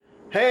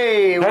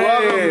Hey,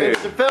 welcome.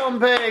 It's the Film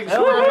Pigs.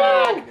 We're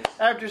back.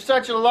 After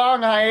such a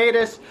long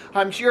hiatus,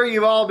 I'm sure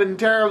you've all been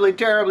terribly,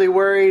 terribly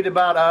worried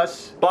about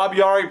us. Bob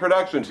Yari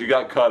Productions, he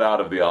got cut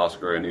out of the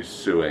Oscar and he's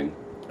suing.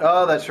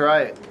 Oh, that's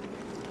right.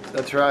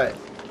 That's right.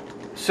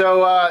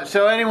 So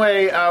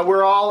anyway,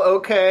 we're all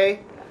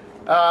okay.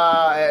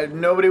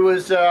 Nobody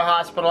was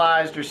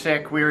hospitalized or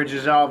sick. We were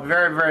just all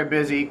very, very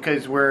busy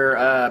because we're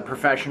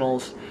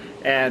professionals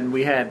and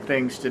we had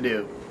things to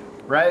do.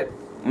 Right?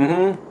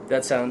 Mm-hmm.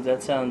 That sounds.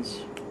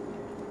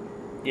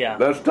 Yeah.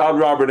 That's Todd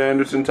Robert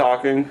Anderson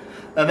talking.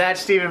 And that's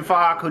Stephen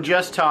Falk, who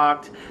just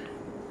talked.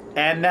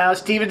 And now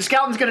Stephen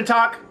Skelton's going to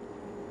talk.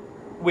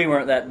 We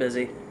weren't that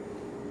busy.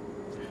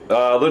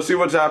 Let's see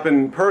what's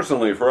happened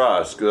personally for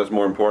us, because that's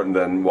more important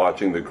than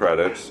watching the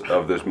credits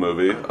of this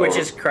movie. Which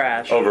is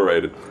Crash.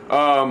 Overrated.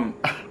 Let's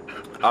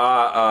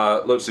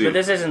see. But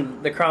this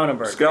isn't the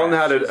Cronenberg. Skelton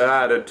had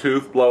a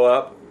tooth blow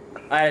up.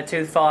 I had a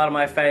tooth fall out of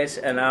my face,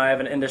 and now I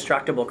have an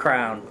indestructible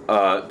crown.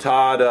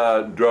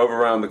 Todd drove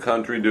around the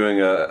country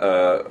doing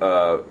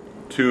a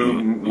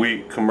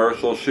 2-week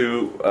commercial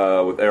shoot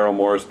with Errol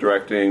Morris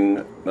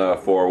directing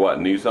for what,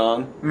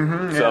 Nissan?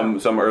 Mm-hmm,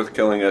 Some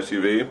earth-killing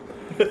SUV.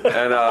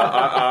 And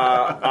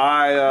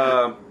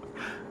I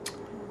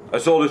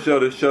sold a show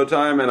to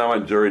Showtime, and I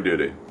went jury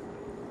duty,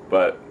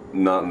 but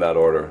not in that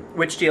order.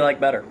 Which do you like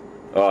better?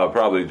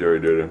 Probably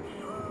jury duty.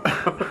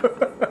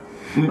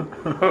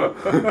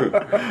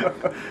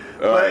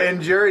 But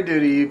in jury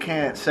duty, you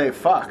can't say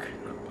fuck.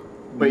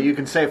 But you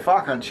can say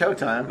fuck on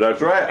Showtime.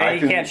 That's right.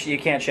 And you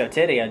can't show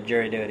titty on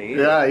jury duty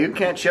either. Yeah, you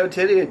can't show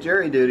titty at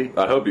jury duty.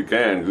 I hope you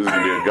can, because this is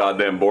going to be a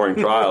goddamn boring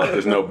trial if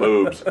there's no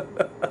boobs.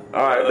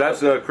 Alright, that's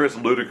Chris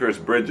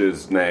Ludacris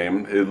Bridges'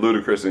 name.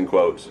 Ludacris in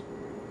quotes.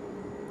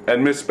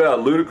 And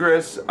misspelled.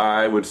 Ludacris,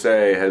 I would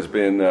say, has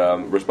been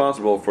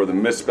responsible for the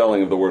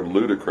misspelling of the word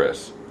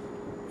ludicrous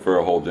for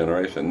a whole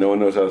generation. No one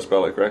knows how to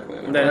spell it correctly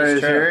anymore. That is Are you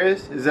true.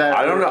 serious? Is that?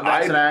 I don't know.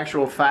 That's an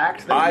actual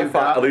fact. I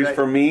thought, at least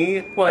for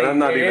me, Well, and I'm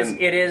not it even.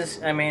 is.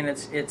 I mean,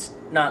 it's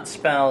not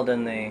spelled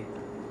in the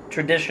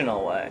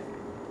traditional way.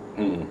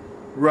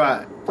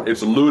 Right.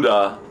 It's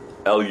Luda,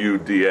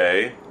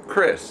 Luda,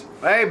 Chris.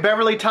 Hey,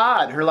 Beverly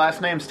Todd. Her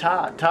last name's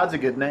Todd. Todd's a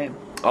good name.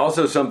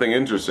 Also, something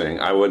interesting.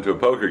 I went to a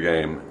poker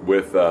game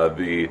with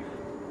the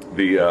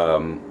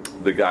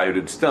guy who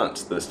did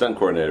stunts, the stunt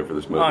coordinator for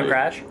this movie. On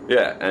Crash?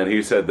 Yeah, and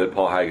he said that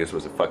Paul Haggis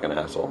was a fucking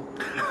asshole.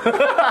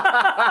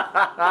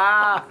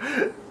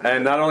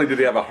 And not only did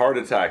he have a heart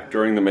attack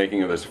during the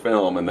making of this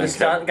film, and then The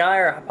stunt guy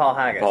or Paul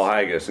Haggis? Paul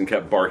Haggis, and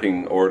kept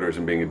barking orders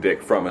and being a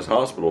dick from his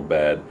hospital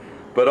bed,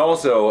 but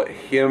also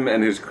him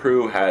and his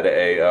crew had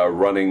a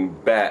running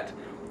bet.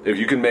 If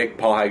you can make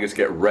Paul Haggis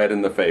get red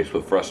in the face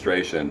with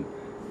frustration,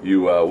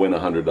 you win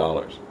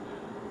 $100.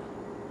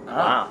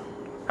 Wow.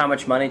 How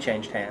much money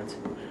changed hands?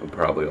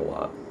 Probably a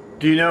lot.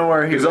 Do you know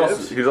where he He's lives?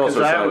 also- he's also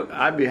 'Cause signed-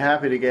 I'd be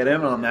happy to get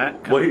in on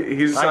that. Well,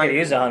 he's I could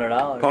use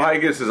 $100. Paul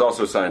Haggis is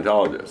also a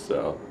Scientologist,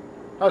 so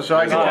Oh, so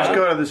I can Oh, just yeah.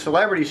 go to the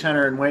Celebrity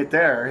Center and wait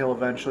there. He'll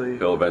eventually...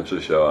 he'll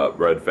eventually show up,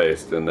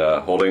 red-faced and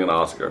holding an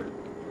Oscar.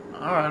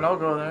 All right, I'll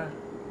go there.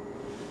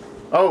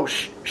 Oh,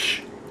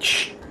 shh.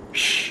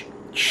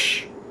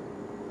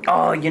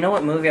 Oh, you know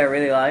what movie I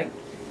really like?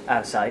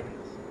 Out of Sight.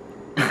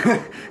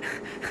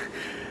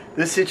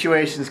 This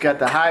situation's got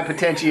the high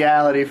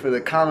potentiality for the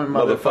common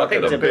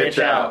motherfucker Motherfucker to to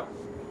bitch out.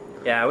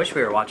 Yeah, I wish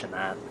we were watching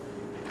that.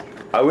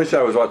 I wish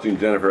I was watching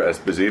Jennifer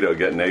Esposito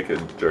get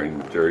naked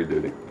during jury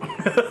duty.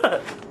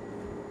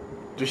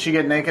 Does she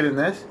get naked in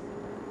this?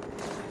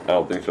 I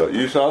don't think so.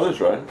 You saw this,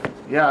 right?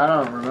 Yeah, I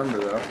don't remember,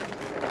 though.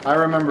 I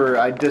remember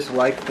I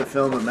disliked the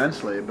film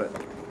immensely, but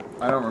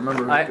I don't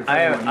remember. I the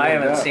film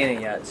haven't seen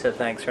it yet, so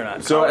thanks for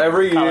not. So calling-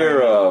 every calling year,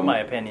 me my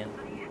opinion.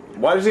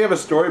 Why does he have a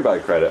story by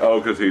credit? Oh,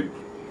 because he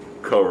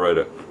co-wrote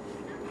it.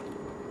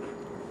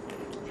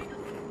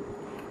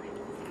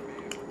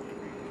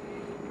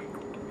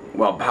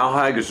 Well, Paul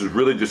Haggis is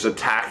really just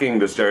attacking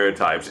the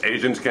stereotypes.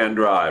 Asians can't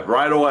drive.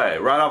 Right away,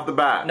 right off the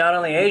bat. Not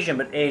only Asian,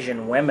 but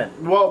Asian women.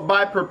 Well,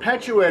 by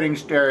perpetuating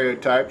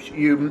stereotypes,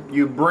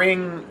 you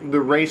bring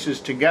the races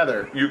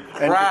together. You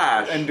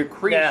crash. and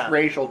decrease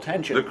racial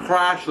tension. To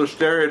crash the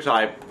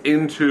stereotype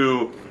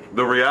into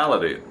the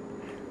reality,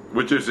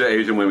 which is that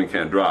Asian women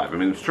can't drive. I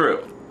mean, it's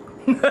true.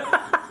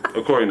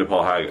 According to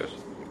Paul Haggis,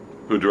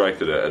 who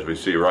directed it, as we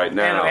see right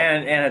now.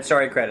 And had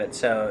story credit,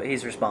 so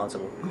he's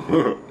responsible.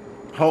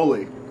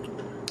 Holy.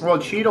 Well,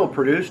 Cheadle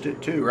produced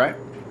it too, right?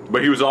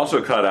 But he was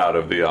also cut out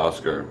of the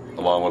Oscar,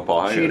 along with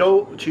Paul Haggis.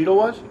 Cheadle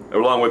was?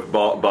 Along with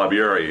Bob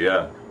Urey,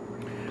 yeah.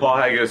 Paul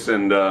Haggis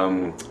and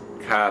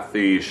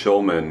Kathy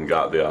Schulman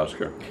got the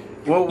Oscar.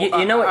 Well, You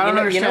know I don't what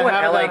understand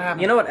how did that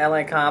happen.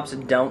 LA cops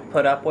don't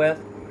put up with?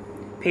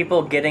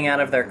 People getting out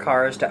of their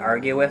cars to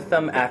argue with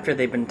them after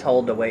they've been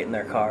told to wait in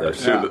their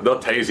cars. Yeah. They'll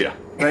tase you.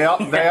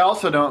 They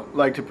also don't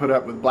like to put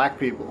up with black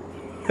people.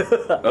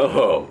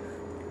 Oh.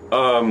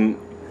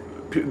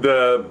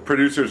 The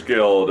Producers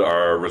Guild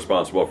are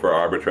responsible for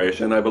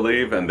arbitration, I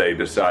believe, and they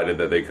decided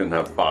that they couldn't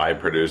have 5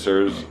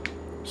 producers,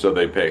 so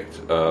they picked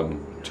 2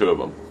 of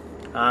them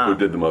who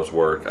did the most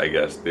work, I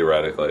guess,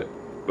 theoretically.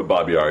 But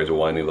Bobby Ari's a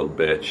whiny little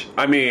bitch.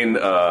 I mean,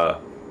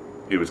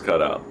 he was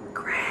cut out.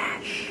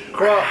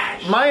 Well,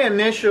 my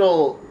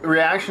initial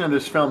reaction to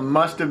this film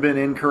must have been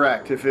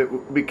incorrect if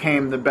it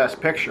became the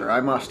best picture. I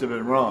must have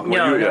been wrong.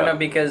 No,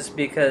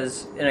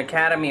 because an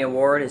Academy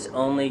Award is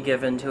only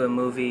given to a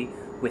movie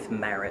with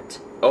merit.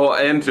 Oh,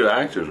 and to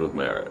actors with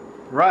merit.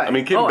 Right. I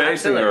mean, Kim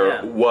Basinger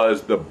absolutely,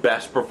 was the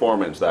best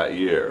performance that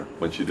year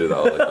when she did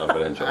All the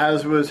Confidential.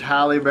 As was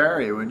Halle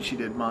Berry when she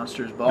did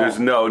Monsters Ball. There's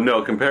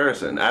no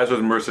comparison. As was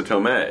Marissa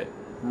Tomei.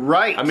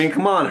 Right. I mean,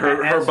 come on.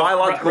 Her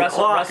biological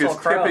clock is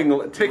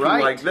ticking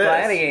Right. like this.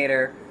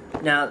 Gladiator.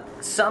 Now,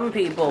 some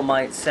people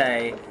might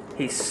say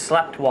he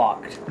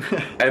slept-walked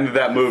And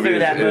that movie through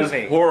that is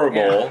movie. horrible.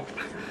 Yeah.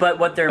 But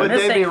what they're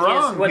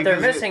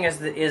missing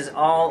is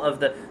all of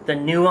the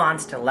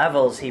nuanced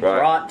levels he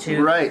brought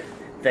to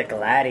the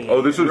Gladiator.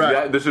 Oh, this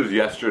was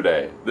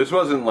yesterday. This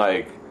wasn't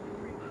like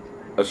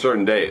a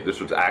certain date. This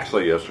was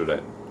actually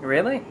yesterday.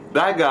 Really?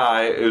 That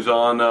guy is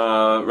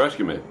on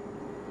Rescue Me.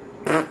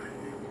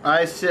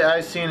 I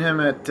seen him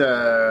at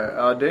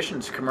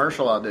auditions,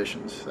 commercial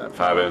auditions.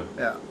 Have you?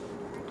 Yeah.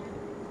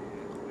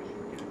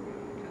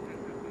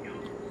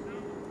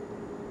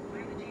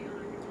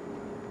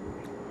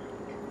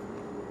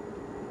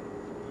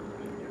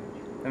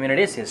 I mean, it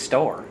is his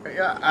store.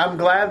 Yeah, I'm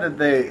glad that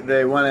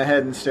they went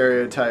ahead and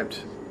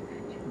stereotyped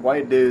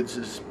white dudes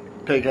as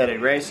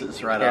pig-headed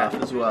racists off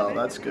as well.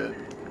 That's good.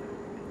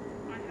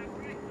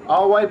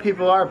 All white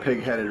people are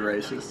pig-headed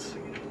racists.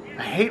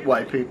 I hate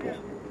white people.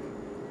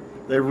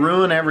 They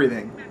ruin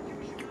everything.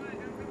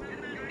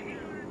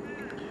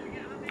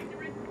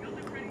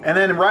 And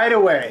then right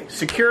away,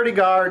 security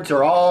guards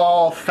are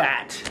all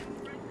fat.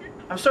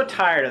 I'm so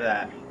tired of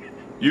that.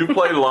 You've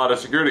played a lot of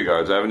security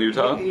guards, haven't you,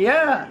 Tom?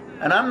 Yeah,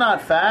 and I'm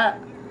not fat.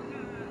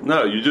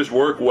 No, you just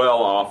work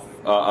well off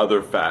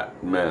other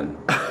fat men.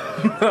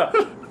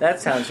 That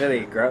sounds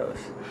really gross.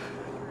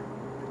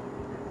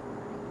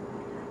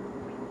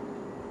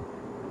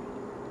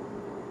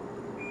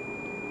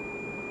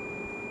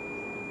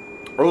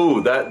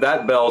 Oh,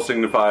 that bell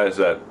signifies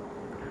that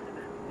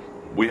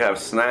we have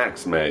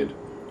snacks made.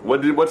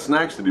 What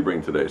snacks did you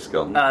bring today,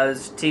 Skelton?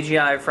 It's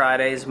TGI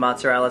Fridays,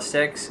 mozzarella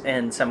sticks,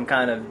 and some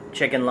kind of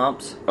chicken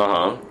lumps.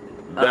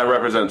 That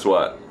represents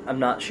what? I'm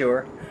not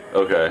sure.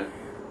 Okay.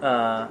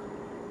 I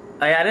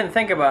didn't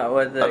think about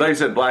what the... I thought you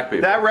said black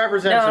people. That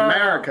represents No.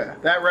 America.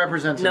 That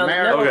represents No,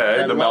 America. Okay,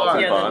 That the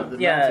melting bar. pot. The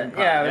Yeah, melting pot,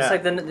 yeah, it was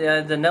like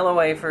the Nilla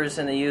wafers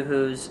and the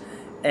Yoo-Hoos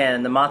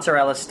and the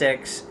mozzarella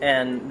sticks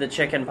and the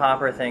chicken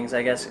popper things,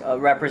 I guess,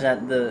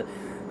 represent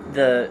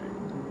the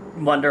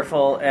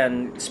wonderful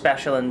and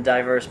special and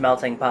diverse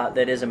melting pot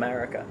that is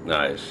America.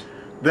 Nice.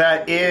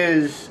 That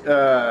is,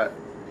 L.A.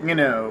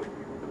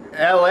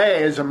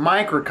 is a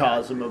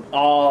microcosm of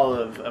all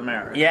of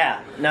America.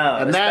 Yeah, no,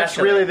 And that's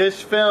especially. really,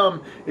 this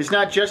film is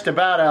not just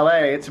about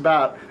L.A., it's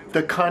about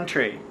the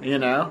country,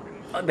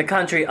 The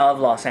country of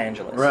Los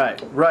Angeles.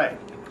 Right.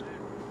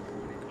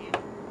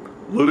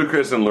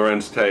 Ludacris and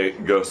Lorenz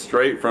Tate go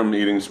straight from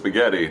eating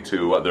spaghetti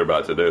to what they're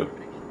about to do.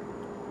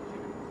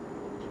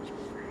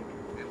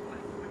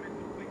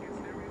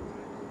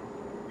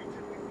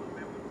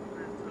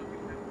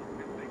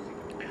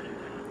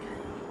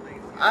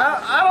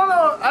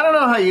 I don't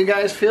know how you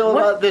guys feel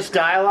about this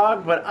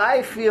dialogue, but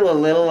I feel a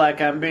little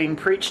like I'm being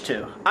preached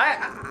to.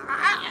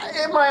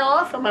 Am I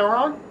off? Am I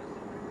wrong?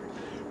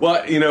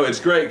 Well, it's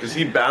great because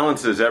he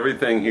balances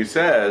everything he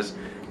says.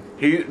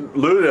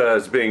 Luda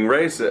is being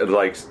racist,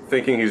 like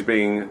thinking he's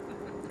being,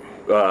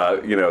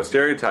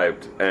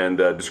 stereotyped and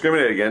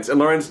discriminated against. And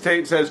Lorenz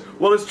Tate says,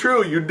 "Well, it's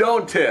true. You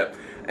don't tip,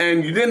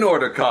 and you didn't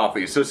order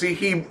coffee." So see,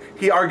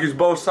 he argues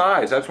both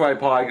sides. That's why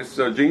Paul Haggis is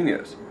so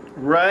genius.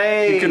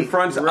 Right. He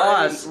confronts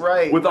us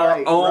with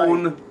our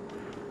own. Right.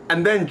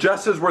 And then,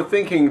 just as we're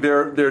thinking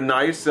they're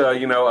nice,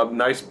 a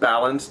nice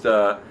balanced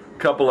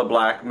couple of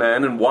black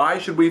men, and why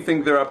should we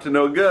think they're up to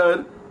no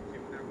good?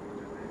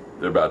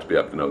 They're about to be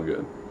up to no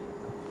good.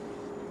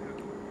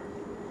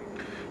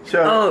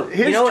 So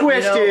his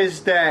twist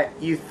is that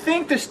you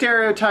think the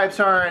stereotypes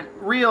aren't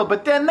real,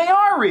 but then they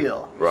are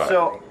real. Right.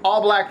 So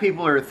all black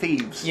people are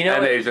thieves.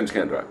 And Asians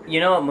can't drive. You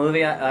know what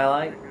movie I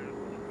like?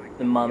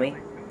 The Mummy.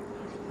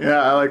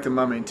 Yeah, I like The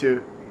Mummy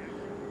too.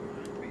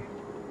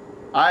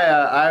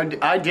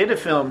 I did a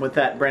film with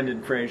that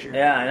Brendan Fraser.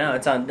 Yeah, I know.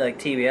 It's on like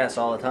TBS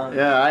all the time.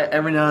 Yeah,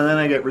 every now and then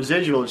I get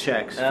residual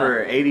checks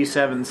for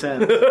 87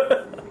 cents.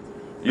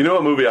 You know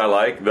what movie I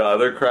like? The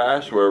Other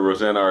Crash, where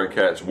Rosanna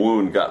Arquette's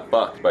wound got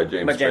fucked by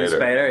James Spader. James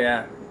Spader,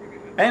 yeah.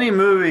 Any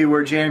movie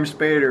where James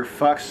Spader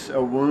fucks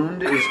a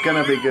wound is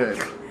gonna be good.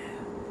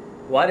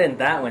 Why didn't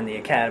that win the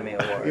Academy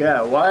Award?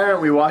 Yeah, why aren't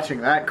we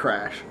watching that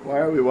crash? Why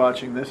are we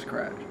watching this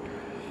crash?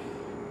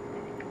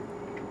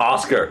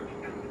 Oscar.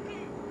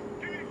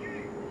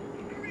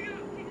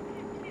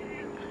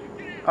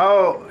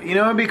 Oh, you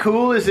know what'd be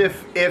cool is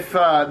if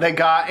they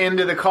got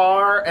into the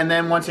car and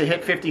then once it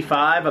hit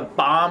 55, a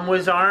bomb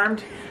was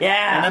armed.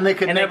 Yeah, and then they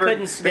couldn't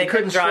drive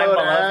slow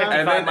below down. 55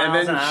 And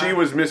miles then an she hour.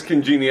 was Miss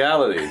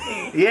Congeniality.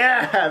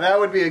 Yeah, that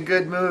would be a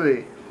good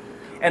movie.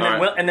 And then All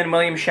right. and then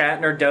William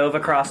Shatner dove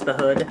across the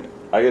hood.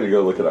 I gotta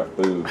go look at our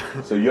food.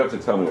 So you have to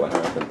tell me what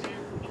happened.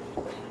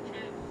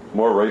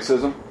 More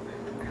racism?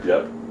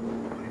 Yep.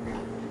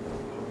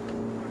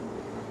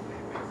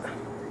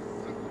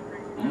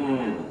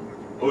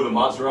 Oh, the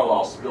mozzarella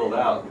all spilled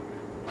out.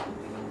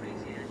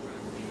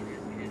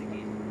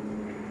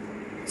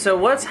 So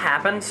what's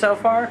happened so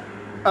far?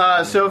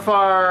 So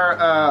far,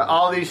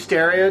 all these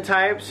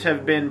stereotypes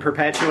have been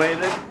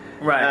perpetuated.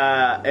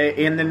 Right.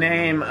 In the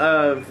name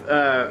of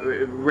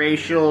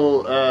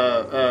racial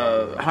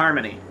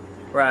harmony.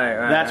 Right.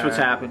 That's what's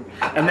happened.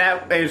 And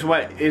that is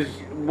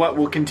what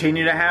will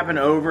continue to happen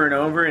over and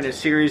over in a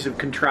series of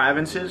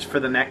contrivances for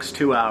the next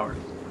 2 hours.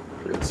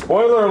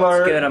 Spoiler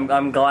alert! Good.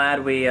 I'm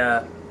glad we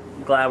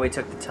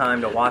took the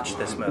time to watch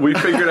this movie. We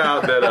figured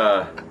out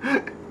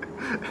that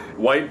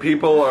white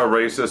people are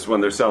racist when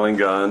they're selling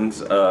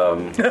guns.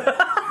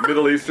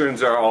 Middle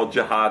Easterns are all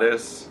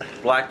jihadists.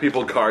 Black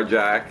people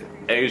carjack.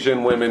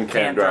 Asian women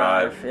can't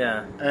drive.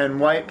 Yeah. And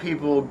white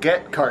people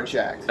get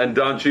carjacked. And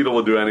Don Cheadle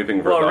will do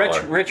anything for a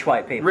dollar. rich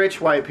white people. Rich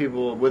white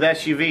people with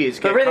SUVs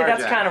get But really, carjacked.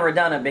 that's kind of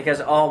redundant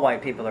because all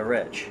white people are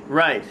rich.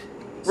 Right.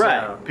 So-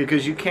 Right.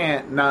 Because you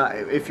can't not...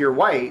 If you're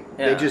white,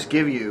 Yeah. they just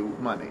give you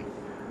money.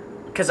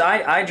 Because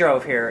I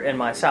drove here in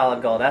my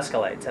solid gold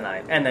Escalade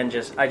tonight, and then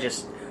I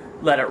just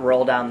let it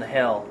roll down the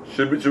hill.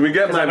 Should we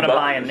get 'Cause I'm gonna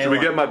buy a new should we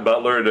one. get my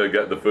butler to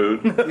get the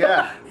food?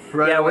 Yeah.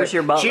 Right Yeah, away. where's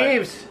your butler?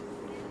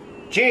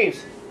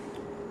 Jeeves.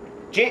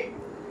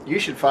 You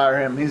should fire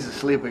him. He's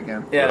asleep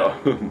again. Yeah.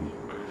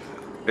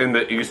 In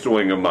the east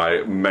wing of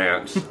my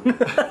manse.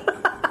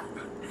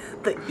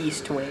 The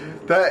East Wing.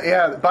 But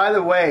yeah, by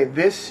the way,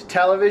 this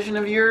television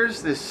of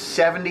yours, this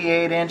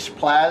 78-inch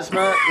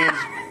plasma, is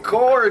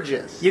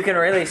gorgeous. You can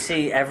really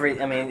see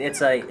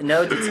it's like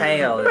no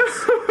detail.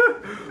 It's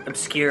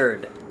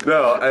obscured.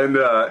 No, and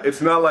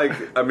it's not like,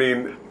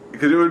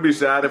 because it would be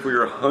sad if we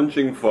were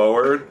hunching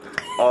forward,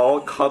 all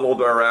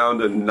cuddled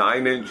around a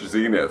 9-inch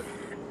Zenith.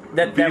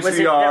 That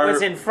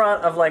was in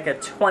front of like a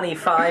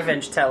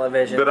 25-inch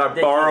television That I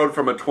borrowed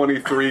from a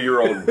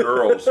 23-year-old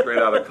girl straight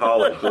out of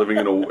college, living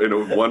in a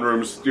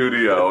one-room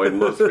studio in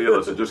Los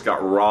Feliz. It just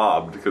got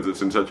robbed because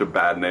it's in such a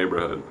bad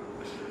neighborhood.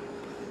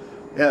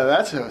 Yeah,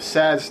 that's a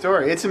sad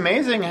story. It's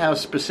amazing how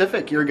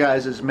specific your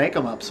guys'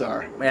 make-em-ups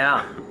are.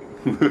 Yeah.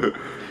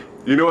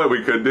 You know what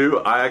we could do?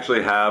 I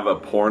actually have a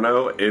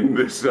porno in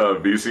this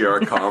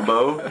VCR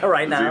combo.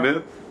 Right now.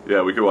 Zenith.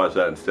 Yeah, we could watch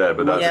that instead.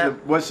 But that's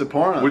What's the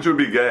porno? which would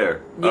be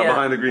gayer? Yeah.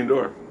 Behind the Green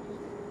Door.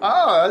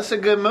 Oh, that's a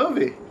good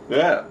movie.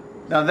 Yeah.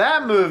 Now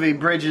that movie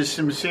bridges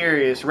some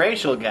serious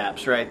racial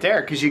gaps right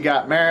there, because you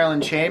got Marilyn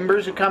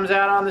Chambers who comes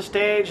out on the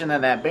stage, and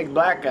then that big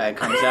black guy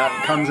comes out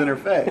and comes in her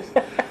face.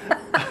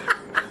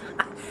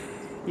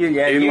 You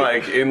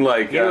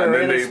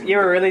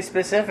were really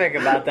specific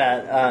about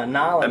that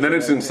knowledge. And then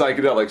it's in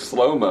psychedelic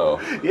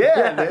slow-mo.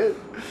 Yeah, dude.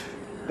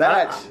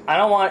 That's I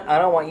don't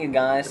want you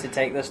guys to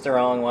take this the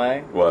wrong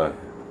way, What?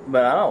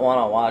 but I don't want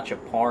to watch a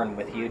porn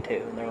with you two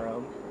in the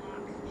room.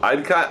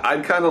 I'd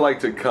kind of like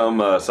to come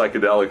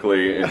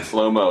psychedelically in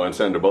slow-mo and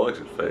Sandra Bullock's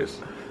face.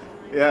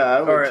 yeah. I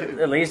would Or too.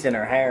 at least in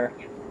her hair.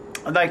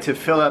 I'd like to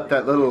fill up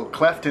that little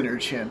cleft in her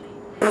chin.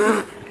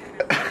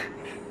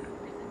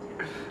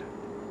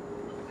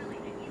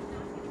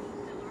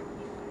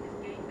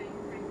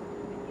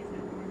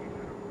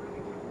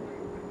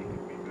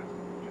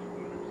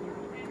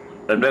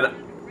 And then,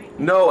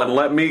 no, and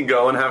let me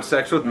go and have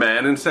sex with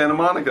men in Santa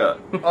Monica.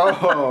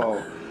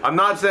 Oh. I'm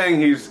not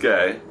saying he's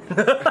gay.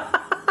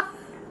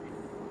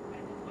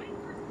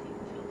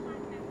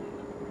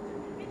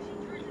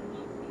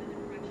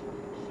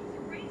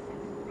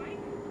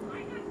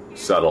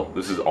 Subtle.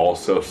 This is all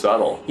so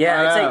subtle.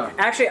 Yeah, it's Wow. like,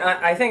 actually,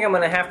 I think I'm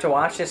gonna have to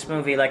watch this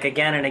movie like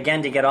again and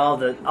again to get all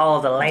the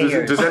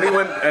layers. Does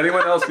anyone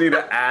else need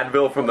an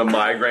Advil from the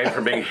migraine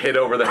from being hit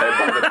over the head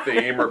by the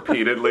theme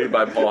repeatedly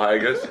by Paul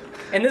Haggis?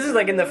 And this is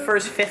like in the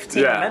first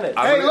 15 Yeah, minutes.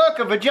 Hey, look,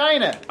 a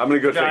vagina. I'm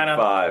gonna go Vagina.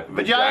 take 5.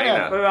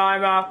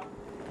 Vagina.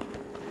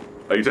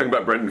 Are you talking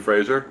about Brendan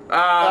Fraser?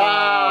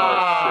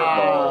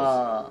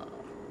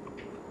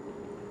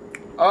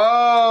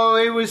 Oh,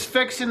 he was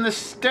fixing the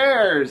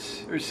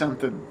stairs or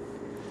something.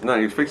 No,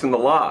 he's fixing the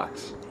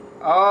locks.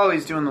 Oh,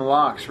 he's doing the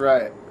locks,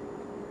 right.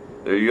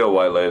 There you go,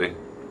 white lady.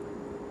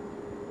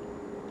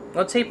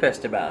 What's he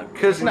pissed about?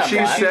 Because He's not she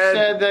black. She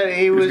said that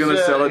he was going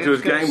to sell it he to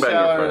was his gonna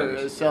gangbanger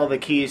friends. Sell the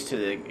keys to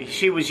the...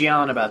 She was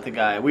yelling about the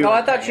guy. We Oh, I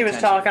weren't thought paying she was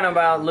attention. talking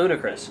about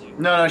Ludacris.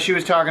 No, she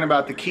was talking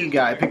about the key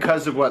guy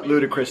because of what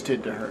Ludacris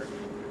did to her.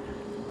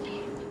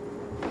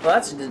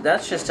 Well,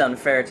 that's just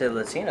unfair to the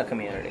Latino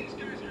community.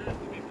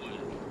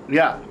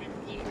 Yeah.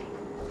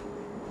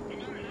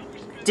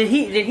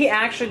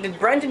 Did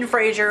Brendan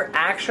Fraser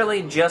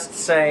actually just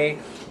say,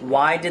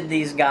 why did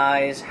these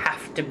guys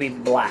have to be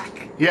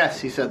black? Yes,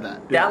 he said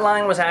that. That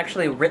line was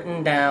actually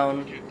written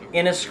down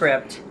in a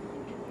script,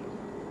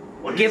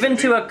 given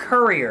to a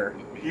courier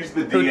He's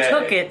the who DA.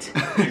 took it.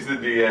 He's the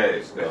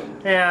DA still.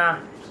 Yeah,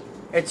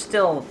 it's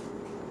still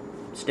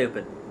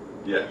stupid.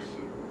 Yes.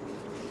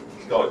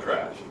 Still a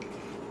trash.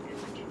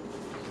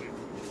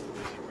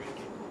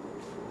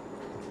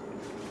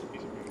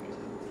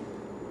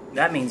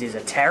 That means he's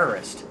a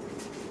terrorist.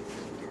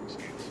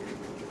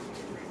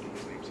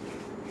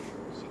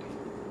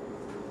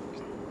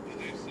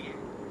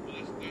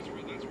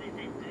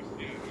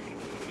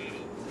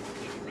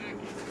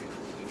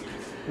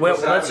 Well,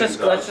 let's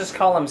just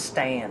call him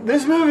Stan.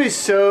 This movie's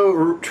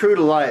so true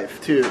to life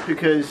too,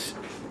 because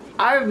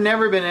I've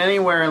never been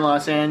anywhere in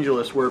Los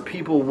Angeles where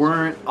people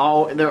weren't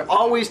they're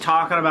always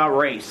talking about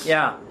race.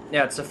 Yeah,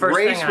 it's the first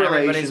Race thing on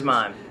everybody's relations.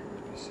 mind.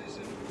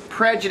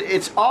 Prejudice.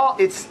 It's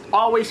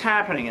always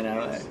happening in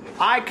LA.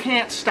 I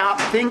can't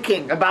stop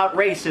thinking about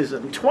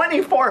racism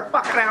 24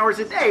 fucking hours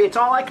a day. It's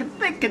all I can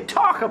think and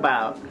talk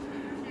about.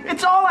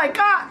 It's all I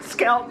got,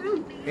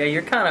 Skelton. Yeah,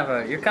 you're kind of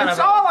It's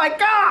all I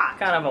got.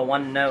 kind of a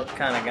one note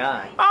kind of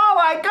guy. All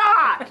I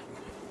got.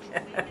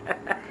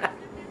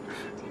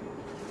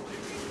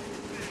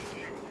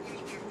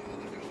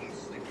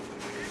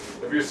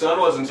 If your son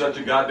wasn't such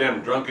a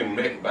goddamn drunken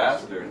Mick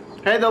bastard.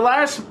 Hey, the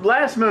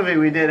last movie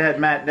we did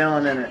had Matt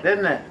Dillon in it,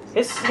 didn't it?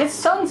 His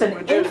son's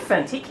an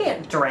infant. He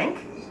can't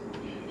drink.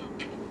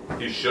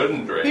 He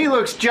shouldn't drink. He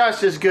looks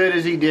just as good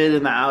as he did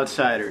in The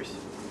Outsiders.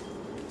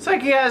 It's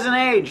like he hasn't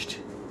aged.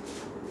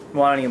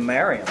 Why don't you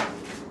marry him?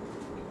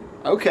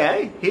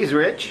 Okay, he's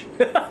rich.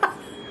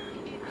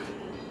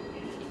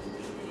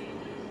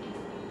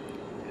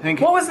 What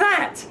was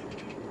that?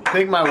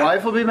 Think my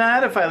wife will be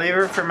mad if I leave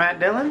her for Matt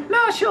Dillon?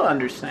 No, she'll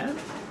understand.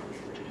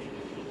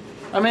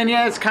 I mean,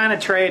 yeah, it's kind of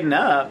trading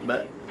up,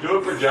 but... Do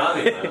it for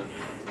Johnny, man.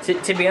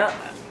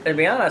 To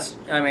be honest,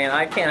 I mean,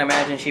 I can't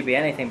imagine she'd be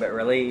anything but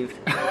relieved.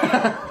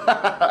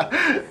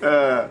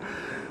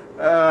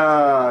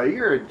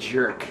 You're a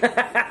jerk.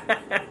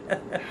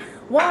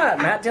 What?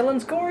 Matt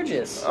Dillon's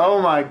gorgeous.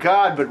 Oh my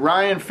God, but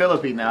Ryan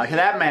Phillippe now,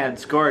 that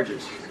man's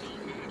gorgeous.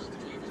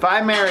 If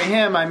I marry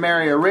him, I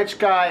marry a rich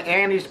guy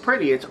and he's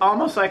pretty. It's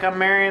almost like I'm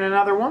marrying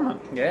another woman.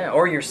 Yeah,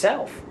 or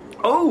yourself.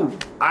 Oh,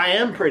 I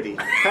am pretty.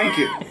 Thank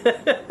you.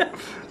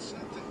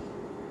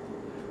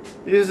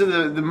 These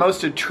are the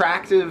most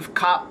attractive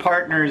cop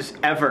partners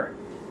ever.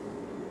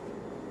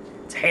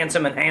 It's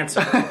handsome and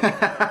handsome. Hey,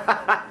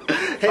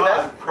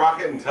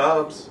 Crockett and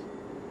Tubbs.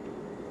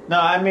 no,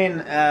 I mean,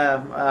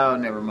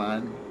 never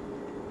mind.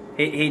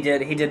 he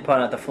did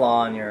point out the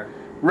flaw in your...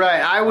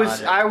 Right, I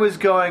Logic. was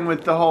going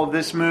with the whole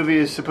this movie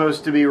is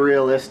supposed to be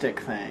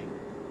realistic thing.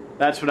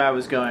 That's what I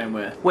was going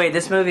with. Wait,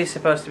 this movie's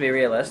supposed to be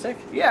realistic?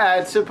 Yeah,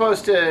 it's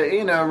supposed to,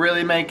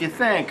 really make you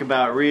think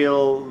about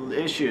real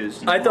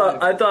issues. I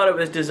thought it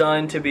was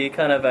designed to be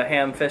kind of a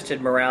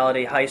ham-fisted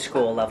morality high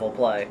school level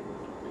play.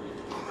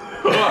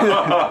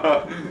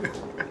 I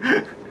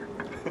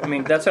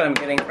mean, that's what I'm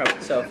getting from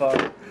it so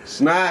far.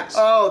 Snacks.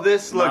 Oh,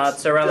 this looks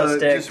Mozzarella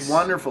sticks. just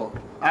wonderful.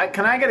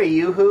 Can I get a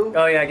yoo-hoo?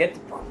 Oh yeah,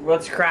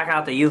 let's crack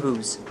out the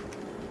yoo-hoos.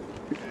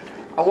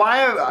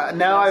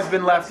 Now I've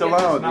been left Let's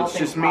get alone. the It's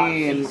just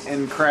smelting me pot,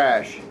 and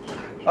Crash.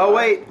 Oh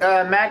wait,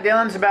 Matt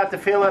Dillon's about to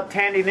fill up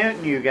Thandie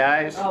Newton, you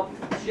guys. Oh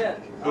shit!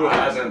 Who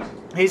hasn't?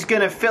 He's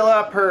gonna fill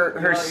up her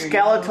your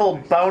skeletal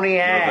bony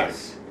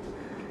ass.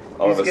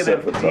 All of a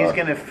sip of He's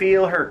gonna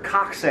feel her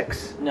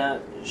coccyx.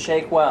 No,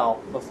 shake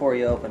well before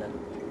you open it.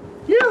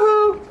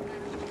 Yoo-hoo!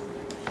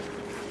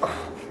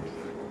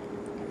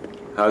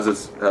 How's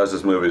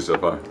this movie so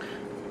far?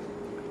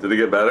 Did it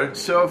get better?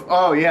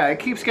 Oh yeah, it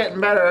keeps getting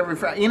better every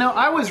Friday.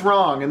 I was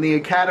wrong and the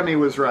Academy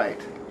was right.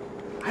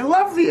 I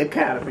love the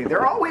Academy.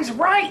 They're always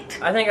right.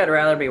 I think I'd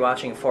rather be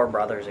watching Four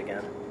Brothers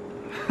again.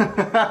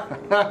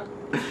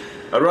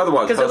 I'd rather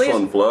watch Hustle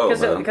and Flow,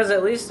 man. Because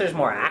at least there's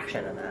more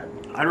action in that.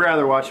 I'd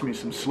rather watch me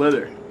some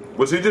Slither.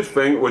 Was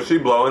she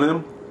blowing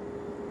him?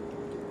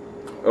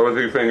 Or was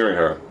he fingering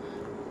her?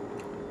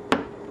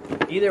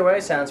 Either way,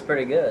 sounds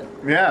pretty good.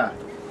 Yeah.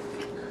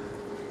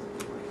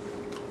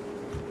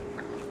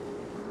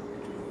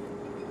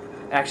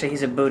 Actually,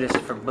 he's a Buddhist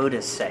for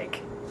Buddhist's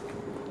sake.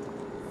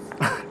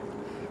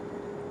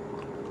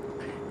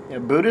 Yeah,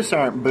 Buddhists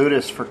aren't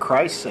Buddhists for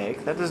Christ's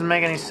sake. That doesn't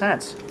make any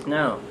sense.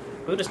 No,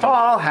 Buddhists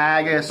Paul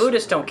Haggis.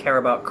 Buddhists don't care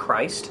about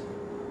Christ.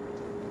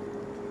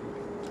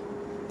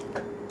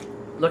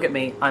 Look at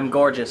me, I'm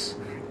gorgeous.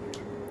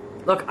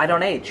 Look, I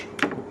don't age.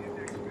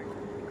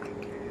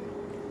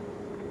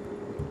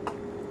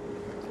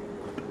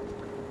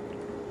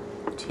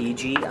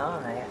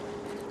 TGI.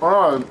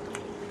 Oh,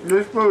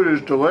 this food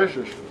is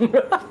delicious.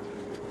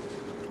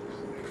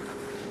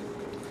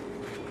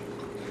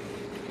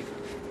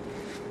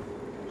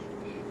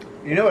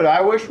 You know what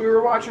I wish we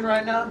were watching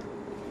right now?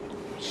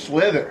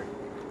 Slither.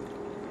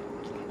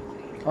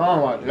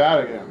 Oh, watch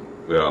that again.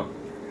 Yeah.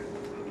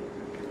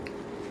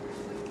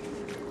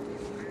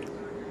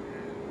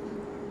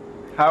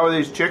 How are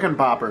these chicken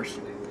poppers?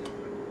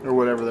 Or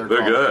whatever they're They're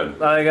called.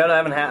 good. I gotta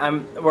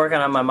I'm working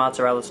on my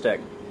mozzarella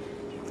stick.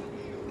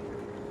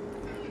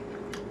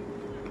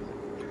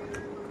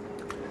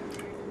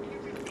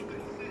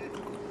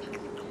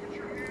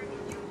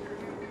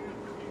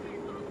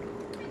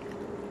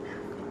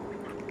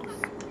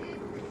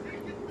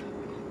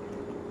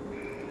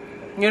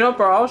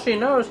 For all she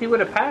knows, he would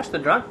have passed the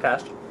drunk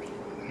test.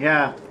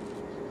 Yeah.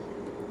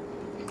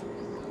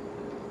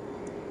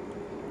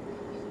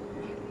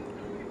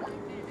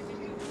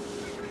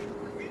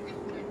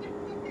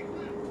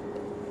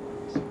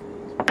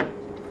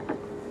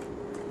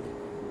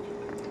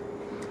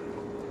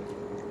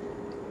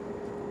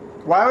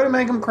 Why would it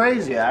make them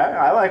crazy?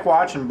 I like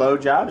watching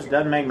blowjobs. It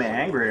doesn't make me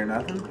angry or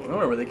nothing. I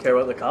don't really care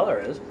what the color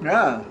is.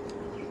 Yeah.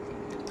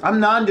 I'm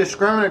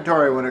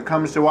non-discriminatory when it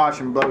comes to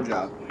watching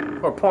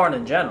blowjob. Or porn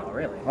in general,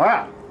 really.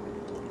 Wow.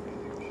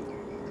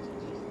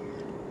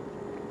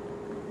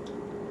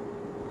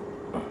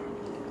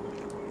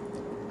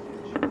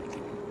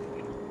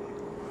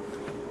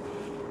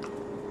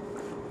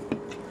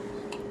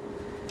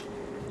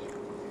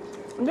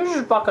 This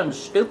is fucking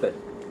stupid.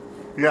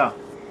 Yeah.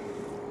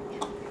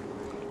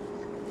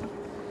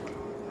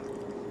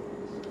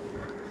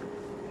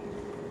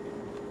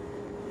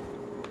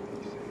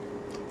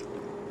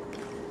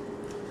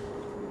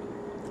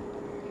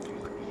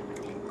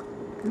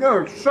 You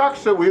know, it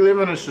sucks that we live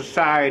in a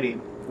society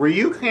where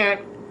you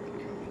can't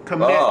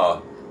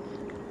commit,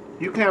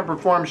 you can't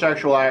perform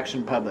sexual acts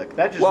in public.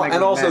 That just Well, makes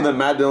and me also mad. that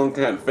Matt Dillon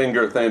can't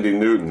finger Thandie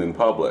Newton in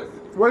public.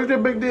 What's the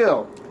big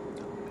deal?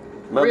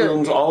 Matt Really?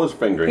 Dillon's always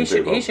fingering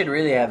people. He should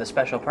really have a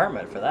special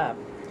permit for that.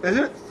 Is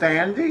it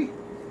Thandie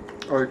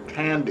or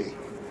Tandy?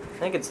 I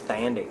think it's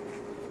Thandie.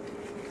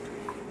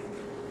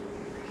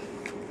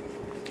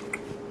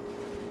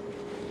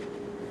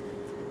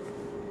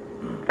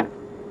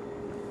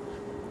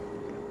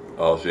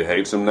 Oh, she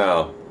hates him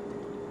now.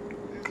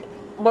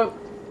 But,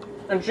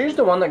 and she's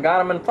the one that got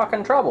him in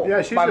fucking trouble.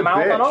 Yeah, she's by a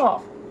mouthing bitch.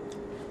 off.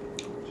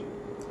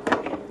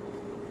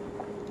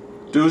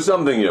 Do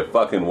something, you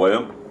fucking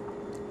wimp.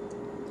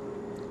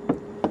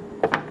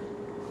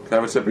 Can I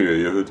have a sip of your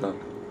yoo-hoo, Tom?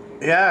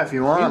 Yeah, if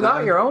you want. You got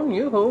man. your own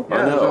yoo-hoo. Yeah,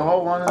 I there's know. a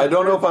whole one. I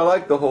don't know if I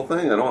like the whole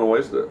thing. I don't want to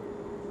waste it.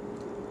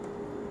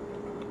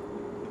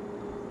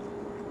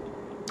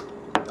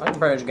 I can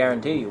pretty much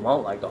guarantee you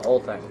won't like the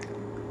whole thing.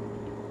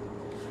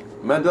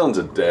 Matt Dillon's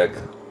a dick.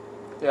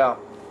 Yeah.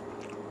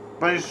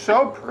 But he's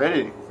so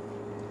pretty.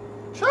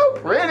 So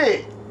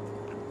pretty.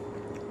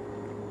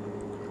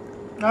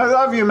 I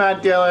love you,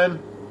 Matt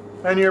Dillon.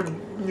 And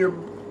your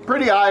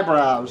pretty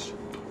eyebrows.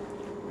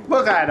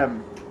 Look at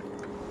him.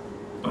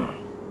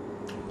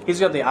 He's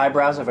got the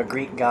eyebrows of a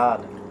Greek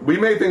god. We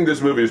may think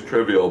this movie is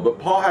trivial, but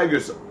Paul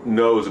Haggis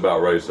knows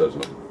about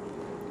racism.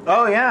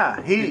 Oh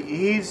yeah,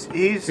 he's He's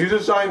a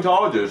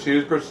Scientologist. He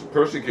is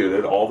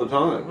persecuted all the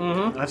time.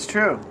 Mm-hmm. That's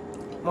true.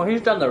 Well,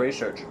 he's done the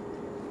research.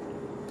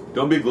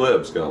 Don't be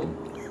glib, Scum.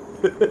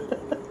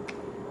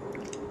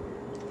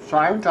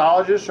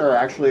 Scientologists are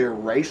actually a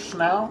race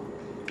now?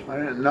 I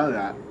didn't know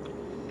that.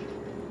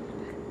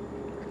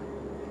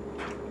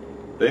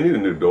 They need a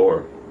new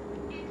door.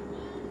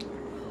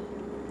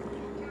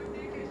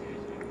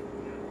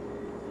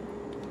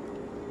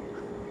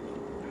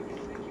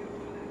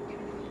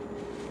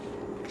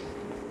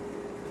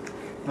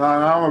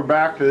 Now we're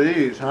back to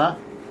these, huh?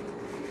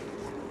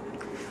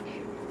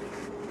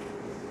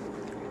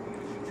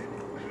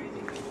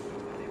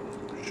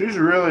 She's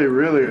really,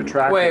 really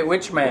attractive. Wait,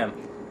 which man?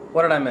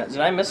 What did I miss?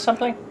 Did I miss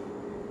something?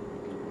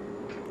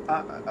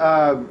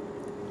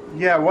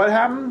 Yeah, what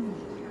happened?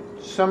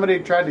 Somebody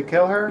tried to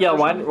kill her? Yeah, or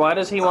why something? why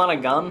does he want a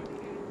gun?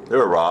 They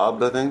were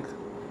robbed, I think.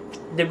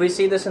 Did we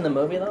see this in the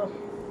movie, though?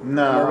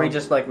 No. Were we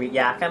just, like,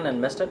 yakking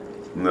and missed it?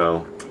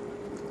 No.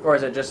 Or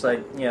is it just, like,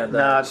 you know, the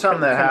No, it's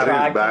something that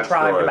happened.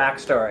 contrived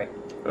backstory?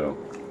 Oh.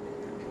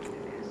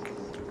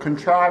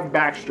 Contrived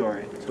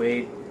backstory.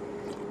 Sweet.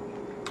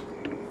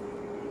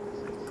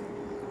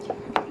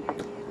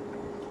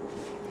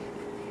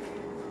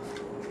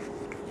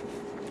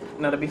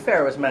 Now, to be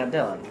fair, it was Matt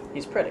Dillon.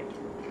 He's pretty.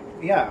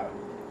 Yeah.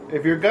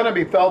 If you're gonna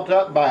be felt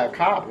up by a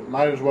cop, it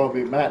might as well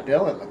be Matt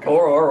Dillon, the cop.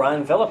 Or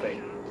Ryan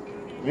Phillippe.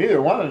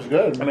 Either one is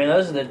good. I mean,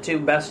 those are the two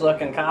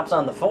best-looking cops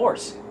on the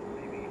force.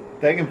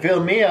 They can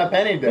fill me up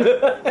any day.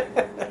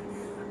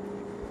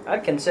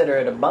 I'd consider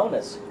it a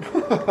bonus.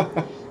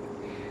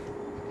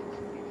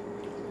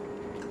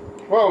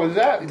 Whoa, was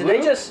that? Did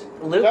they just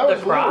loop that the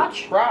was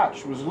crotch? Looped.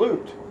 Crotch was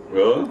looped.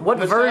 Really? What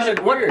That version?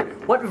 sounded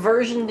weird. What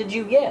version did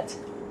you get?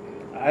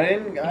 I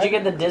didn't. Did you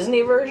get the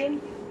Disney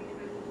version?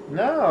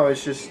 No,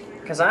 it's just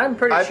Because I'm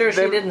pretty sure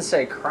she didn't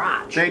say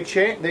crotch. they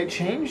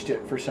changed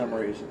it for some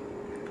reason.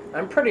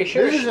 I'm pretty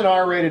sure. This is an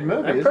R-rated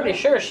movie. I'm isn't pretty it?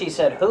 sure she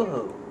said hoo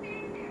hoo.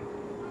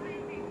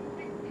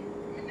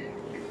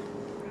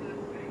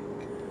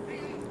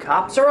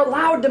 Cops are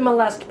allowed to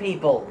molest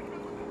people.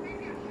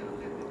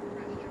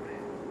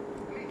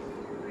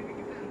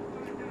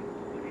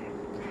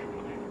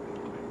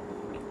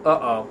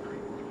 Uh-oh.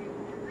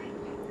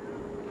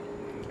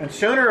 And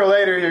sooner or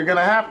later, you're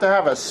gonna have to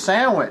have a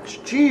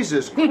sandwich.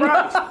 Jesus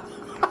Christ!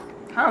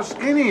 How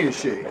skinny is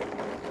she?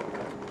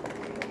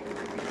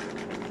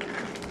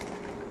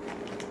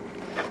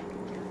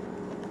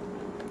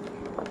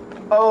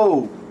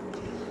 Oh,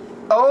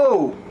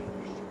 oh!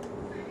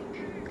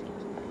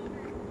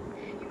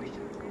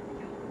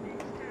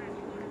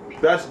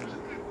 That's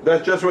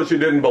just what she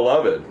did in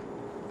Beloved.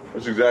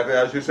 That's exactly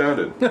how she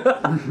sounded.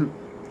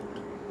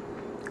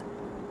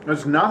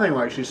 It's nothing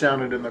like she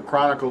sounded in the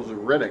Chronicles of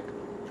Riddick.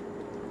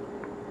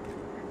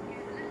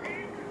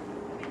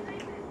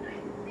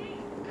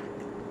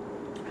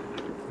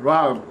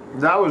 Wow,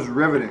 that was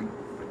riveting.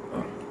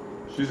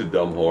 She's a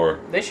dumb whore.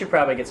 They should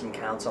probably get some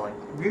counseling.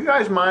 Do you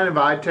guys mind if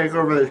I take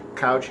over the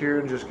couch here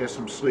and just get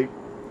some sleep?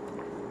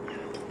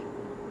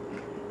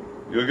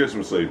 You'll get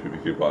some sleep if you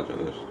keep watching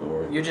this. Don't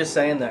worry. You're just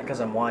saying that because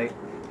I'm white.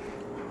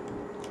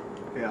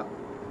 Yeah.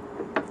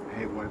 I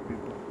hate white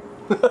people.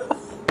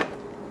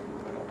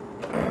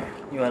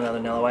 You want another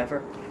Nella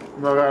wafer?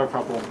 No, I got a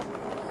couple.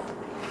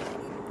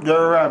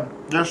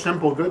 They're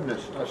simple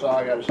goodness. That's all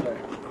I gotta say.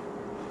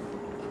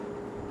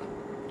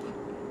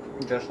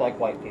 Just like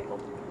white people.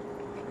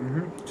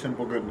 Mm-hmm.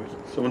 Simple goodness.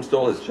 Someone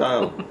stole his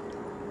child.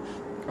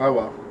 Oh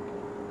well.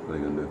 What are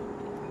you gonna do?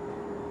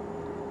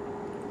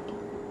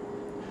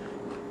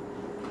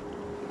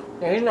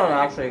 Yeah, he's not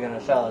actually going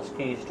to sell his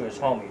keys to his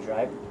homies,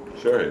 right?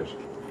 Sure he is.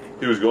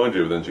 He was going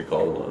to, but then she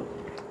called him on.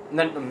 And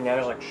then I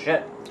was like,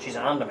 shit, she's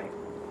on to me.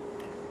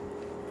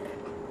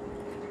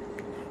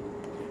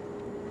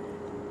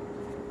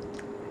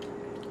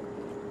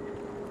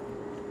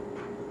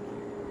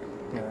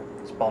 Yeah,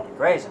 Spalding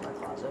Gray's in my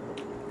closet.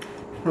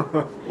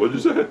 What'd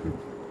you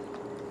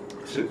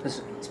say?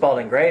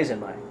 Spalding Gray's in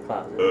my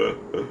closet.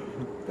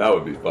 That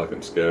would be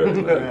fucking scary,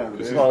 man. Yeah, 'Cause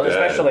he's Well, dead.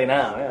 especially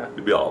now, yeah.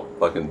 He'd be all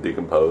fucking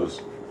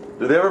decomposed.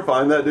 Did they ever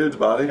find that dude's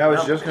body? I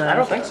was No, just gonna. I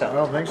don't ask think that. so. I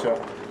don't think so.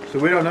 So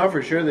we don't know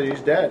for sure that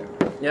he's dead.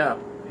 Yeah.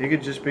 He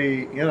could just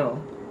be,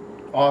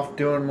 off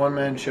doing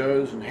one-man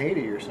shows in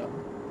Haiti or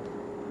something.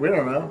 We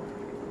don't know.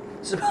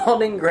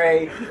 Spalding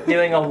Gray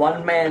doing a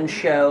one-man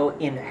show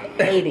in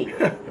Haiti.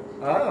 I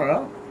don't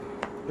know.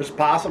 It's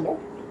possible.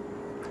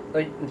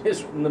 Like,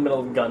 just in the middle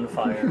of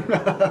gunfire.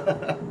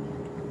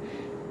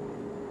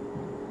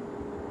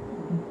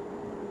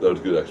 That was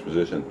good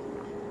exposition.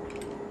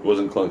 It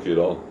wasn't clunky at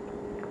all.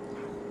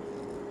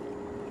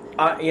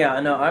 Yeah,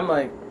 no,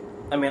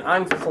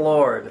 I'm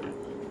floored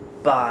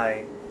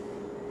by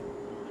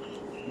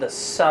the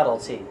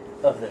subtlety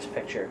of this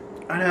picture.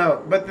 I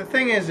know, but the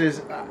thing is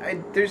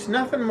there's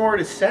nothing more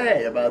to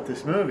say about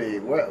this movie.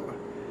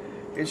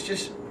 It's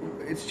just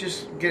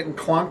getting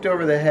clunked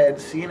over the head,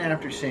 scene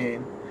after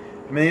scene.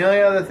 I mean, the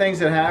only other things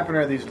that happen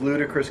are these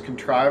ludicrous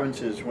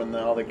contrivances when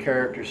all the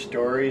character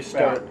stories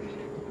start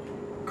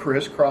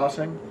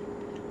crisscrossing.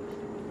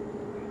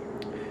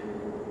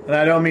 And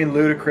I don't mean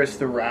ludicrous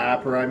the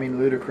rapper, I mean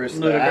ludicrous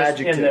the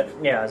adjective.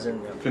 As in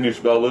Can you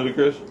spell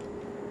ludicrous?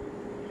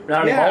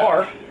 not Yeah.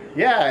 anymore.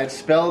 Yeah, it's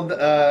spelled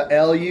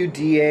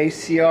Ludacris.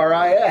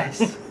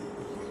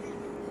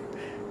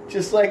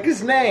 Just like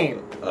his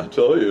name. I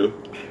told you.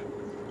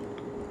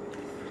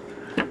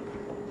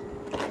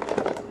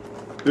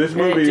 This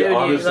movie, Dude,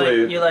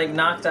 honestly, you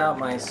knocked out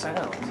my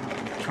sound.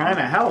 Trying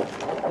to help.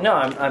 No,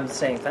 I'm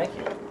saying thank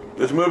you.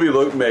 this movie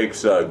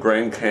makes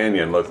Grand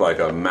Canyon look like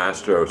a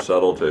master of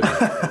subtlety.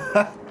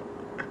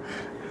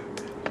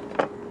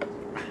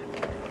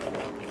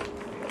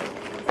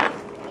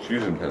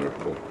 She's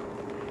impenetrable.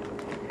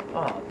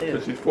 Oh, But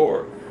dude. she's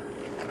 4.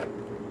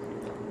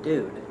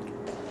 Dude.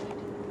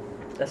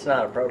 That's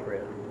not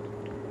appropriate.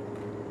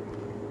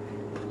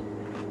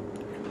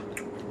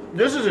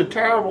 This is a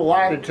terrible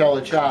lie to tell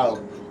a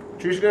child.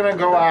 She's going to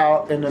go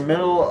out in the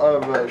middle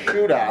of a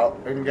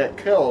shootout and get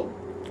killed.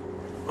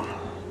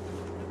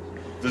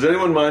 Does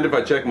anyone mind if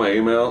I check my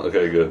email?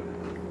 Okay, good.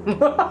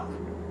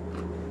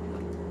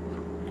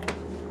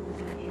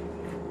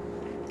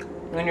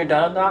 When you're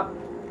done, Doc,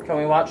 can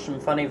we watch some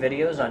funny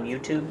videos on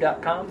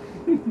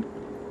YouTube.com?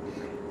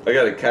 I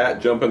got a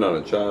cat jumping on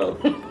a child.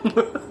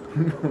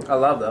 I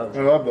love those.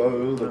 I love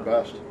those. Those are the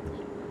best.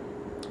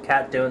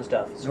 Cat doing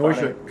stuff. It's I wish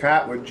funny. a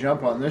cat would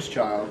jump on this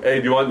child. Hey,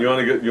 do you want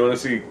to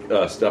see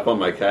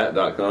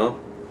steponmycat.com?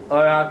 Oh,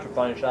 yeah, that's a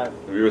funny side.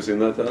 Have you ever seen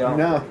that? Tom? Yeah.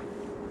 No.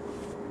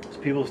 Is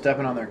people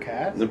stepping on their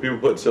cats? And then people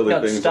put silly No,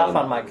 things stuff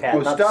on my cat. Oh,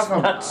 not, stuff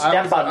on not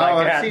step on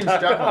my cat. I've seen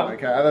stuff on my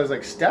cat. I thought it was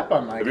like step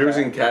on my cat. Have you ever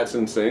seen Cats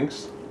and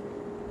Sinks?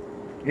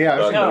 Yeah,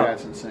 I've seen No.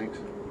 cats and sinks.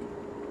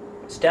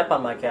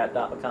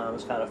 Steponmycat.com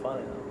is kind of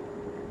funny,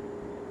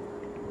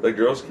 though. That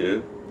girl's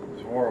cute.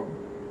 It's horrible.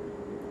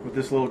 With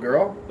this little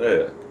girl?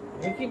 Yeah.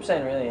 You keep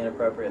saying really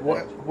inappropriate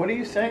What? things. What are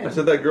you saying? I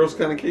said that girl's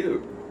kind of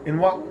cute. In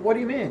what do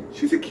you mean?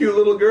 She's a cute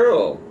little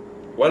girl.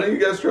 Why don't you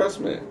guys trust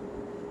me?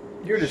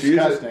 You're She's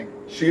disgusting.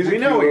 She's We a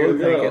know cute what you're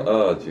little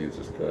girl. thinking. Oh,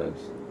 Jesus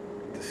Christ.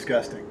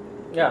 Disgusting.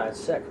 Yeah,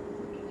 it's sick.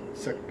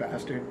 Sick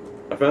bastard.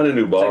 I found a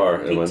new bar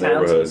like in my Pete Townsend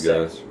neighborhood, sick.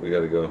 guys. We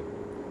gotta go.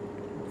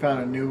 Found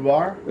a new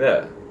bar?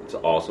 Yeah, it's an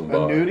awesome A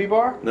bar. nudie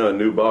bar? No, a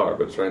new bar,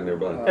 but it's right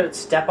nearby. It's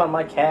Step on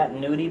My Cat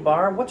nudie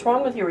bar. What's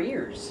wrong with your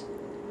ears?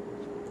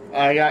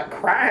 I got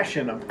crash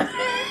in them.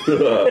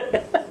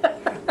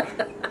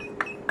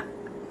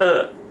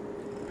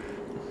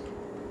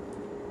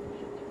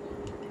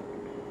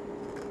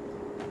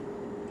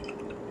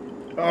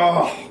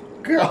 Oh,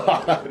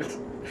 God.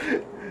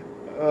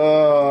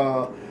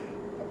 Oh.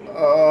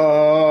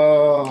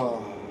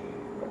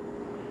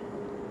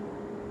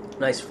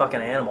 Nice fucking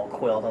animal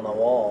quilt on the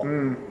wall.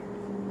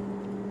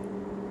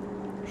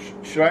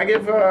 Should I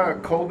give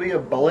Colby a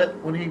bullet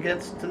when he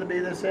gets to be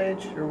this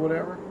age or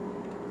whatever?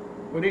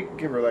 Would he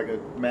give her like a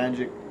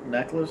magic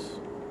necklace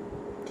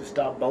to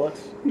stop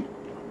bullets?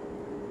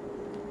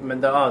 I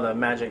mean, the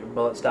magic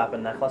bullet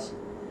stopping necklace.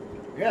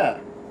 Yeah.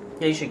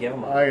 Yeah, you should give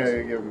him one. I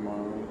gotta give him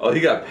one. Oh,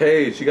 he got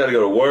paid. She got to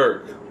go to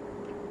work.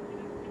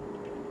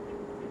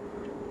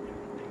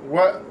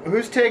 What?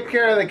 Who's taking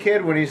care of the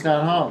kid when he's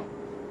not home?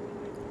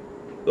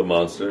 The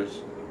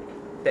monsters.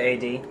 The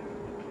AD.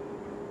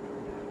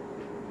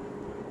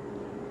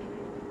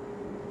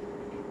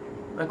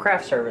 The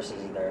craft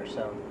services is there,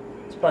 so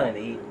it's plenty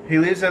to eat. He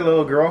leaves that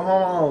little girl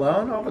home all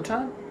alone all the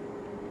time?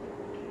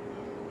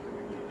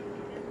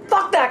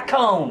 Fuck that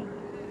cone!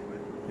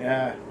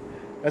 Yeah.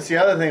 That's the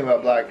other thing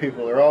about black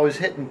people. They're always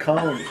hitting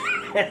cones.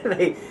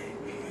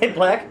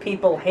 Black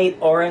people hate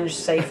orange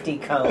safety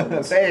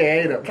cones.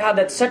 They hate them. God,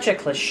 that's such a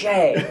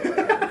cliche.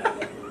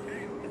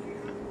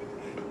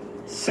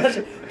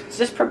 It's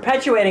just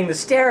perpetuating the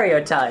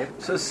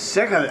stereotype. So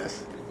sick of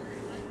this.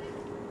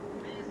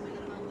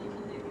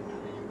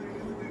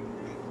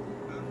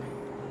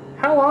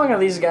 How long have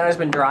these guys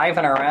been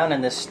driving around in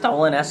this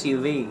stolen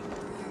SUV?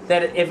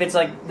 That if it's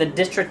like the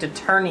district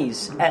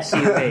attorney's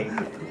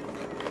SUV.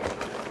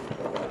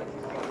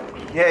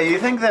 Yeah, you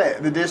think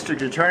that the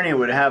district attorney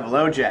would have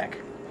LoJack?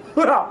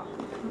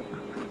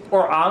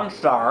 Or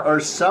OnStar.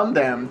 Or some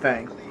damn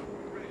thing.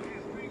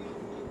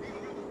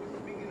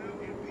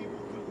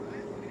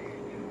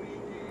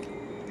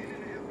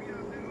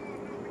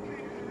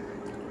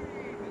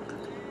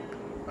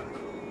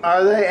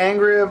 Are they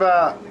angry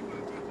about...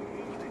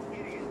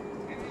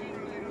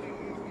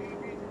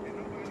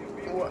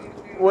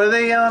 What are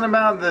they yelling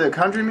about? The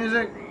country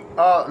music?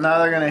 Oh, now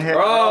they're gonna hit...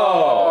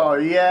 Oh! Oh,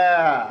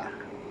 yeah.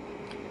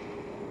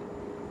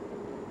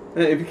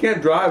 Hey, if you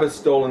can't drive a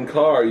stolen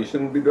car, you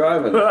shouldn't be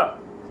driving.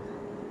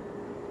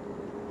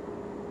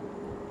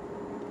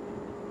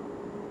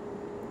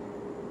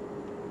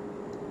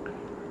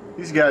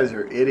 These guys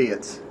are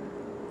idiots.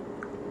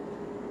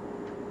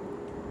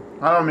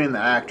 I don't mean the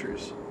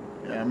actors.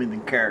 Yeah, I mean the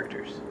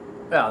characters.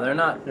 Yeah, they're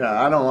not.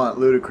 Yeah, I don't want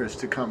Ludacris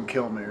to come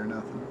kill me or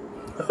nothing.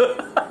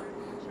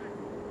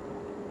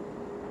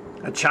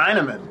 A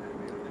Chinaman.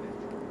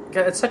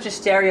 It's such a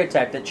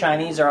stereotype that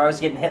Chinese are always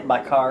getting hit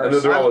by cars. And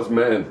those are always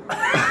men.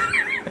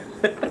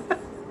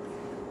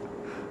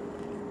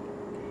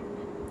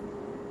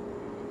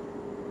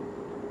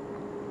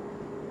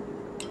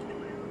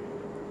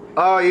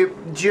 Oh,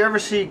 did you ever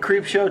see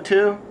Creepshow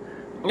 2?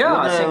 Yeah,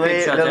 I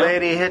think the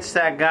lady hits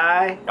that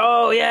guy.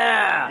 Oh,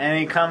 yeah. And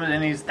he comes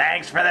and he's,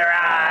 thanks for the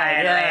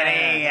ride,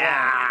 lady.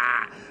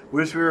 Yeah.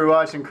 Wish we were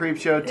watching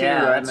Creepshow 2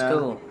 Yeah, right that's now.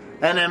 cool.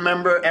 And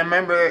remember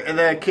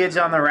the kids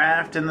on the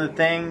raft and the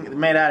thing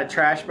made out of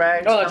trash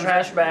bags? Oh, the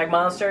trash bag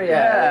monster?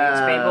 Yeah.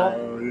 Eats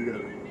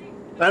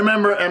people. I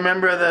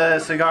remember the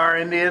cigar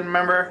Indian,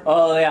 remember?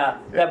 Oh, yeah.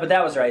 But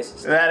that was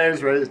racist. That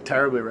is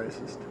terribly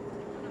racist.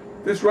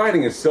 This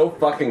writing is so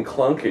fucking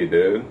clunky,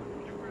 dude.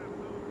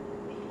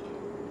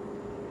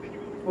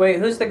 Wait,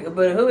 who is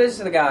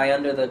the guy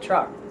under the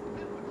truck?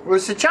 Well,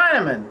 it's a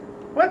Chinaman.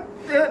 What?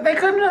 They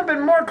couldn't have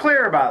been more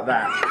clear about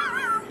that.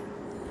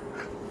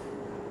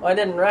 Well, I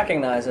didn't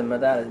recognize him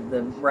without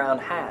the round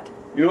hat.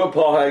 You know what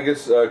Paul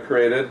Haggis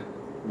created?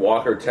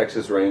 Walker,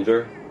 Texas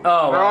Ranger.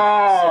 Oh,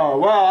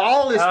 well,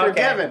 all is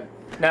forgiven.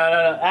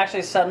 No.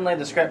 Actually, suddenly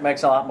the script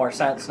makes a lot more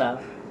sense now.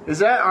 Is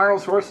that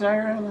Arnold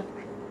Schwarzenegger in it?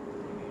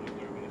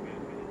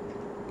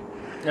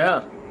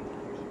 Yeah.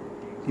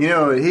 You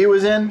know what he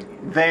was in?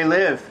 They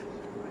Live.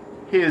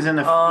 He was in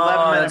the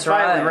 11-minute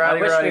fight with Roddy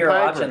I wish we were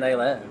Piper. watching They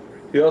Live.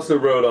 He also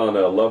wrote on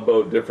Love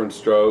Boat, Different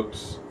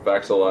Strokes,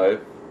 Facts of Life.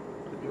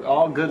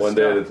 All good One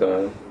stuff. day at a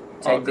time.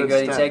 Take the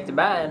good, take the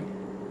bad.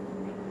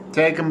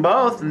 Take them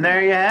both, and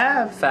there you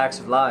have Facts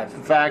of life.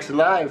 Facts of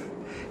Life.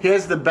 He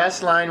has the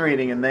best line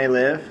reading in They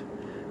Live.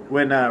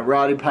 When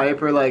Roddy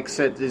Piper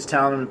is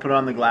telling him to put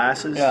on the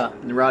glasses. Yeah.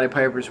 And Roddy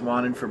Piper's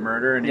wanted for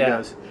murder, and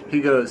Yeah.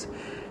 he goes,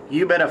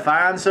 you better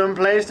find some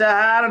place to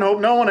hide and hope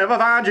no one ever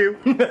finds you.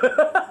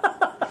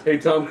 Hey,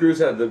 Tom Cruise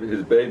had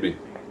his baby.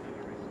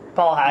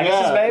 Paul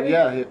Haggis' baby?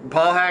 Yeah,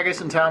 Paul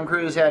Haggis and Tom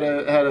Cruise had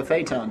a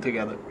phaeton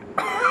together.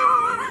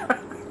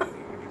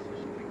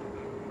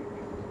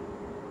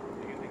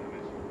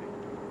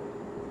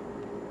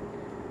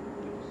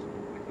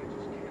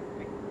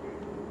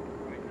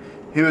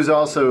 He was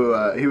also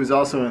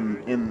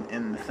in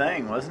the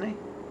Thing, wasn't he?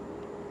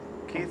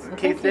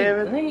 Keith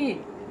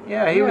David?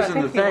 Yeah, he was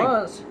in the Thing.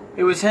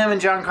 It was him and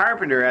John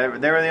Carpenter.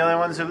 They were the only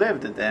ones who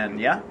lived at the end,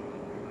 yeah?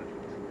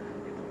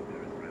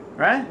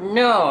 Right?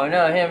 No,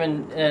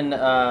 him and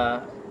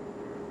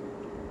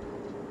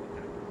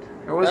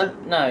Or was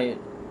it? No,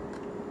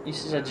 you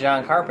said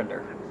John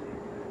Carpenter.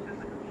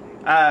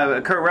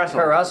 Kurt Russell.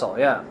 Kurt Russell,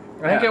 yeah.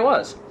 I think it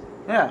was.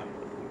 Yeah.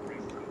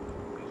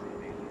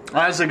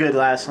 That's a good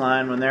last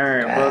line when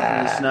they're both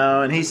in the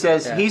snow, and he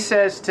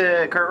says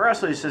to Kurt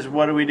Russell, he says,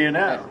 "What do we do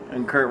now?"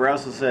 And Kurt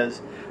Russell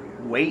says,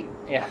 "Wait."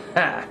 Yeah.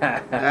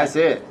 That's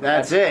it.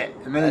 That's it.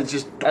 And then it's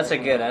just. That's a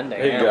good ending.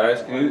 Hey, yeah.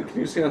 guys, can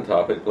you stay on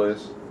topic,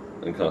 please?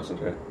 And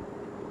concentrate.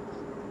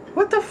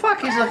 What the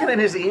fuck? He's looking at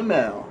his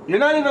email. You're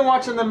not even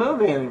watching the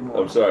movie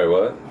anymore. I'm sorry,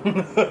 what?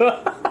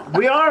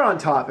 We are on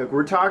topic.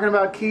 We're talking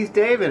about Keith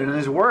David and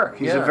his work.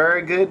 He's a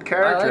very good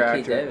character I like actor.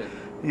 Keith David.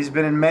 He's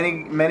been in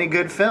many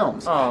good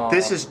films. Aww.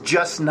 This is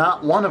just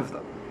not one of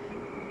them.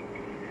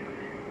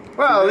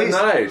 Well, at They're least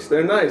nice.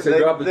 They're nice. They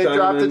dropped the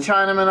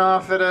Chinaman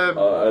off at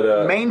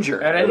a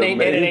manger. At a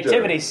manger.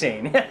 nativity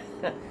scene.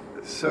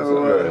 That's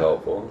not very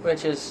helpful.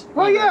 Which is...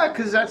 Well, yeah,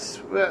 because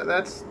that's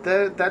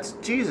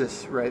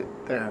Jesus right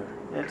there.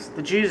 That's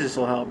the Jesus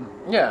will help him.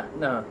 Yeah,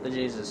 no, the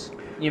Jesus.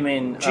 You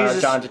mean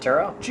Jesus, John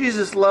Turturro?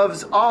 Jesus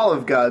loves all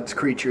of God's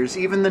creatures,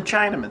 even the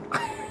Chinaman.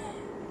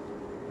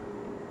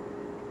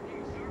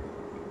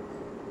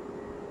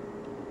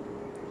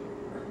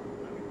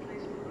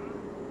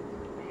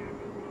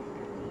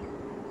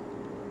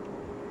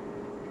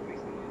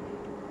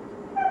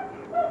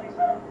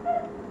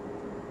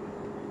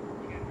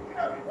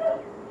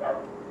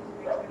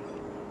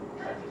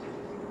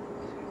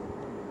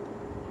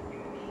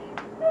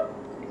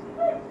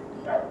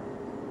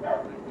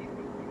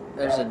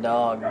 There's a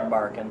dog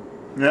barking.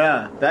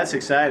 Yeah, that's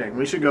exciting.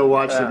 We should go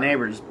watch the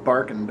neighbor's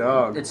barking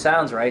dog. It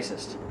sounds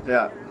racist.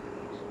 Yeah.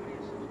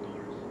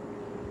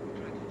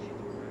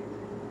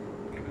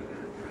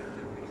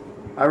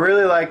 I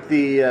really like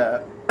the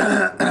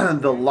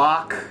the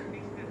lock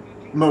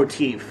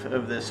motif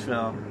of this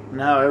film.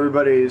 Now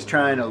everybody is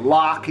trying to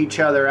lock each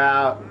other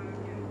out,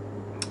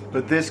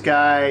 but this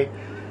guy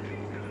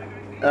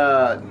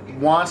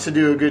wants to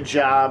do a good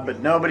job, but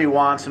nobody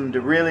wants him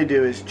to really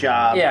do his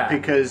job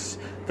because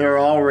they're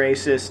all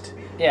racist.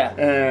 Yeah.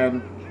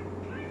 And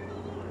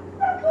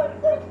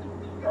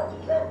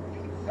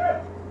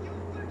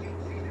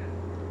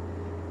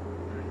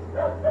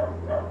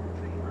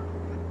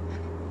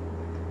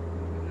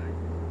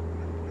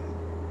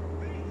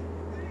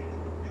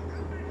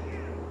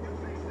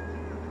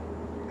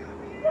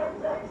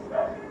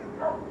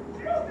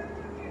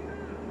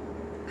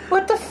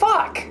what the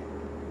fuck?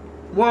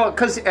 well,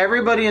 because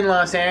everybody in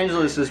Los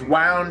Angeles is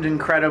wound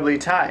incredibly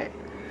tight.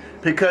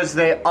 Because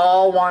they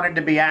all wanted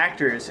to be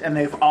actors, and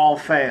they've all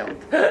failed.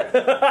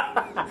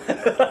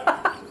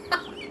 Yeah,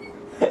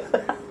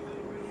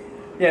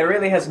 it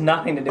really has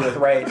nothing to do with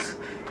race.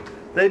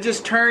 They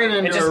just turn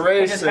it into a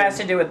race. It just has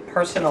to do with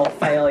personal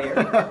failure.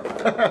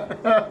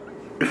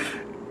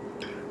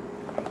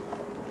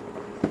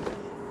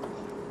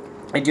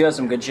 They do have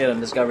some good shit on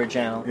Discovery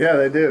Channel. Yeah,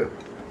 they do.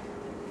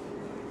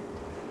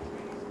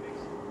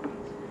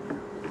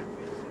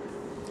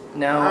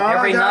 No,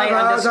 every night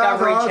on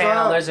Discovery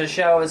Channel there's a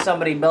show with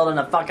somebody building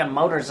a fucking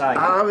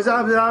motorcycle.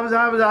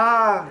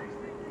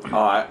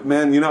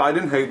 Man, I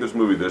didn't hate this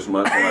movie this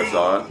much when I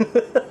saw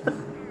it.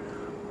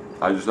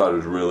 I just thought it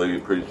was really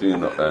preachy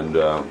and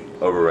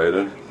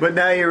overrated. But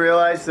now you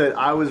realize that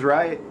I was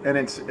right, and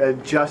it's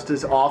just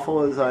as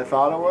awful as I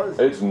thought it was.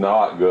 It's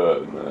not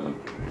good, man.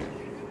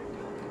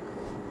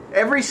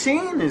 Every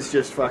scene is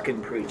just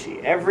fucking preachy.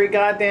 Every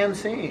goddamn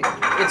scene.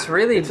 It's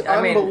really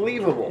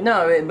unbelievable.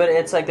 No, but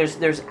it's like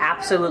there's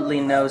absolutely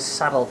no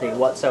subtlety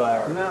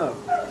whatsoever. No.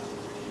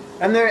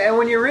 And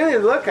when you really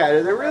look at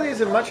it, there really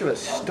isn't much of a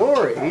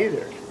story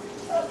either.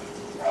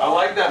 I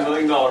like that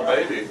 $1 Million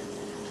Baby.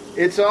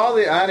 It's all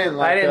the... I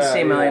didn't see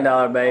 $1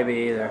 Million Baby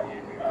either.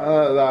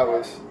 That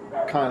was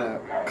kind of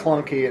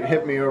clunky. It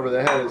hit me over the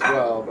head as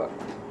well, but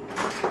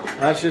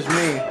that's just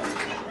me.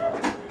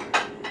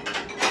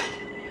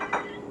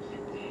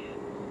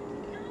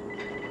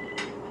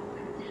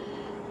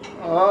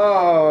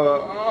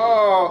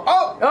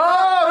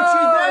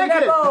 She's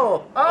naked!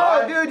 Nipple!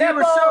 Oh, dude, nipple! You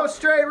were so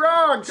straight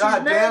wrong. She's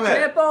God damn naked.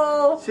 it.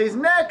 Nipple! She's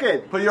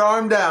naked. Put your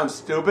arm down,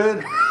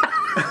 stupid.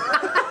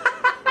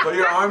 Put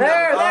your arm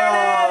There down. it is!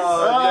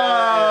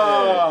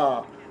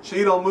 Oh.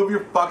 Cheetle, move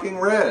your fucking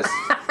wrist.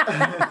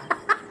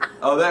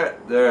 Oh,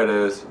 there it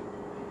is.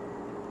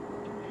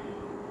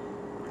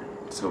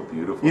 So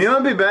beautiful. You know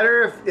it'd be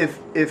better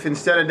if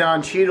instead of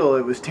Don Cheadle,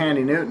 it was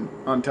Thandie Newton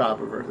on top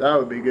of her. That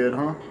would be good,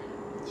 huh?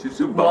 She's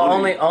too Well,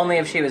 bony. only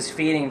if she was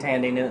feeding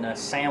Thandie Newton a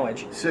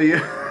sandwich. So you...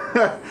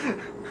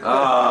 Come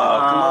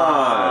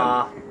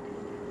on.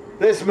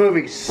 This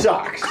movie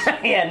sucks.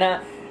 Yeah, no.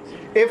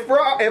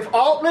 If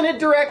Altman had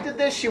directed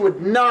this, she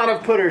would not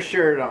have put her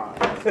shirt on.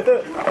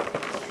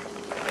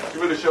 She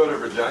would have showed her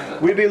vagina.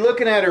 We'd be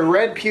looking at her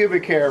red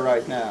pubic hair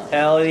right now.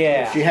 Hell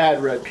yeah. If she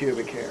had red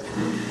pubic hair.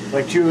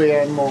 Like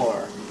Julianne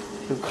Moore.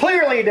 Who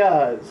clearly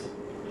does.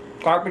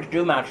 Carpets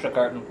do match the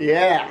curtain.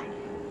 Yeah.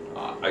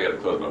 I gotta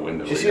close my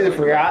window. Did you see The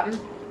Forgotten?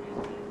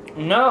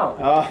 No.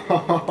 Oh.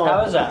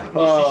 How is that? Did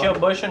she show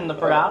Bush in The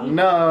Forgotten?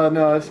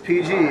 No, it's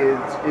PG.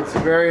 It's a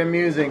very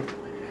amusing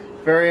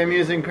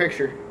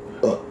picture.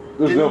 There's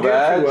no Didn't do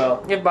badge? too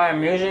well. If by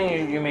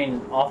amusing you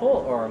mean awful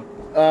or?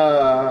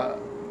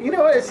 You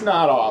know what? It's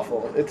not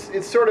awful.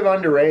 It's sort of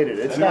underrated.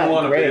 It's Anyone not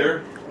want great. a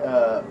beer?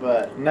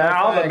 But no,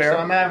 I'll have a thanks. beer.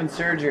 I'm having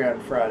surgery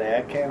on Friday.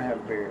 I can't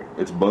have beer.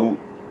 It's boom.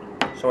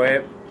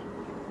 Sweet.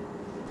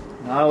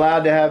 Not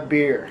allowed to have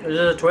beer. Is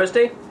this a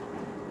twisty?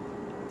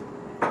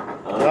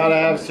 Allowed to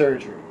have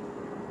surgery.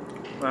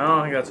 I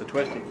don't think that's a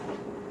twisty.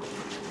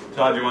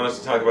 Todd, you want us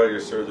to talk about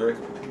your surgery?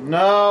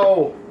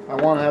 No, I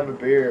want to have a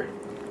beer.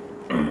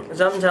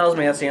 Something tells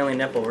me that's the only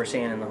nipple we're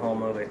seeing in the whole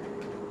movie.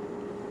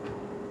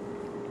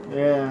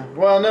 Yeah.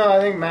 Well, no, I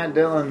think Matt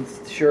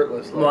Dillon's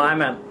shirtless. Well, I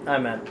meant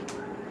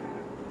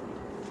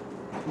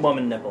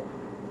woman nipple.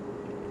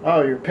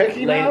 Oh, you're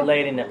picky now?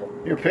 Lady nipple.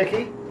 You're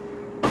picky?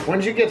 When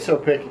did you get so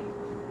picky?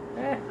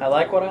 I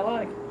like what I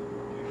like.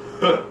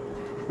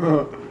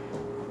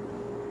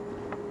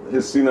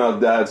 His senile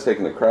dad's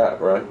taking a crap,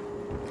 right?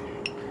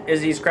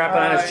 Is he's crapping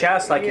on his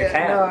chest like your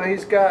cat? No,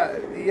 he's got,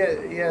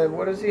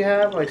 what does he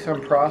have? Like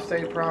some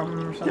prostate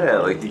problem or something? Yeah,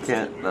 like he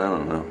can't, I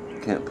don't know,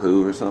 can't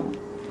poo or something.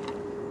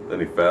 Then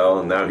he fell,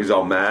 and now he's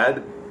all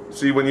mad.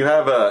 See, when you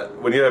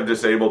have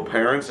disabled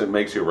parents, it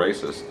makes you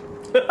racist.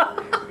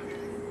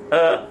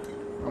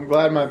 I'm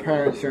glad my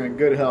parents are in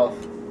good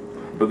health.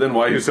 But then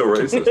why are you so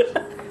racist?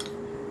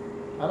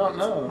 I don't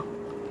know.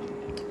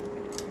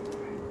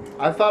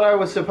 I thought I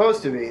was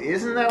supposed to be.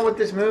 Isn't that what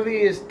this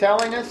movie is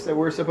telling us? That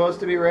we're supposed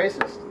to be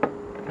racist?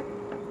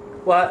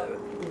 Well,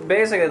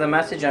 basically the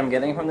message I'm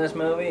getting from this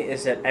movie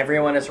is that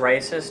everyone is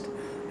racist,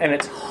 and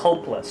it's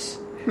hopeless.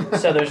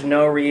 So there's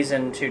no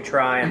reason to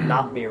try and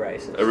not be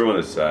racist. Everyone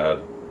is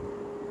sad.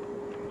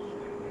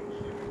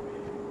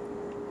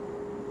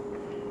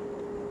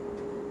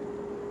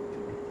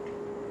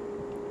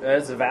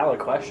 That's a valid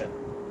question.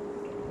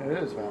 It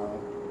is valid.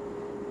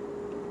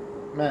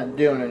 Man,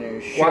 doing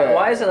any shit.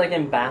 Why is it like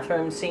in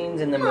bathroom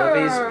scenes in the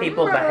movies,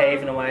 people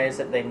behave in ways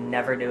that they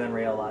never do in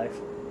real life?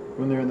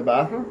 When they're in the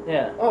bathroom?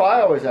 Yeah. Oh,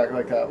 I always act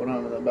like that when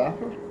I'm in the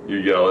bathroom. You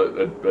yell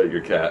at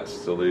your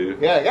cats to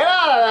leave? Yeah, get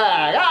out of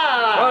there! Get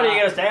out of there! What, are you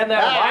going to stand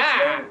there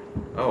and watch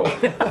me? Oh,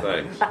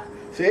 thanks.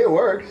 See, it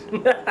works.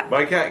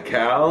 My cat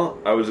Cal,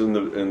 I was in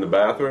the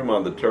bathroom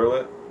on the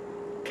toilet.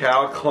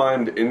 Cal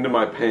climbed into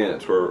my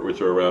pants, which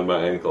were around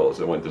my ankles,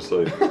 and went to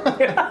sleep.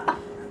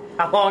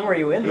 How long were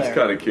you in there? It's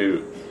kind of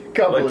cute.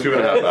 Couple Like of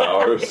 2.5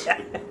 hours.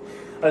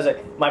 I was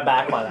like, my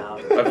back went out.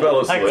 I fell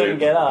asleep. I couldn't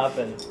get up,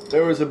 and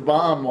There was a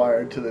bomb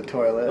wired to the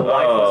toilet. the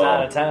wife was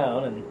out of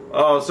town, and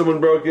Oh, someone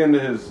broke into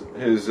his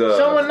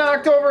Someone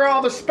knocked over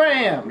all the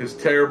spam! his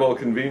terrible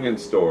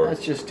convenience store.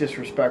 That's just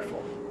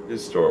disrespectful.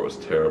 His store was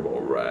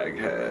terrible,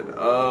 raghead.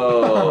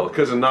 Oh,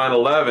 because of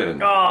 9/11.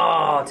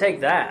 oh,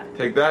 take that.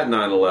 Take that,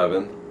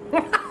 9/11.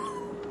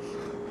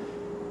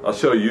 I'll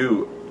show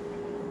you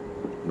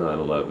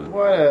 9/11.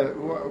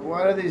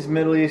 Why do these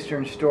Middle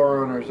Eastern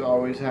store owners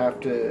always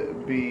have to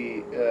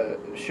be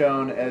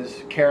shown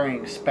as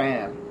carrying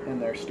spam in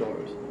their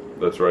stores?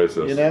 That's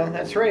racist. You know,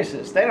 that's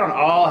racist. They don't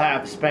all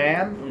have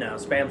spam. No,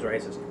 spam's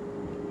racist.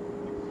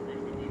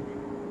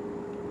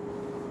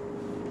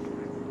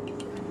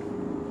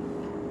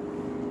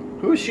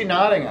 Who's she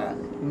nodding at?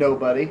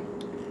 Nobody.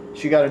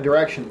 She got a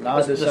direction.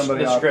 Nod to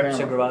somebody the off script camera.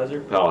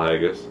 supervisor. Pal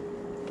Haggis.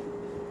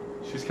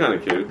 She's kind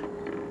of cute.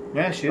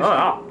 Yeah, she is. Oh,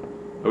 yeah.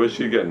 I wish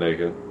she'd get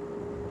naked.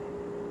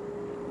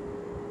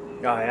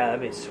 Oh, yeah,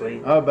 that'd be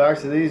sweet. Oh, back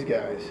to these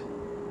guys.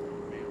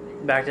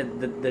 Back to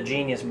the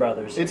Genius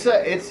Brothers.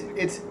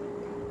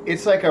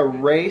 It's like a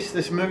race.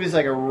 This movie's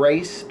like a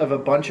race of a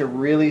bunch of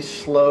really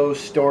slow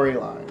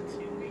storylines.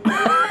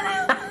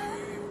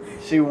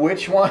 See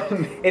which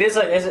one. It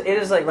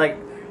is like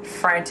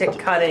frantic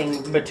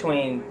cutting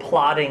between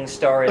plotting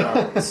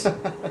storylines.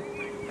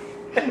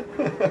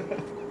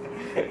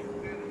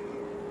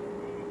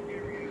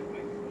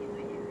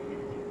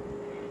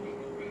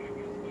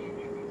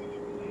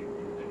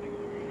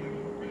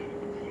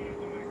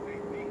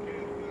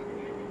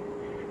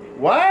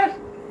 What?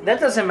 That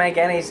doesn't make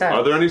any sense.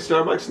 Are there any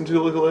Starbucks in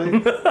Toluca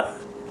Lake? I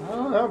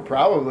don't know.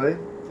 Probably.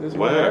 There's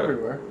one Where?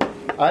 everywhere.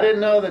 I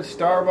didn't know that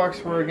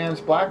Starbucks were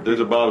against black people. There's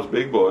a Bob's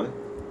Big Boy.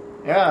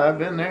 Yeah, I've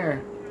been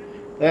there.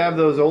 They have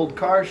those old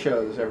car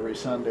shows every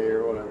Sunday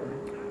or whatever.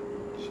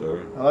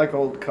 Sure. I like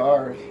old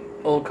cars.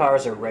 Old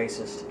cars are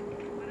racist.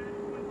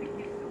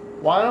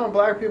 Why don't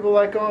black people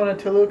like going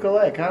to Toluca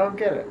Lake? I don't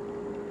get it.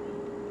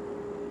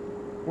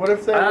 What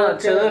if they I don't know,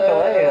 work Toluca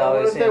Lake at always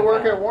what if they seemed work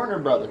kinda- at Warner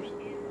Brothers?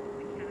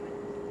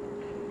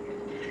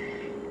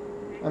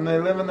 And they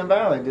live in the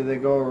valley. Do they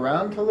go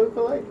around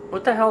Toluca Lake?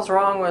 What the hell's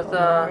wrong with On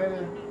the way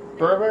to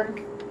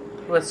Burbank?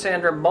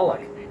 Sandra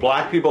Bullock?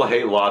 Black people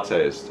hate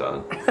lattes,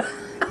 Todd.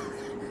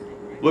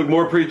 Look,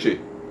 more preachy.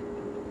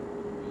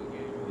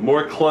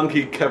 More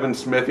clunky Kevin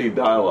Smithy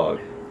dialogue.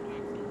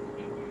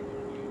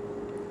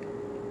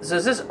 So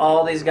is this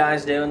all these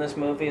guys do in this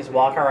movie? Is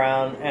walk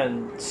around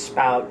and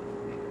spout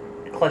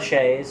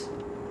clichés?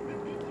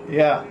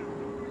 Yeah.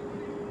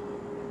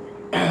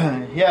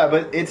 Yeah,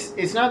 but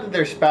it's not that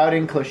they're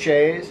spouting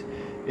cliches,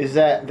 is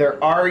that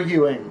they're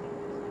arguing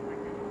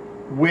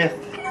with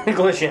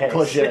Clichés.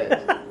 cliches.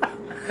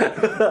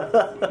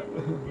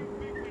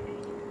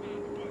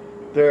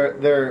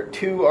 They're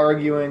two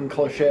arguing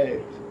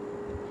cliches.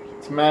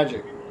 It's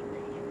magic.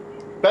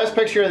 Best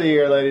picture of the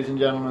year, ladies and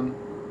gentlemen.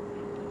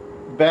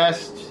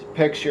 Best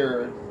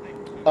picture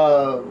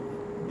of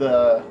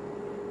the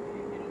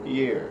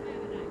year.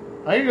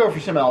 I could go for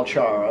some El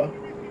Charo.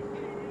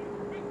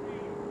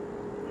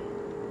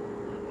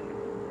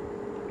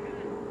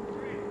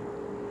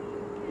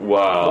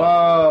 Wow.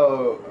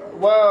 Whoa.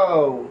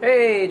 Whoa.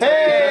 Hey,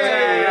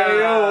 Hey,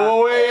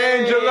 oh, hey,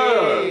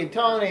 Angela. Hey,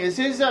 Tony, is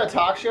his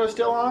talk show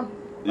still on?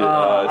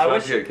 Yeah, it's I about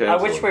wish to get I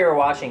canceled. wish we were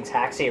watching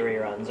Taxi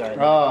reruns right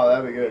now. Oh,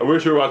 that'd be good. I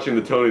wish you were watching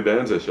the Tony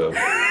Danza show.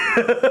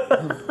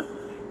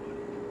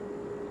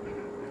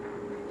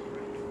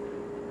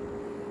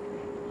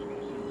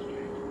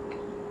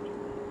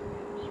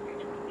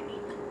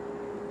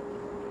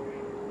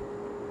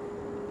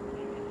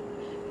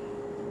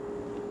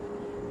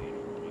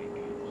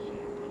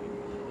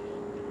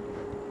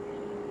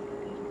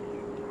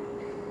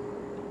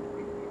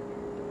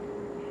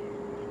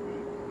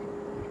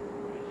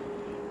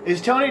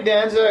 Is Tony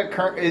Danza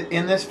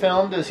in this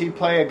film? Does he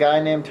play a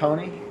guy named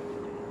Tony?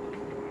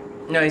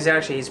 No,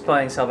 he's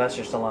playing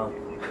Sylvester Stallone.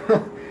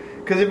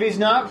 Because if he's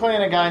not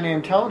playing a guy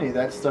named Tony,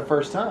 that's the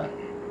first time.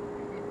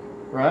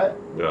 Right?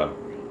 Yeah.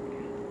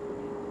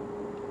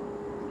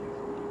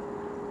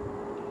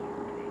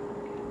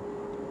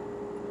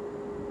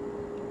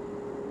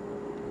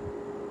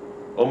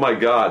 Oh my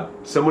God!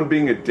 Someone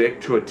being a dick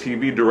to a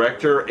TV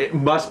director, it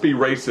must be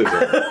racism.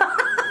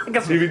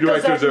 TV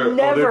directors are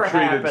they're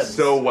treated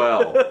so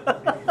well.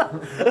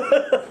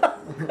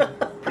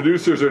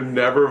 Producers are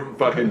never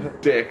fucking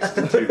dicks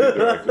to TV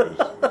directors.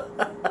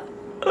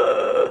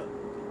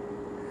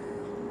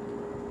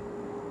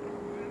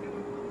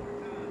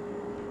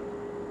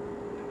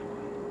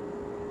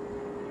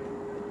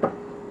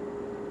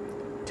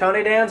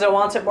 Tony Danza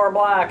wants it more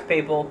black,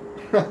 people.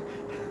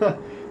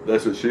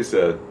 That's what she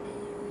said.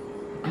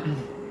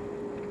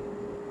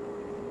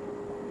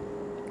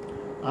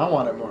 I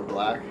want it more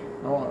black.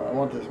 I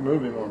want this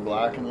movie more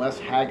black and less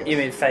haggis. You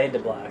mean fade to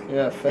black?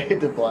 Yeah,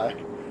 fade to black.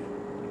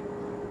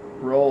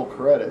 Roll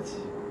credits.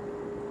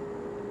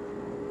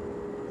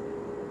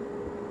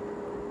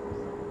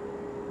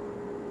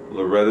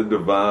 Loretta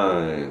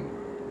Devine.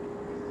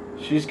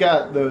 She's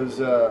got those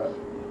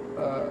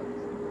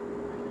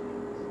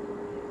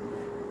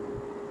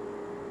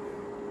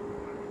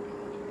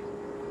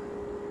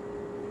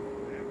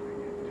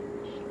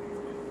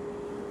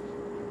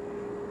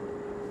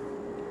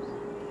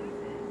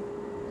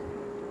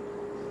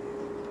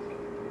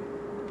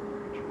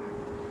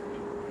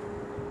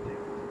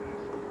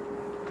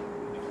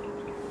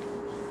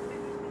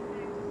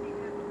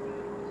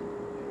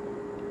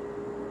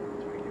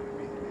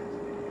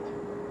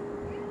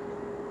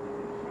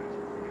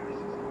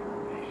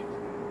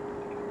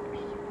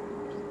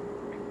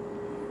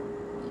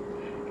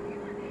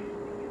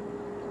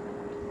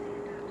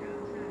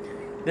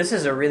This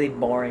is a really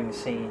boring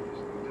scene.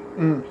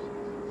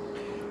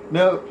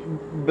 No,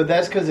 but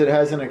that's because it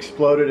hasn't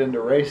exploded into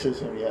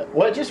racism yet.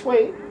 What? Just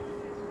wait.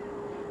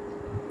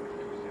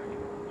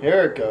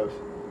 Here it goes.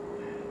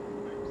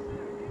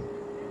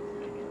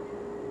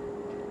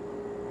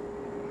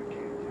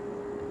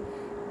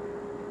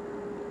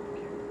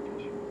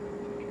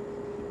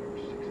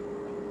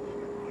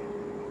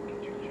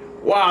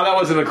 Wow, that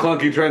wasn't a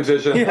clunky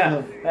transition.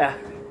 Yeah. Yeah.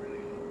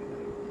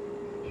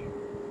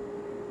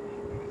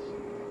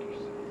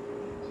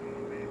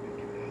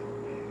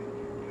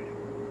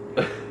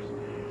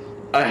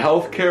 A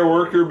healthcare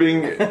worker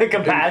being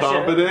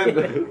Compassionate.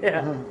 incompetent?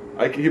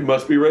 Yeah. He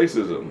must be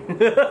racism.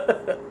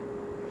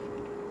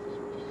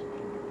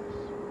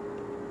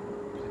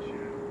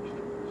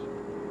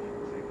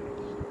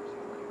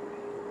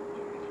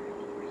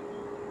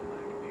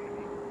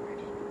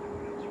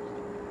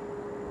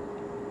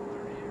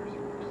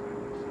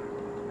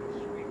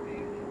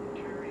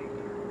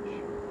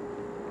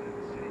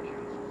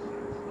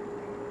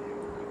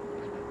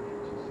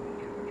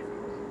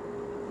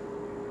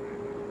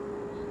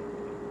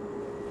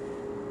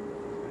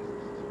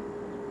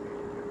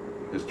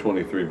 His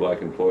 23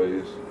 black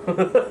employees.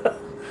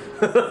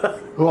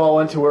 Who all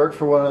went to work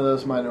for one of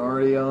those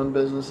minority-owned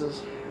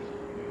businesses.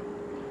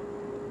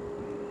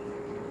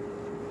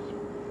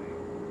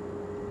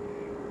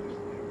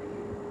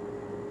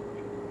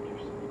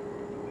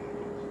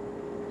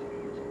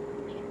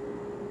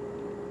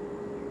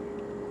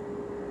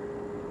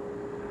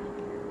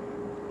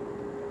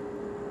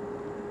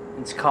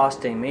 It's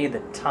costing me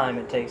the time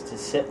it takes to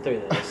sit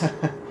through this.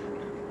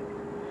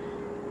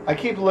 I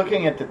keep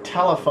looking at the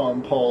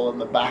telephone pole in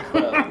the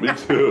background. Me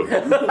too.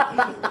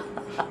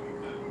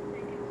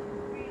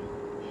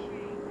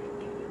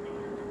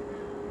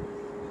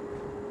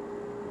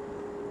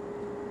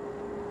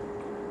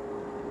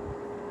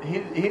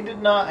 He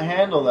did not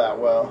handle that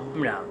well.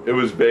 No. It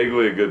was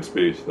vaguely a good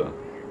speech, though.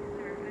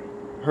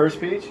 Her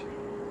speech?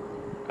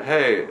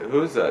 Hey,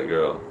 who's that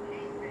girl?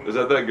 Is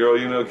that girl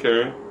you know,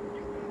 Karen?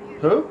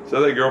 Who? Is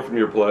that girl from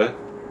your play?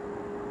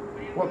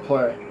 What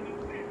play?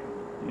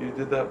 You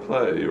did that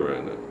play. You were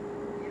in it.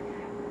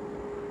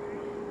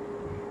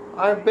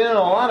 I've been in a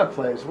lot of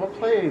plays. What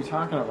play are you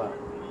talking about?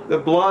 The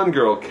blonde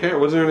girl,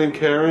 Karen. Wasn't her name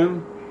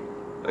Karen?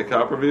 At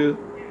Copperview?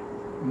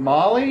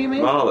 Molly, you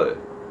mean? Molly.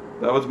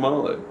 That was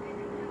Molly.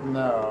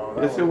 No.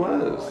 Yes, it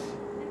was. Molly.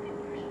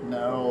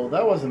 No,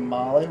 that wasn't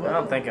Molly. I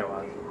don't think it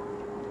was.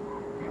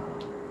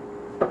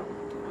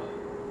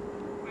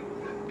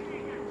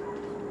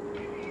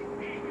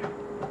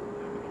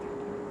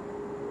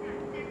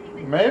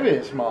 Maybe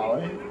it's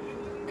Molly.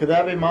 Could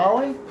that be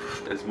Molly?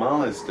 It's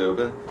Molly,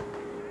 stupid.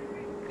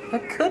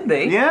 It could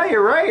be. Yeah,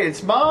 you're right.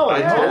 It's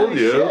Molly. I told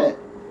Holy you. shit.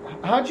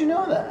 How'd you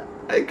know that?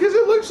 Because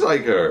it looks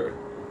like her.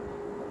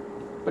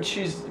 But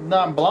she's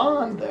not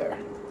blonde there.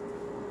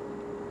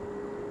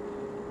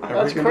 I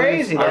That's recognize-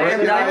 crazy. I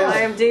That's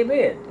recognize, IMDb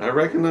it. I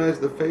recognize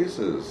the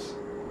faces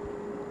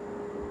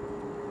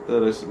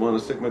that I want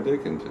to stick my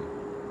dick into.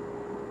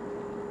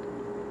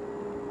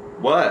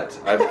 What?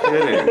 I'm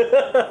kidding.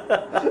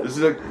 This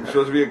is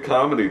supposed to be a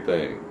comedy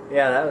thing.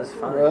 Yeah, that was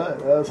fun. Right,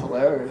 that was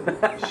hilarious.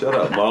 Shut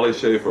up, Molly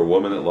Schaefer,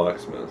 Woman at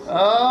Locksmiths.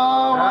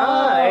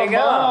 There you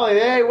go. Molly.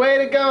 Hey, way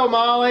to go,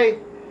 Molly.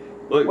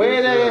 Look, Way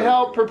to there's,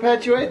 help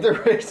perpetuate the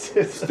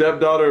racism.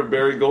 Stepdaughter of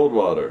Barry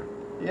Goldwater.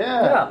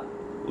 Yeah.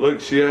 Look,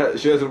 she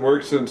hasn't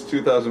worked since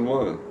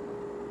 2001.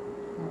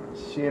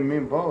 She and me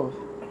both.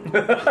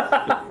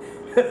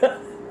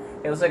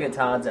 It was like a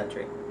Todd's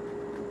entry.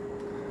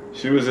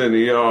 She was in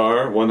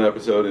ER one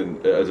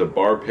episode as a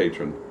bar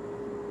patron.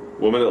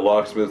 Woman at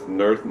Locksmith,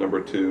 Nurse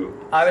number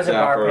 2. I was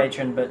staffer. a bar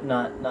patron, but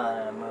not in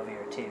a movie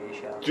or TV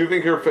show. Do you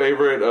think her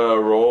favorite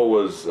role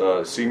was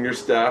senior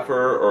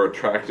staffer or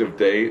attractive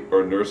date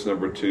or nurse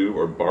number 2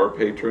 or bar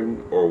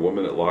patron or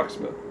woman at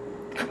locksmith?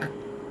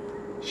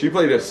 She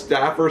played a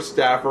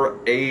staffer,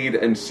 aide,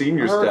 and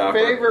senior Her staffer.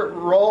 favorite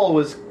role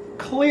was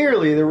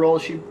clearly the role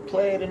she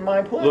played in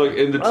my play. Look,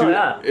 in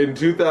yeah. in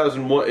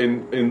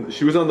 2001,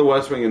 she was on The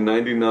West Wing in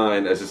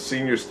 '99 as a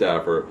senior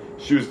staffer.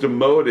 She was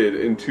demoted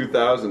in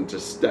 2000 to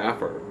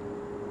staffer.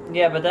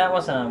 Yeah, but that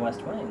wasn't on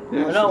West Wing.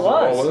 Yeah, no, it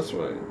was. on West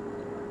Wing.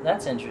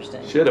 That's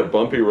interesting. She had a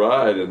bumpy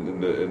ride in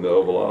the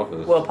Oval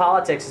Office. Well,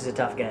 politics is a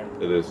tough game.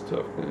 It is a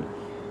tough game.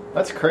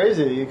 That's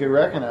crazy that you could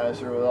recognize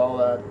her with all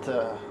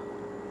that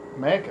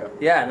makeup.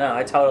 Yeah, no,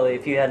 I totally.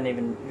 If you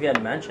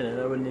hadn't mentioned it,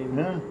 I wouldn't even.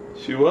 Yeah.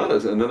 She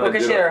was, and then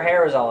Because her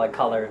hair was all like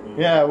colored. And...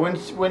 Yeah,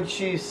 when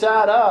she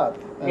sat up.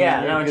 And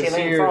Yeah, you no, when could she see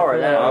leaned her forward,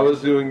 face. that I was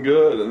doing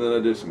good, and then I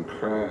did some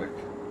crack,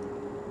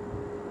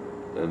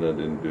 and I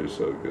didn't do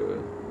so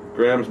good.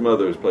 Graham's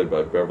mother is played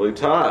by Beverly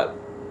Todd.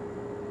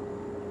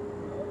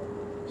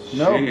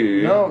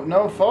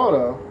 No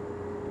photo.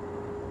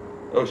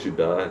 Oh, she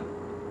died?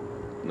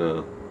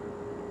 No,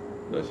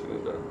 she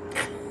didn't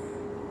die.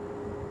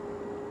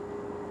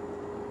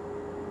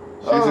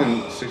 She's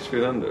in 6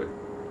 Feet Under.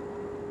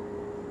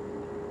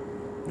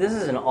 This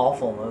is an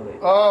awful movie.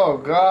 Oh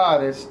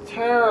God, it's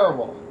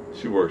terrible.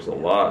 She works a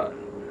lot.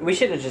 We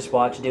should have just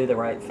watched Do the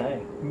Right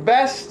Thing.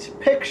 Best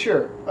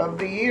picture of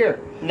the year.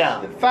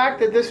 No. The fact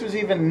that this was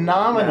even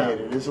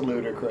nominated is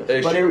ludicrous. Hey,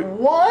 but she- it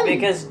won.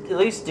 Because at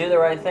least Do the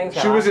Right Thing.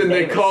 She was in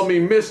They Call Me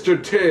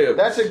Mr. Tibbs.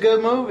 That's a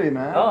good movie,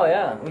 man. Oh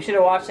yeah, we should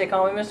have watched They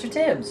Call Me Mr.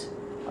 Tibbs.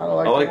 I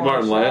I like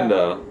Martin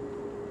Landau.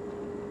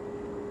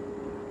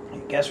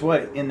 Guess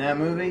what? In that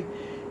movie,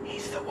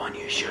 he's the one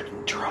you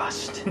shouldn't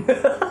trust.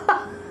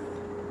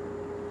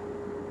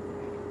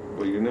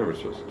 Well, you're never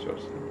supposed to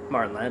trust him.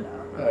 Martin Landau.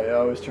 He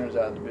always turns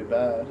out to be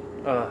bad.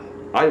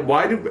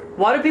 Why do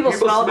people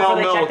smell it before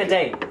they milk? check the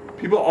date?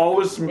 People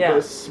always Yeah.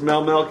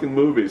 smell milk in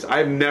movies.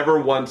 I've never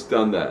once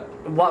done that.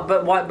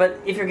 But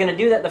if you're going to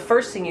do that, the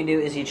first thing you do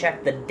is you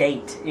check the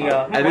date. You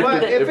go, And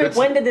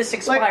when did this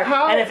expire? like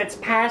how- and if it's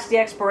past the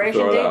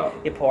expiration Throw it date, out.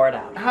 you pour it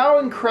out. How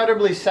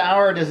incredibly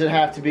sour does it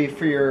have to be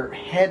for your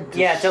head to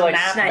like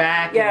snap snap.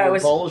 back Yeah, in it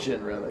was-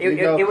 revulsion, really? It, You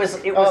go, it was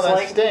oh, that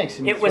like stinks,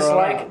 and you it was throw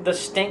like out. the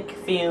stink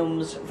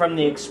fumes from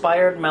the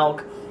expired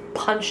milk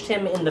punched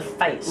him in the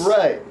face.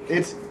 Right.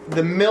 It's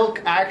the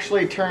milk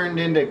actually turned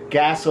into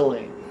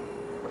gasoline.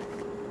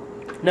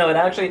 No, it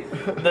actually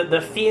the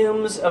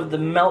fumes of the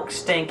milk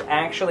stink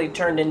actually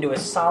turned into a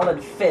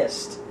solid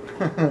fist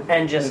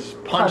and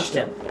just punched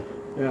him.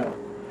 Yeah.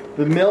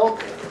 The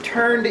milk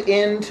turned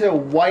into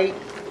white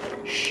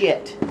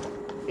shit.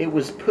 It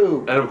was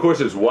poo. And of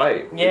course, it's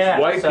white. Yeah,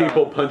 it's white so-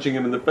 people punching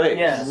him in the face.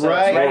 Yeah, so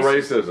Right. No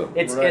it's racism.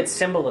 It's Right. it's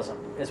symbolism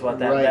is what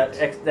that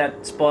Right.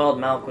 that spoiled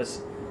milk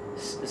was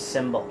a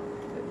symbol.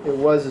 It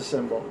was a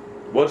symbol.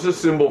 What's the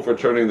symbol for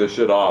turning the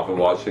shit off and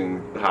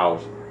watching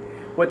House?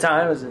 What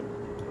time is it?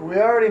 We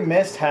already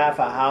missed half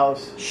a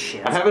house.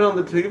 Shit. I have it on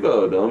the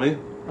TiVo, dummy.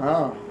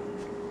 Oh.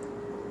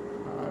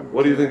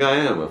 What do you think I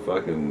am? A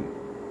fucking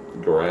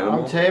grandma?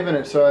 I'm taping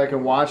it so I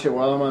can watch it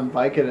while I'm on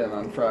Vicodin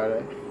on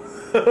Friday.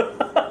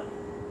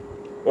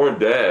 Or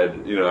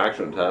dead.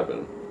 Accidents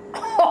happen.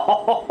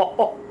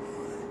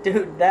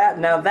 Dude,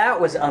 that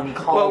was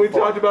uncalled Well, we for.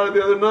 talked about it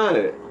the other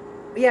night.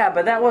 Yeah,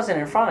 but that wasn't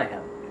in front of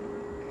him.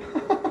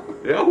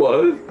 Yeah, it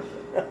was.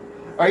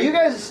 Are you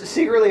guys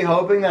secretly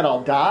hoping that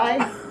I'll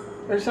die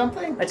or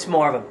something? It's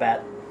more of a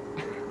bet.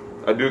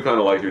 I do kind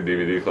of like your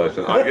DVD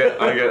collection. I get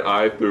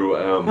I through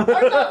M. I'm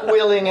not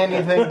willing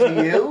anything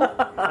to you.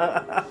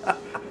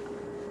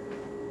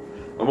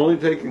 I'm only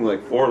taking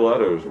like 4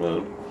 letters,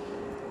 man.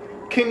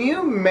 Can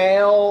you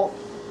mail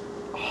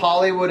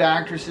Hollywood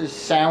actresses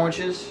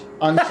sandwiches?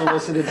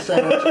 Unsolicited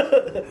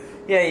sandwiches?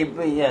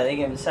 Yeah, they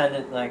can send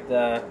it like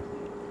the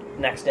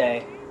next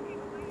day.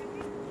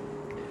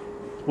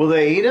 Will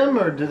they eat them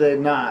or do they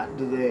not?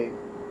 Do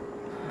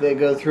they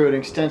go through an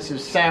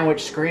extensive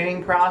sandwich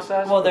screening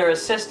process? Well, their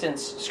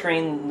assistants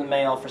screen the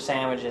mail for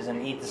sandwiches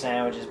and eat the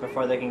sandwiches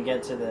before they can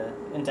get to the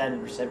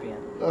intended recipient.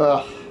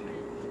 Ugh.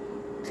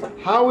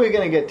 How are we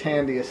going to get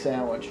Thandie a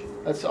sandwich?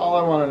 That's all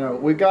I want to know.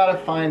 We got to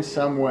find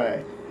some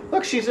way.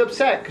 Look, she's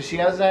upset because she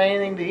hasn't had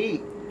anything to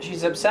eat.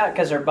 She's upset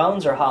because her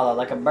bones are hollow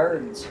like a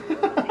bird's.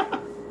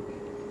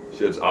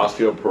 She has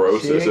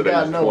osteoporosis She ain't at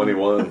got age no-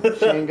 21.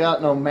 She ain't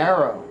got no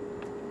marrow.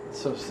 It's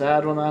so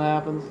sad when that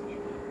happens.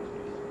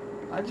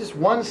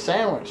 One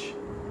sandwich.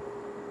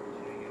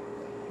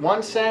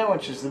 One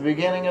sandwich is the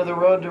beginning of the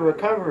road to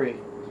recovery.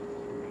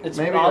 It's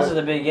maybe also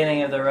the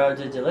beginning of the road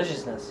to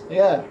deliciousness.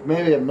 Yeah,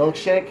 maybe a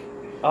milkshake.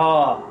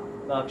 Oh,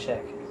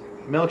 milkshake.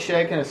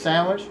 Milkshake and a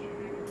sandwich.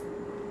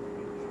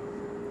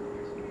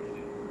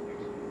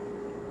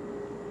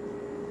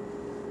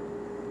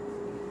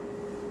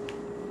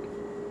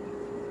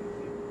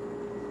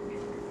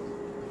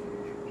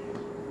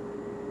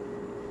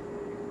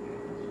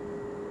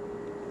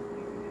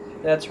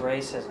 That's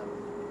racism.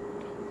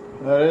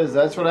 That is.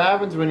 That's what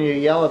happens when you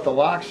yell at the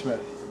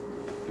locksmith.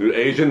 Dude,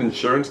 Asian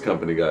insurance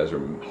company guys are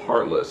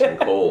heartless and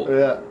cold.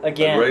 Yeah.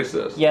 Again, And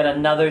racist. yet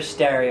another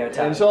stereotype.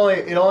 And it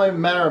only a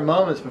matter of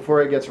moments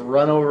before it gets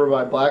run over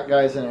by black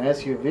guys in an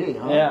SUV,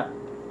 huh? Yeah.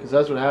 Because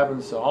that's what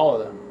happens to all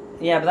of them.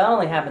 Yeah, but that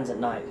only happens at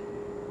night.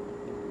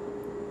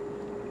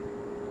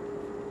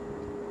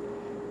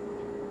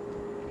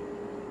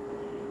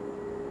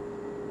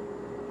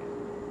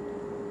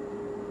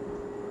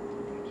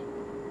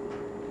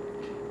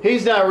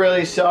 He's not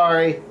really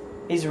sorry.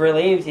 He's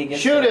relieved he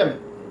gets Shoot to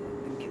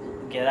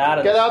him! Get out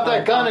of Get this out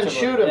that gun and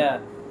uncomfortable- shoot him. Yeah.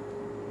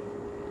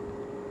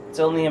 It's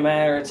only a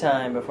matter of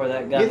time before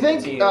that gun You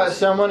think gets used.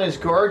 someone as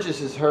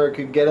gorgeous as her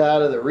could get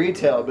out of the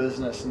retail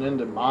business and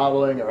into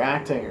modeling or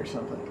acting or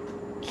something?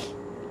 It's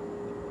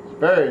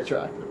very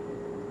attractive.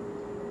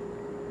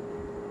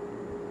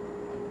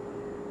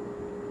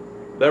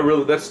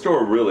 That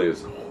store really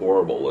is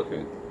horrible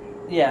looking.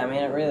 Yeah, I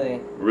mean, it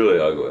really... Really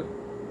ugly.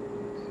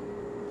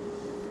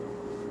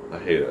 I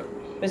hate it.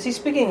 Is he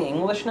speaking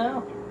English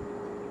now?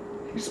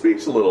 He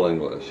speaks a little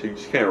English. He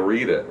just can't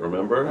read it,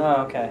 remember?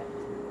 Oh, okay.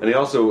 And he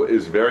also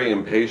is very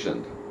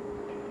impatient.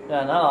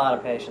 Yeah, not a lot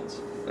of patience.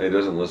 And he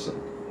doesn't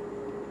listen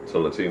to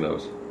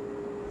Latinos.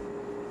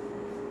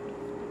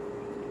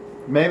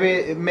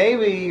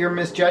 Maybe you're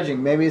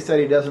misjudging. Maybe he said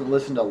he doesn't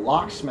listen to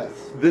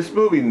locksmiths. This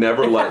movie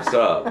never lets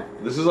up.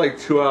 This is like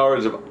 2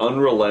 hours of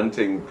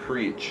unrelenting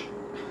preach.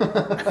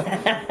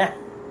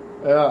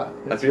 Yeah.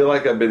 I feel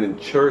like I've been in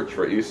church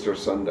for Easter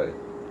Sunday.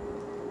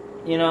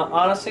 You know,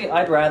 honestly,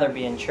 I'd rather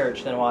be in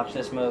church than watch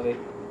this movie.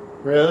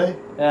 Really?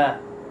 Yeah.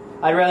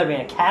 I'd rather be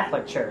in a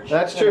Catholic church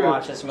That's than true.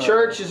 watch this movie.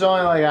 Church is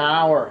only like an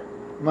hour.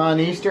 On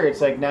Easter,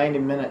 it's like 90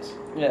 minutes.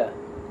 Yeah.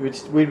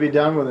 We'd be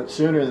done with it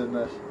sooner than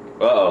this.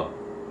 Uh-oh.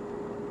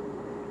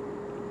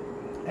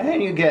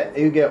 And you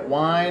get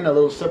wine, a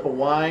little sip of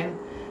wine,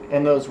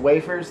 and those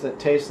wafers that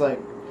taste like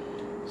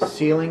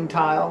ceiling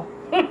tile.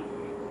 I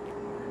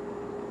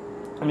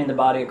mean, the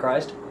body of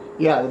Christ.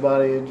 Yeah, the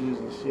body of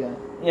Jesus, yeah.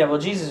 Yeah, well,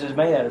 Jesus was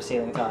made out of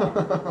ceiling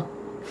tile.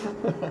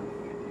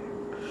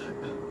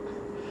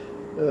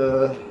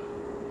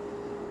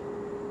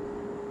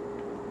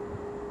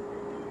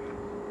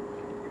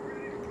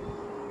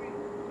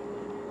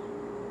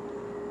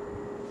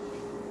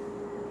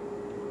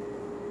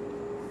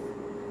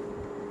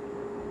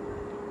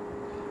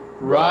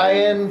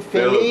 Ryan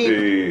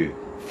Philippe.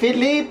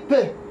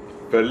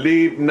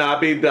 Philippe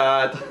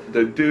Navidad.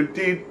 Do.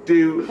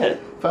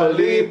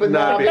 Philippe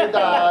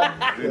Navidad.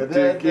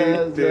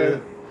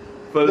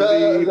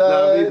 Philippe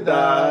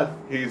Navidad.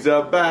 He's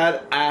a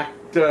bad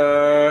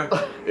actor.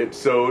 It's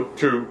so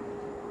true.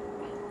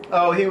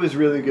 Oh, he was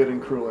really good in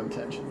Cruel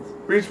Intentions.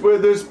 Reese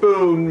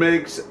Witherspoon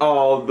makes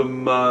all the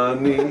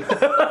money.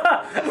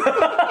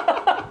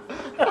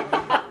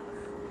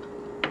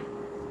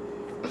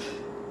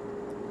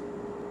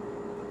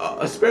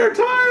 A spare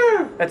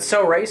tire. That's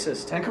so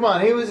racist. And come on,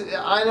 he was.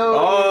 I know.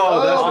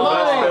 Oh, that's the best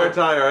money. spare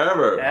tire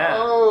ever. Yeah.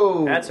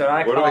 Oh, That's what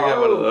I Where do call. I get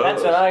one of those?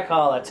 That's what I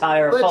call a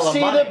tire let's full of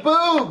see money. the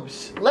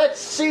boobs. Let's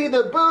see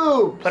the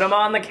boobs. Put them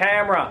on the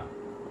camera.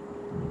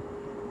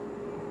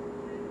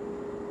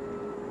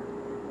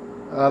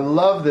 I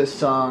love this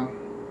song.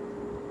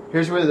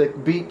 Here's where the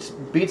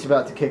beat's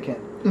about to kick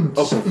in.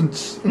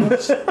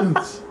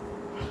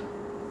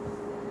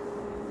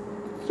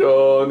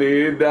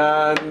 Tony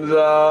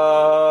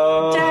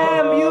Danza.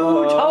 Damn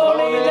you,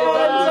 Tony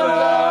Danza.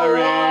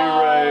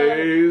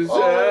 Larry Races.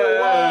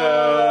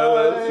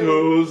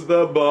 Who's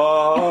the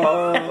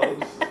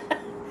boss?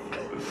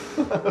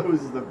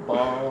 Who's the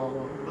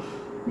ball?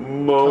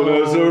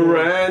 Mona's a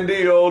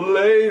randy old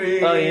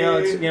lady. Oh,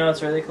 you know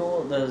what's really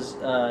cool? Those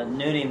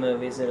nudie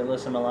movies that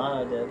Alyssa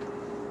Milano did.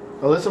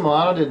 Alyssa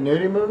Milano did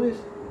nudie movies?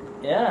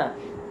 Yeah.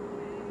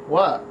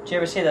 What? Did you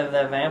ever see the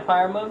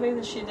vampire movie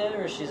that she did,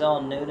 where she's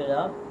all nuded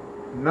up?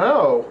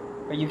 No.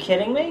 Are you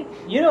kidding me?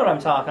 You know what I'm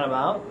talking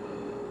about.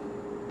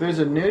 There's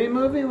a nudie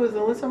movie with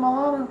Alyssa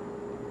Milano?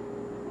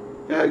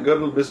 Yeah, go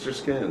to Mr.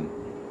 Skin.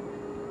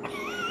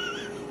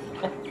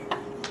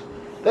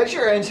 That's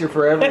your answer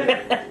for everything.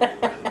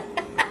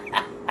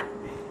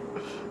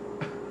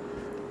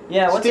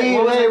 Yeah, Steve,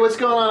 what was hey, it? what's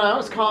going on? I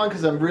was calling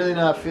because I'm really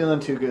not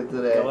feeling too good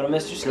today. Go to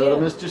Mr. Skin. Go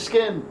to Mr.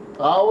 Skin.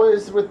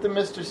 Always with the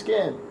Mr.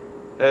 Skin.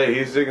 Hey,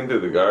 he's digging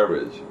through the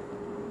garbage.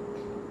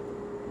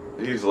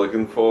 He's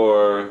looking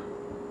for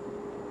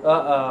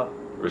Uh-oh.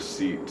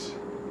 receipt.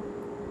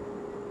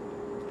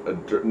 A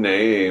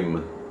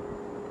name.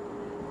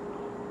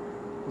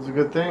 It's a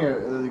good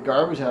thing the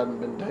garbage hadn't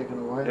been taken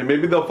away. And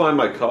maybe they'll find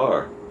my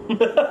car.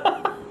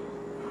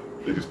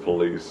 These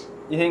police.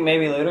 You think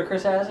maybe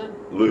Ludacris has it?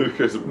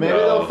 Ludacris. Maybe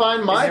they'll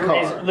find my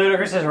car. Is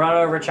Ludacris has run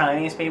over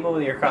Chinese people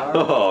with your car?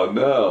 Oh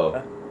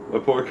no, my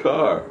poor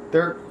car.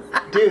 They're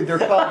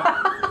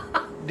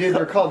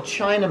called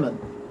Chinamen.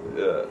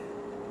 Yeah.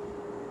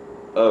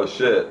 Oh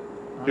shit.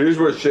 Here's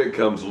where shit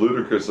comes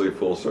ludicrously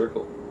full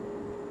circle.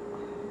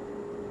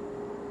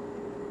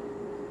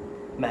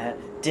 Matt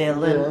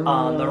Dillon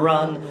on the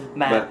run.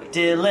 Matt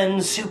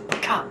Dillon, super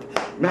cop.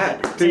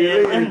 Matt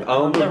Dillon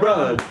on the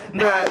run.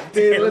 Matt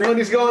Dillon, when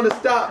he's gonna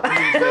stop.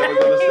 He's never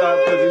gonna stop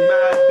because he's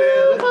Matt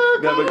Dillon.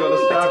 Never gonna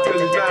stop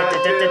because he's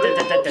Matt Dillon.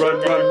 Run,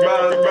 run,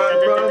 run, run,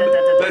 run.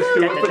 Let's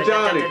do it for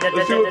Johnny.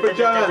 Let's do it for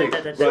Johnny.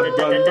 Run,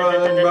 run,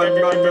 run, run,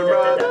 run, run,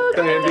 run.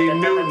 Thandie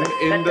Newton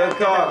in the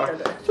car.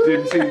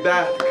 Didn't see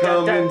that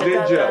coming,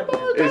 did ya?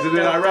 Isn't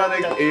it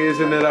ironic?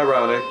 Isn't it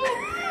ironic?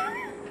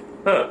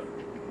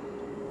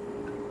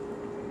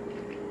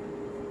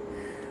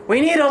 We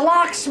need a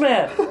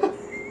locksmith!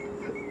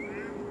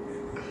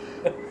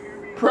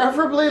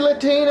 Preferably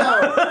Latino.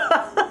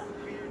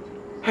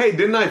 Hey,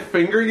 didn't I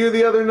finger you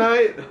the other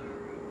night?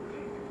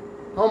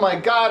 Oh my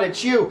God,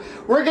 it's you.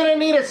 We're gonna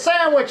need a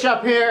sandwich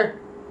up here.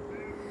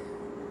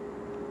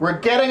 We're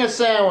getting a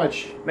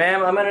sandwich.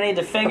 Ma'am, I'm gonna need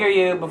to finger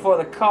you before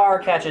the car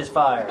catches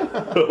fire.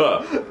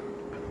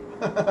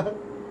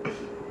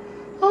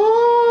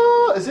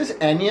 Oh, is this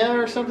Enya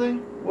or something?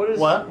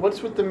 What? What's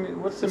the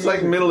It's music?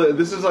 like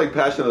this is like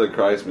Passion of the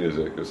Christ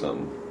music or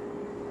something.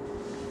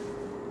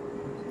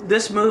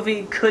 This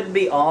movie could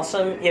be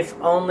awesome if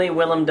only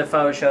Willem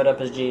Dafoe showed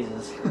up as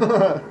Jesus.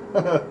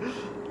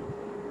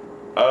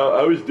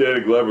 I wish Danny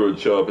Glover would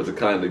show up as a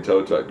kindly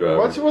tow truck driver.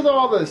 What's with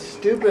all the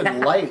stupid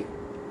light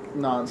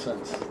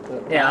nonsense?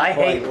 Yeah, I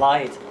hate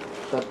light.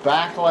 The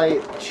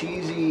backlight,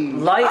 cheesy,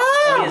 Light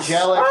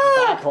angelic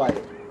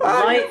backlight.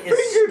 Light you is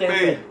fingered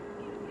stupid. me.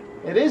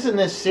 It is in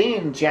this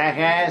scene,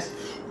 jackass.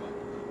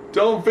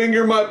 Don't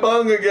finger my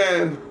bung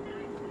again.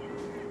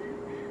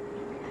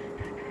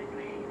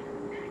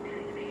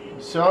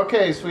 So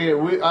okay, sweetie, a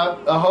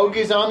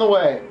hoagie's on the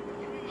way.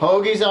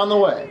 Hoagie's on the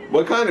way.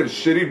 What kind of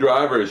shitty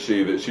driver is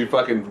she that she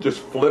fucking just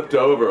flipped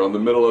over on the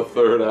middle of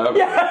 3rd Avenue?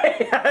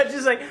 Yeah,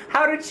 just like,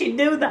 how did she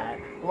do that?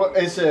 Well,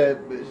 it's a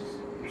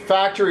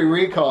factory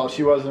recall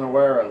she wasn't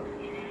aware of.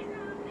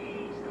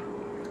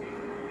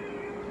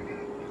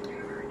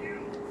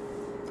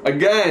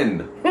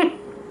 Again.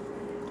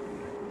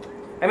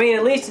 I mean,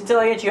 at least until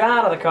I get you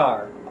out of the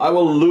car. I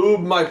will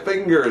lube my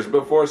fingers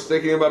before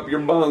sticking them up your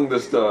bung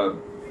this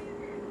time.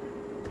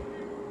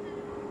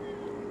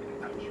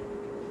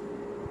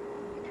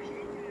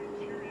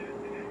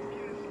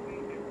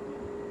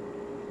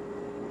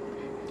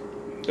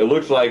 It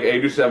looks like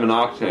 87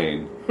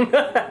 octane.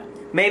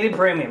 Maybe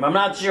premium, I'm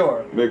not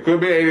sure. It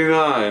could be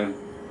 89.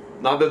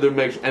 Not that it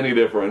makes any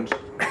difference.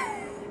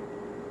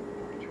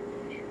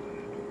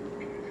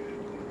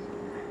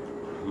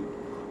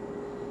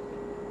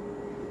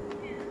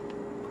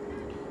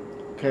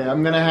 Okay,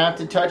 I'm gonna have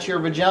to touch your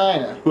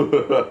vagina.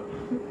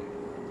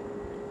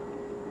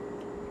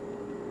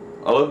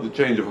 I love the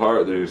change of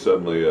heart that you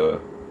suddenly Yeah,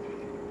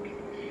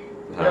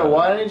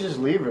 why didn't you just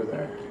leave her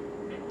there?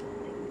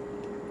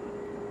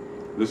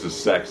 This is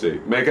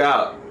sexy. Make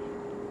out.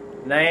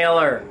 Nail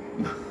her.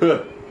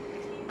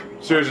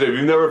 Seriously, if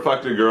you've never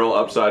fucked a girl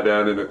upside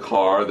down in a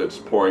car that's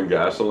pouring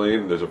gasoline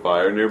and there's a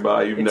fire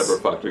nearby, you've never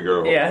fucked a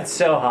girl Yeah, it's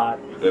so hot.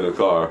 in a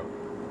car.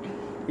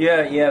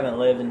 Yeah, you haven't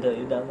lived until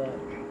you've done that.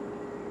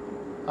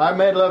 I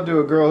made love to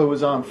a girl who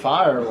was on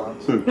fire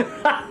once.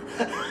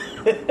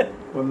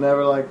 But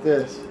never like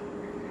this.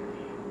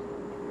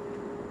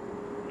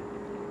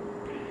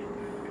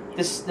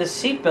 This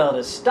seatbelt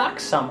is stuck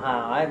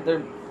somehow.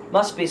 There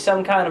must be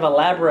some kind of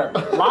elaborate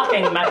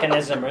locking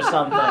mechanism or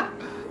something.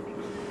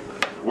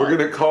 We're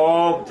gonna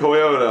call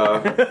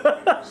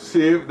Toyota,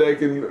 see if they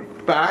can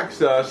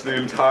fax us the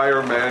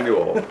entire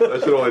manual.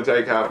 That should only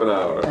take half an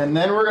hour. And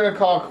then we're gonna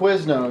call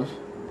Quiznos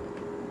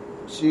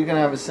so you can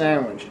have a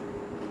sandwich.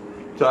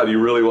 Todd, you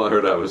really want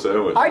her to have a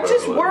sandwich? I just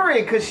apparently.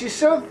 worry because she's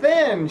so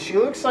thin. She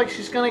looks like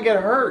she's gonna get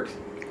hurt.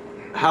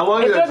 How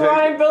long It did that took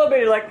Ryan take?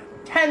 Phillippe like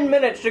 10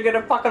 minutes to get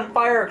a fucking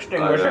fire I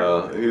extinguisher.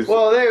 know. He's,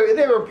 Well,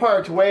 they were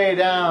parked way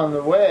down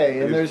the way,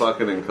 and he's there's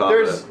fucking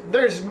incompetent.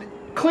 there's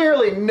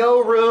clearly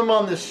no room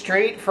on the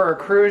street for a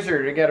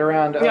cruiser to get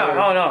around. To Yeah, other-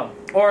 oh no.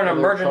 Or an other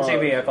emergency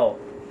cars. vehicle.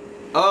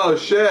 Oh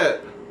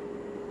shit!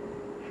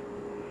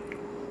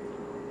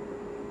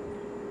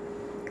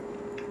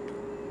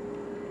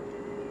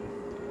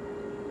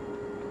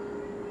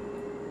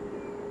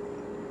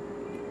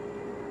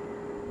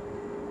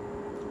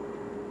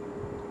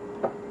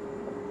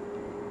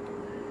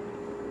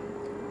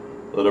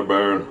 Let her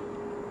burn.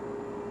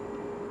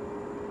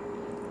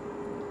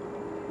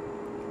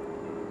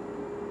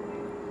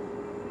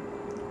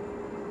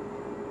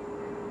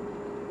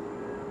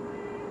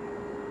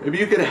 Maybe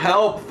you could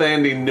help,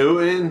 Thandie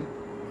Newton.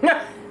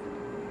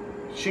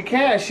 She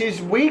can't.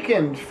 She's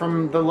weakened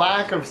from the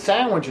lack of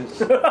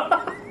sandwiches.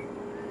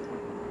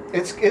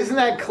 Isn't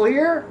that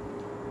clear?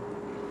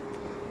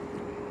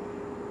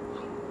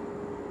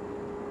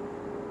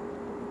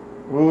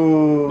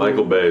 Ooh.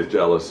 Michael Bay is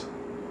jealous.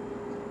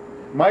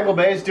 Michael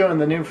Bay's doing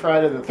the new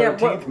Friday the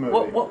 13th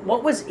movie.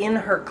 What was in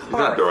her car? He's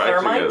not directing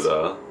Thermite? it,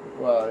 though.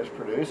 Well, he's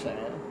producing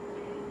it.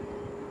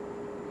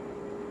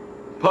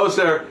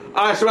 Poster!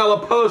 I smell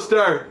a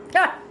poster!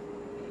 Ah!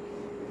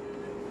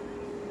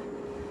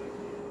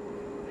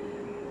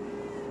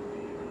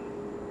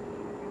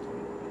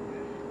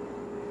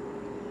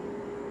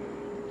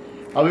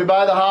 I'll be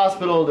by the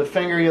hospital to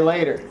finger you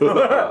later.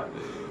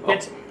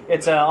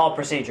 It's all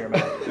procedure,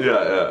 man.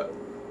 Yeah.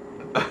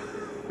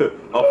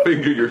 I'll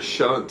finger your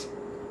shunt.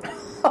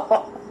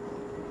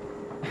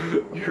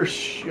 Your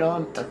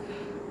shunt.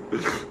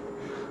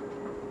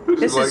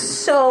 This is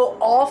so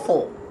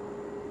awful.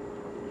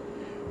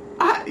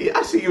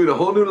 I see you in a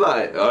whole new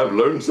light. I've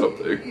learned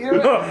something.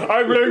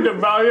 I've learned a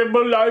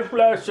valuable life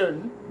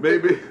lesson.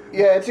 Maybe.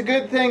 Yeah, it's a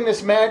good thing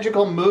this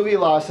magical movie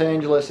Los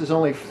Angeles is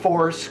only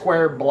 4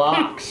 square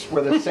blocks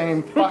where the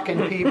same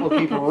fucking people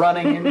keep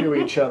running into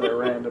each other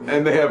randomly.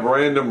 And they have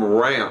random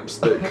ramps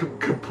that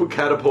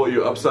catapult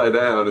you upside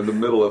down in the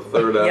middle of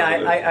 3rd Avenue.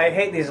 Yeah, I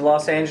hate these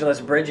Los Angeles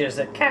bridges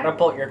that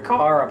catapult your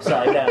car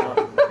upside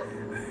down.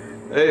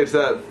 Hey, it's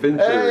that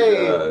Fincher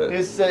Hey, guy.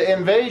 it's the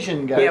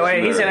invasion guy. Yeah,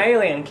 wait, he's an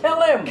alien.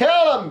 Kill him!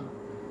 Kill him!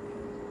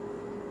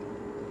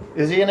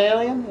 Is he an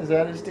alien? Is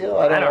that his deal?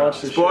 I don't don't watch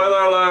know. the show.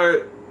 Spoiler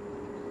alert!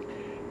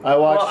 I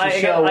watched Well, the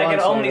show I once. could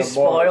only got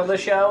spoil bored. the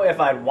show if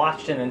I'd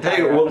watched an entire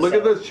Hey, well, look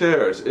at episode. those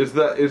chairs. Is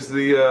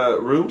the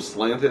room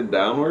slanted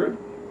downward?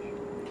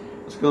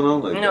 What's going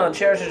on like No, that? the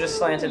chairs are just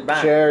slanted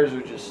back. Chairs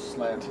are just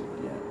slanted.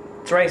 Yeah.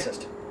 It's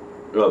racist.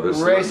 Oh, there's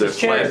Racist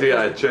chairs.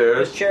 slanty-eyed Those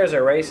chairs. chairs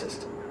are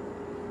racist.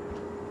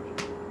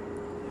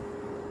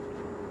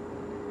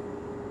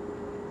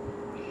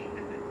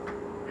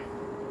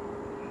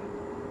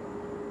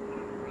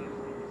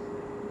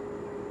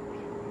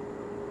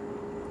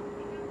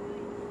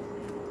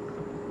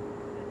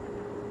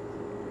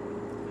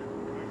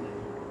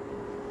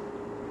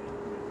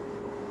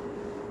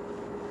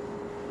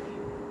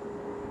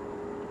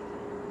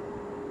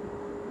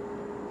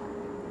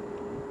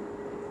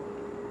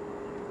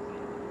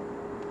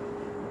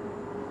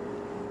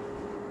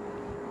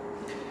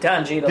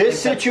 Don Cheadle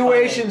This thinks that's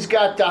situation's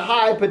got the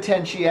high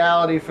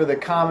potentiality for the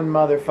common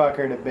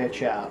motherfucker to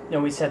bitch out. funny. No,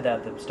 we said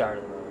that at the start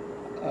of the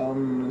movie.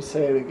 I'm going to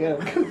say it again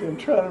because I'm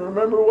trying to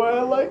remember why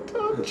I like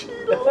Tom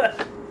Cheadle.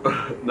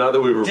 Now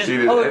that we've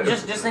repeated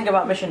Just think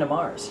about Mission to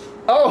Mars.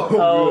 Oh!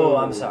 Oh,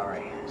 I'm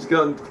sorry.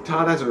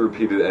 Todd hasn't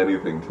repeated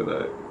anything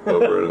tonight.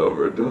 Over and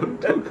over.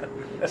 Don't.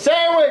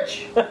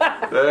 Sandwich!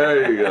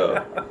 There you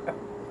go.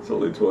 It's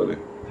only 20.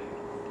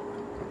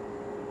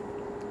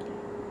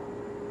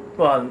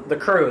 Well, the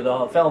crew, the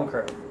whole film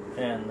crew,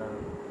 and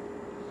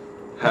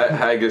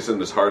Haggis and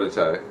his heart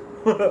attack.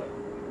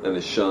 And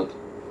his shunt.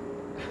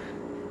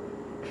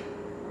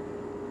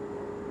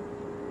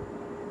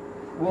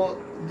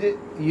 Well,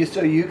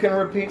 so you can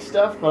repeat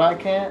stuff, but I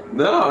can't?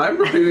 No, I'm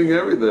repeating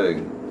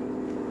everything.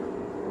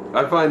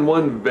 I find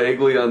one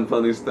vaguely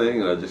unfunny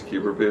thing and I just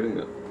keep repeating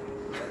it.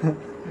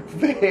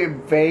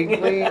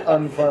 Vaguely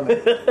unfunny.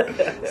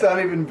 It's not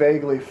even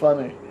vaguely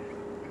funny.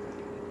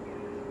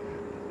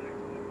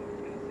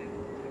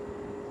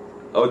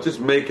 Oh, just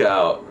make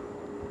out.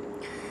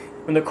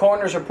 when the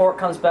coroner's report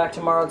comes back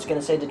tomorrow, it's going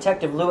to say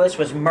Detective Lewis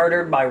was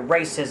murdered by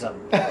racism.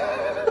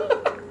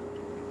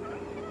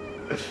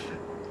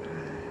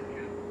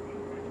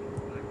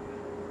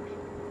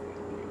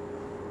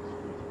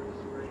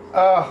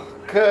 Oh,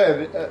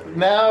 good.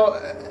 Now,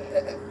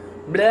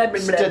 Blah, blah, blah,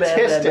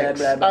 statistics.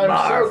 blah, blah, blah, I'm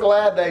blah. so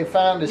glad they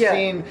found a Yeah.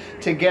 scene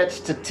to get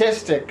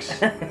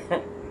statistics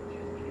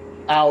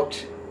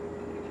out.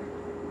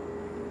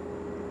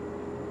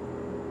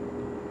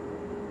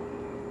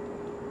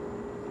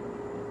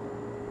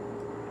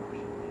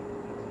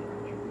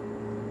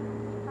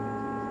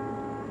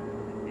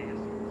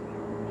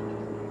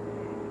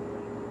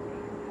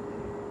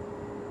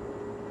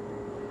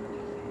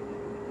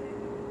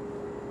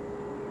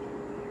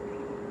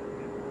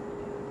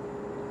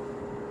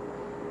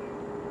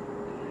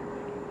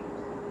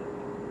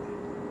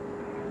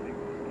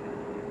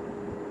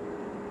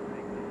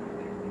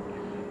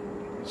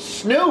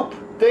 Snoop!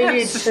 They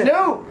need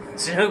Snoop!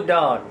 Snoop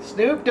Dogg.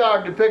 Snoop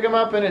Dogg to pick him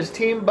up in his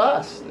team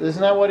bus.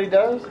 Isn't that what he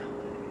does?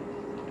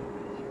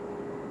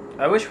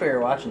 I wish we were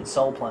watching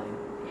Soul Plane.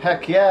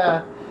 Heck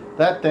yeah.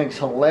 That thing's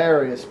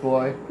hilarious,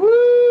 boy.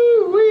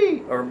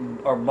 Woo-wee! Or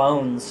Bones. Or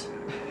Bones.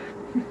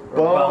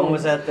 Bone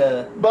was at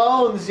the...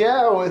 Bones,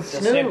 yeah, with The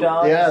Snoop. Snoop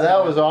Dogg? Yeah,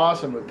 that was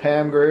awesome with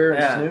Pam Grier and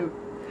Yeah. Snoop.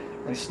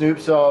 And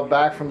Snoop's all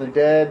back from the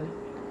dead,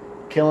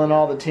 killing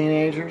all the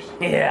teenagers.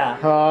 Yeah.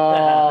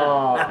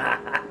 Oh,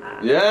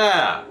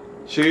 Yeah!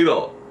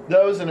 Cheadle.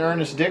 that was an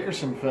Ernest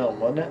Dickerson film,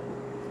 wasn't it?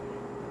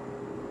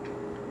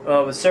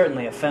 Well, it was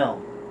certainly a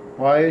film.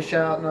 Why are you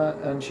shouting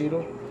on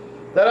Cheadle?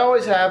 That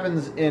always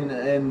happens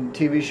in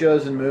TV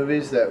shows and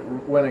movies, that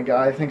when a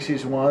guy thinks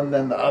he's won,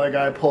 then the other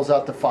guy pulls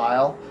out the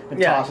file and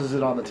Yeah. tosses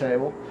it on the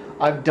table.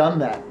 I've done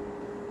that.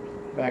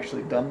 I've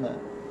actually done that.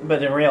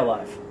 But in real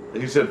life.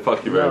 He said,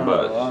 fuck you very No,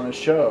 much. on a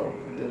show.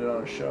 I did it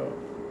on a show.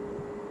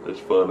 That's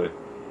funny.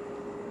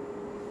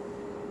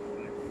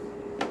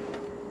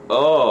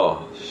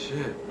 Oh,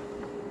 shit.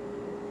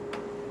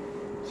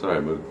 Sorry, I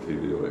moved the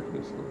TV away from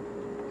this.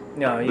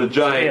 No, The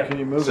giant Can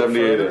you move it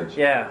 78 further? inch.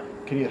 Yeah,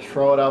 Can you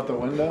throw it out the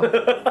window?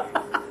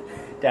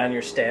 down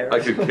your stairs. I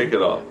could kick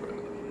it off.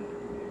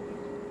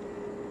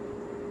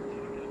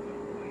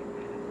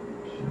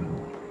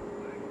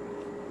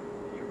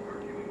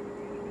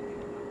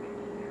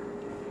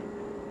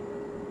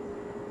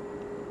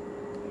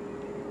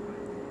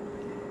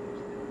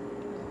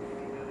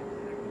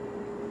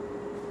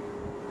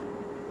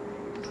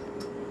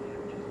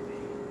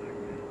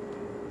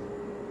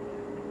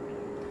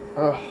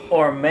 Ugh.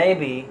 Or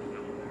maybe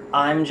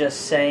I'm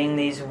just saying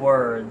these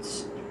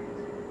words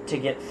to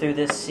get through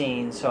this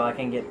scene so I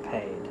can get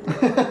paid.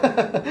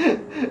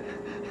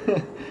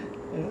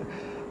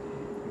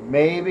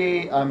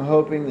 Maybe I'm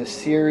hoping the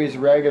series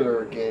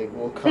regular gig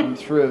will come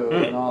through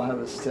and I'll have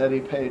a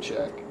steady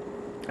paycheck.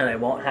 And I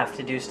won't have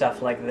to do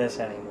stuff like this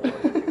anymore.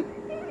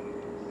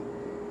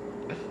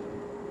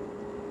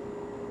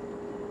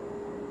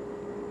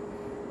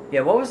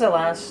 Yeah, what was the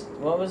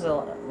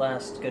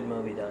last good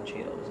movie Don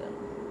Cheadle was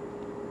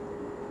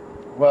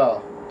in?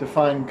 Well,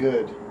 define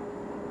good.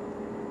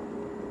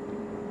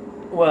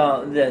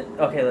 Well,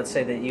 let's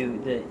say that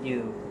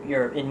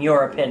you're in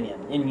your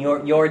opinion, in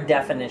your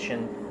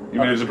definition. You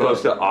mean as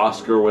opposed to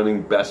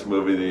Oscar-winning Best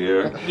Movie of the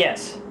Year?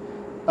 Yes.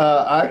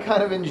 I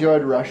kind of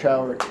enjoyed Rush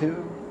Hour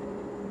 2.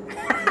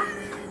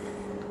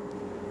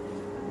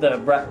 The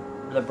Brett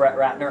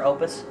Ratner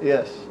opus.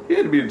 Yes. He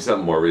had to be in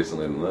something more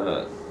recently than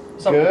that.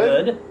 Something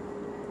good.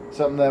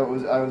 Something that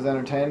I was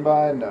entertained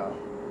by? No.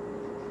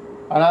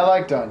 And I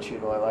like Don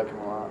Cheadle. I like him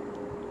a lot.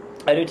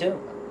 I do too.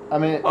 I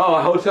mean,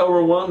 Oh, Hotel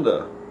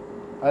Rwanda.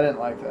 I didn't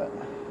like that.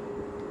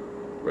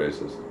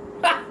 Racist.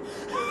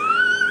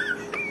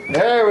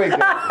 There we go.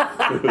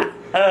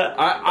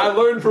 I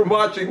learned from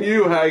watching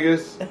you,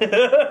 Haggis.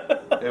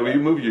 Hey, will you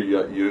move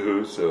your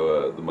yoo-hoo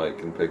so the mic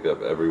can pick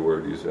up every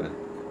word you say?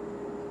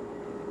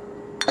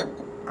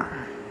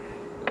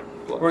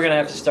 We're gonna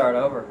have to start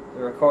over.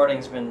 The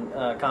recording's been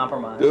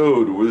compromised.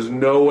 Dude, there's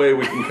no way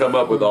we can come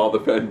up with all the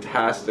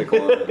fantastic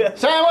lines.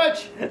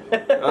 Sandwich!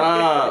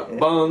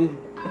 Bung.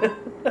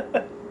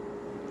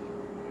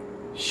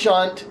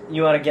 Shunt.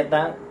 You want to get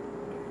that?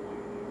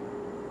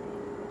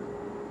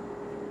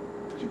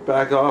 Could you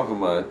back off of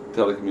my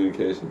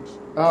telecommunications?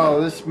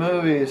 Oh, this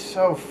movie is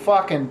so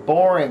fucking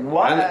boring.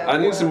 Why? I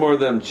need some more of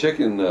them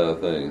chicken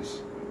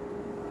things.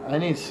 I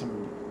need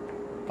some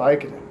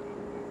Vicodin.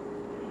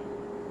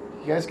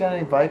 You guys got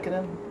any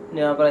Vicodin?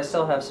 No, but I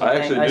still have some. I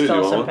actually do. still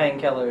You have some want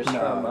painkillers No.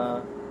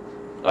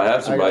 from. I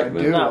have some bike I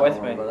men. do. Not with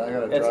want me. one, but I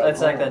gotta It's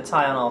drive like the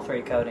home. Tylenol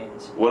 3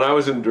 codeines. When I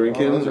wasn't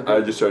drinking, Oh, those are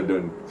good. I just started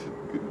doing.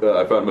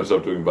 I found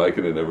myself doing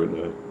Vicodin every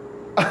night.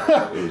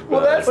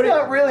 Well, that's bad.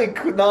 not really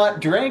not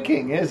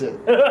drinking, is it?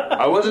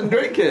 I wasn't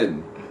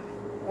drinking.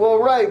 Well,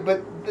 right,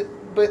 but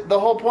the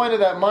whole point of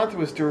that month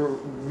was to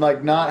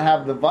like not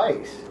have the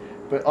vice.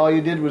 But all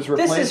you did was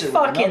replace This is it with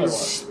another fucking one.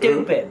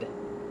 stupid.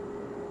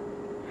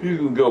 You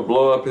can go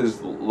blow up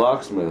his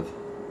locksmith.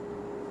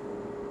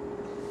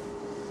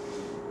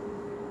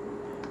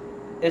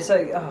 It's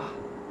like, oh,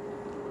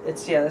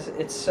 it's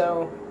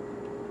so.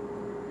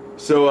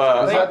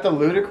 So, Is that the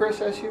ludicrous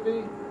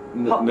SUV?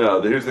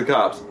 no, here's the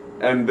cops.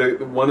 And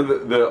one of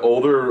the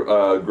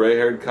older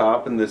gray-haired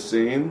cop in this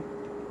scene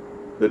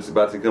that's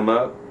about to come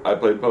up, I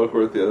played poker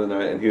with the other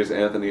night, and here's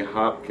Anthony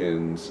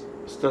Hopkins'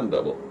 stunt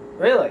double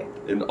Really?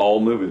 in all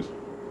movies,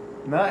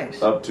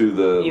 Nice. up to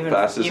the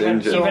fastest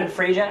engine. Even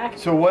Free Jack?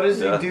 So what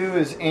does Yeah. he do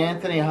as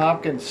Anthony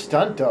Hopkins'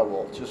 stunt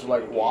double? Just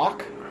like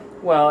walk?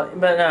 Well,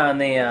 but no, in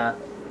the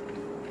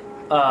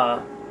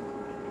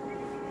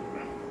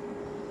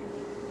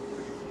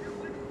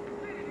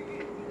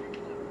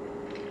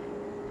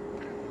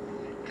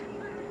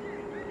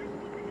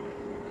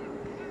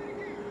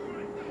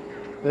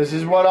This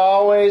is what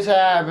always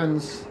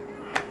happens.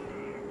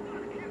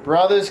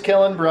 Brothers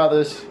killing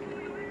brothers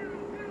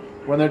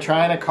when they're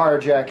trying to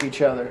carjack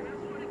each other.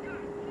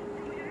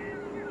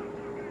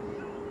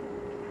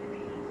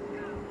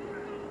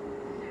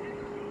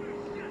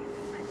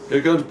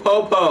 Here comes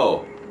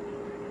Popo.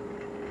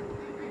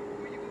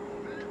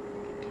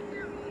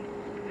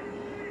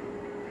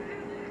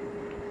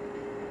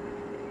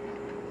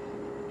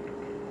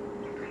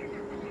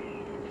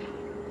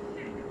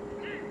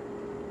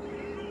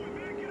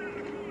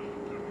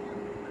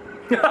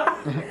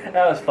 that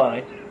was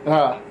funny.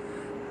 Ah,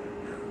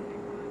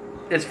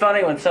 It's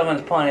funny when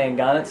someone's pointing a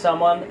gun at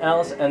someone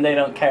else and they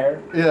don't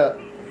care. yeah.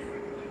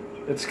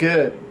 It's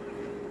good.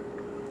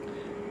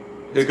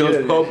 Here It's comes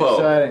good. Popo. It's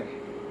exciting.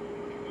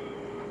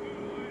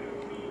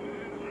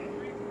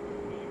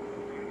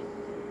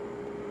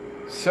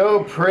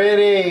 So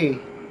pretty.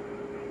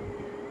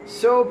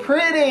 So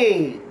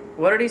pretty.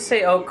 What did he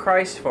say, oh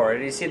Christ, for?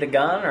 Did he see the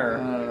gun, I or?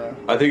 don't know.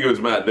 I think it was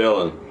Matt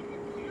Dillon.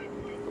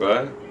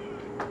 Right?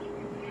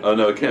 Oh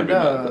no, it can't be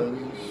Matt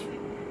Dillon.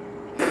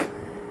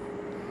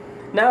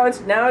 No,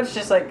 Now it's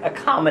just like a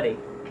comedy.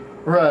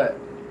 right.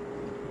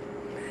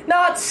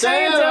 Not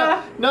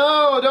Santa!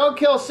 No, don't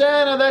kill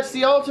Santa. That's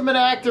the ultimate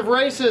act of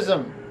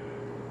racism.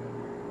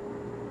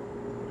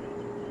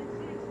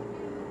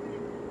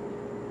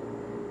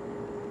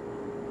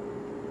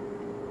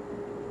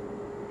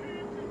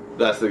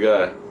 That's the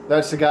guy.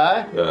 That's the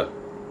guy? Yeah.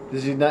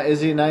 Is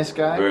he a nice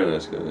guy? Very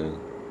nice guy, yeah.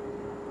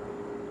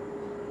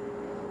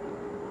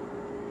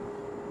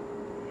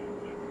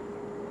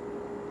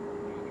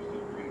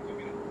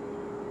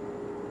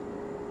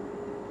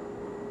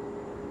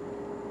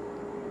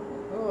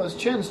 Oh, his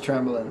chin's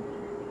trembling.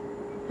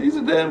 He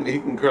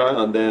can cry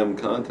on damn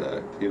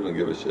contact. He don't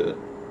give a shit.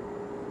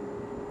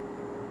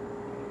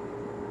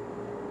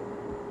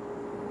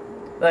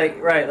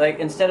 Like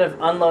instead of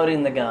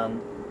unloading the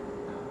gun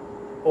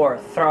or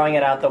throwing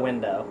it out the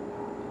window,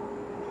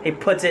 he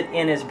puts it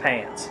in his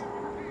pants.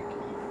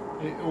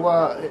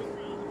 Well,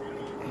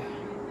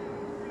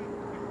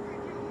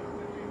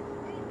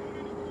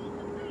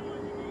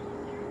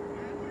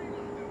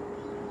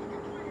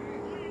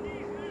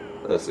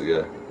 That's the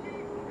guy.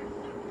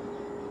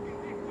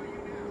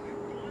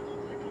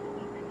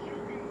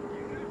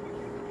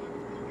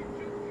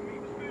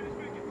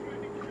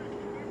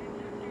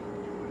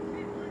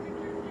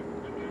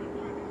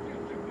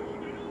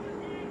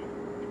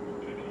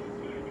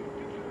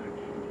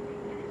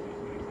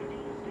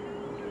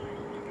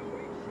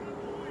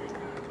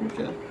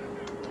 Okay.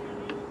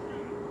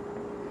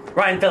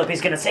 Ryan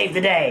Phillippe's gonna save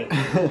the day.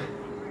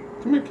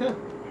 Come here, kid.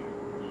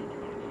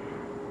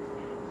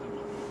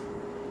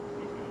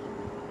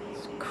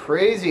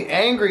 crazy,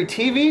 angry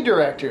TV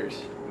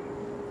directors.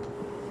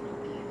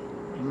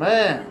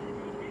 Man.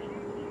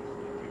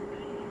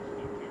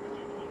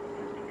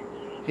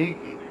 He...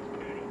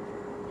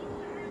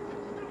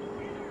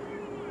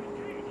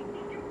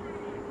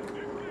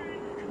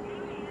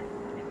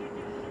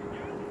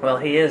 Well,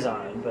 he is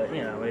armed, but,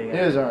 you know, what do you He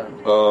is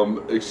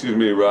armed. Excuse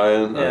me,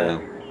 Ryan.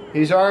 Yeah.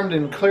 He's armed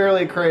and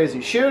clearly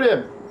crazy. Shoot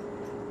him!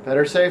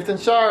 Better safe than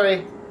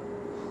sorry.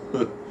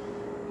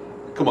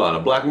 Come on, a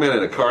black man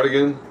in a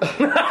cardigan?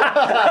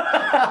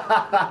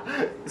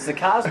 It's the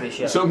Cosby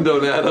Show. Something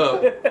don't add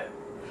up.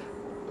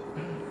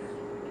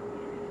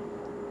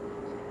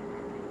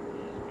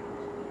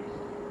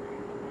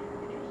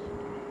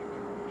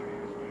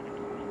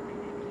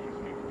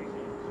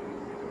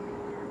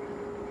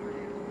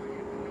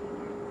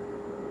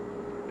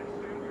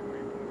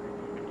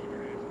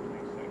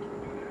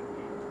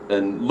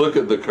 And look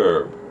at the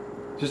curb.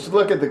 Just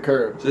look at the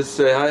curb. Just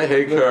say, hi,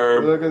 hey,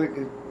 curb. Look at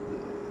the...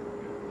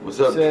 What's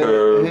up, Say,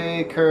 curb?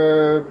 hey,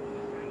 curb.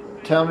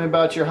 Tell me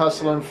about your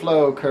hustle and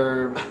flow,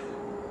 curb.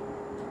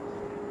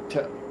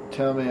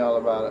 Tell me all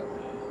about it.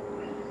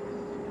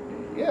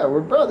 Yeah,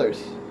 we're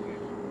brothers.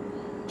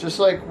 Just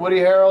like Woody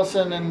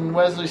Harrelson and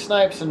Wesley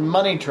Snipes in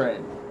Money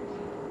Train.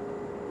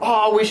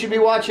 Oh, we should be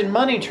watching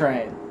Money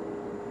Train.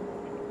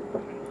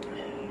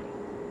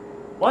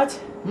 What?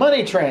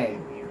 Money Train.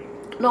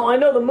 No, I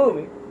know the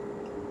movie.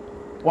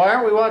 Why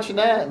aren't we watching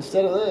that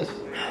instead of this?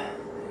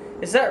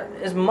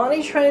 Is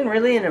Money Train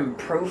really an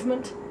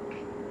improvement?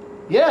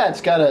 Yeah,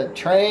 it's got a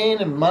train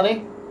and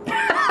money.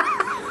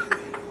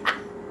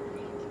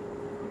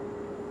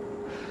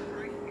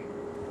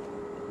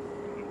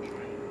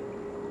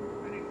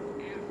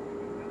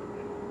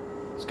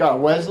 It's got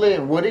Wesley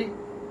and Woody,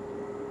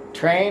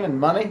 train and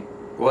money.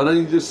 Why don't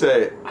you just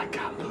say, I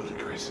got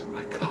Ludacris in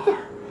my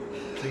car.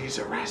 Please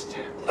arrest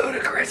him.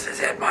 Ludacris is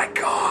in my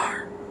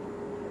car.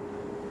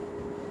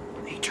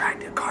 He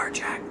tried to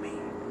carjack me.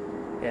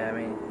 Yeah, I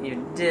mean,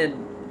 you did,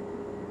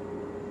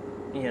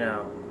 you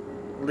know,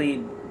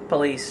 lead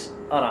police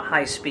on a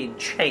high-speed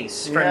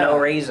chase for no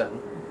reason.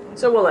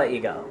 So we'll let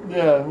you go.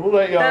 Yeah, we'll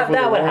let you off with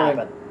That would a warning.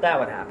 happen. That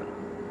would happen.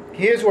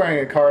 He is wearing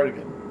a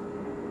cardigan.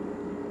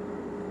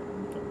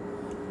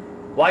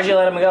 Why'd you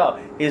let him go?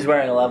 He was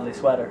wearing a lovely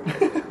sweater.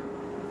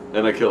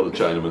 And I killed a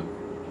Chinaman.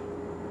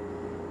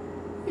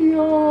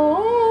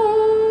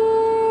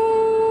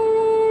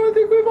 I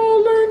think we've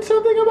all learned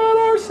something about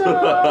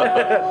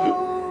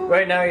ourselves.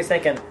 Right now he's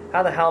thinking,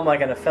 how the hell am I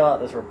going to fill out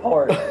this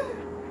report?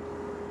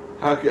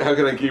 How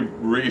can I keep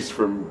Reese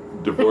from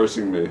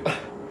divorcing me?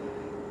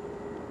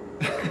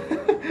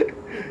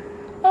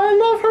 I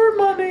love her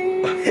money.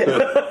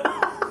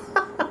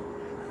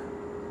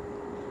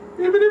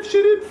 Even if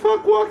she didn't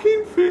fuck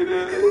Joaquin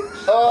Phoenix.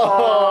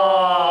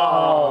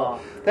 Oh,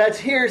 that's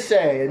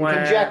hearsay and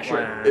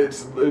conjecture.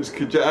 It's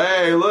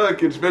hey,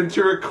 look, it's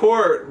Ventura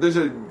Court. There's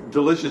a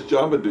delicious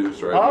Jamba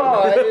Juice right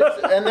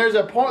there. And there's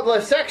a point.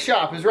 The sex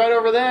shop is right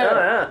over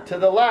there, to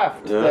the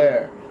left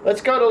there.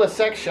 Let's go to the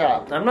sex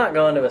shop. I'm not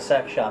going to a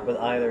sex shop with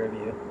either of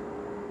you.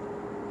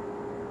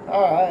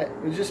 All right,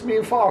 it's just me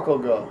and Falk will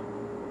go.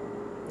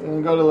 You want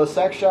to go to the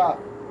sex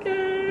shop?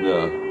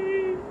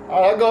 No.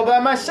 I'll go by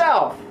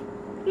myself.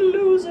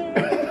 Loser.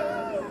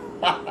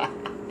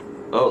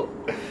 Oh.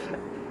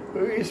 Who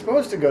are you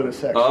supposed to go to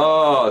sex shop?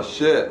 Oh,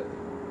 shit.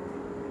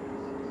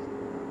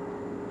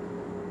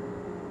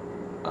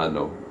 I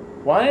know.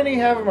 Why didn't he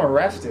have him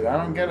arrested? I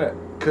don't get it.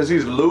 Because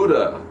he's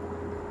Luda.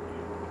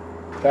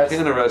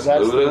 Can't arrest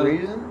that's Luda. The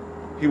reason?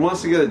 He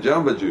wants to get a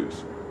Jamba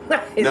Juice.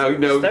 He's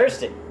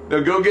thirsty. Now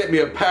go get me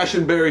a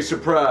passionberry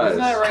surprise. Isn't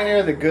that right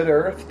near the Good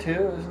Earth too?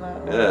 Isn't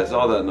that? Yeah, it's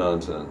all that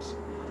nonsense.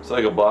 It's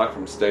like a block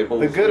from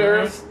Staples. The Good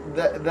Earth.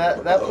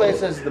 That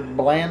place has the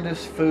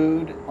blandest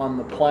food on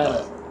the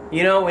planet.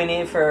 You know what we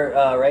need for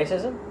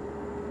racism?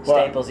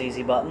 Staples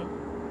easy button.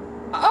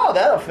 Oh,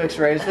 that'll fix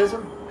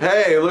racism.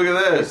 Hey, look at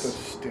That's a this.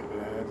 stupid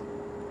ad.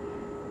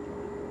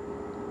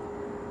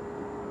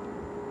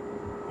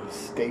 A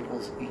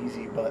Staples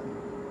easy button.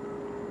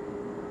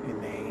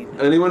 Inane.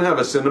 Anyone have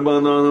a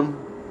Cinnabon on them?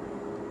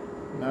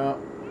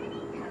 No.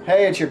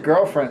 Hey, it's your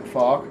girlfriend,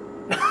 Falk.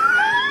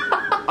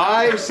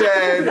 I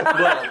said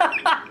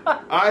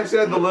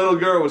the little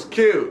girl was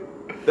cute.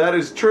 That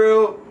is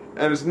true,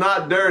 and it's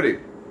not dirty.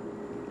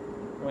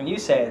 When you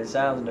say it, it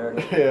sounds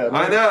dirty. Yeah.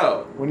 I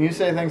know. When you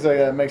say things like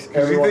that, it makes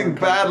Because you everyone think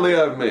badly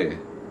of me.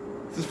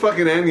 This is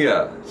fucking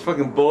Enya. It's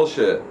fucking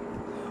bullshit.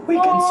 We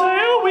can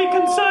sail, we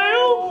can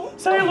sail,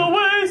 sail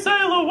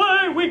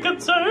away, we can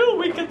sail,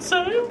 we can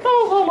sail.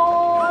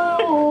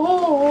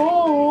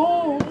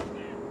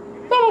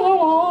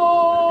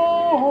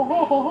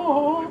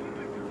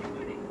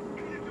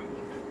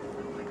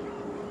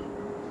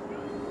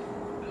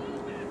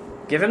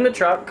 Give him the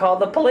truck, call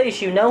the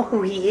police, you know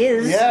who he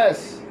is.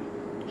 Yes.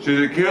 She's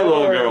a cute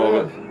little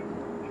girl.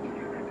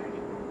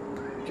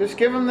 But Just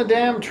give him the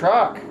damn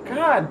truck.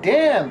 God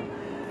damn.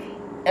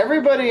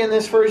 Everybody in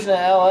this version of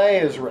LA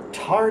is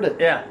retarded.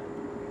 Yeah.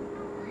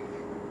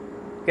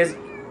 Because,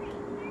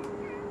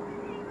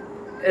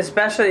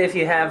 especially if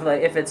you have,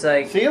 like, if it's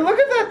like... See, look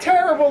at that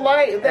terrible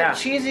light. That Yeah.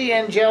 cheesy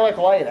angelic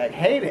light. I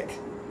hate it.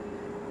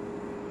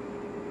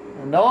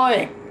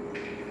 Annoying.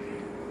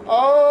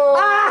 Oh.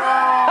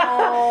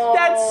 Ah!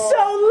 That's so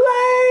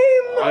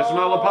lame! I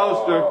smell a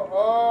poster.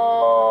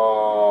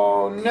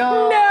 Oh,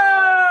 no.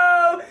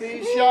 No!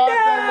 He shot the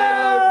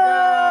little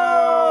girl.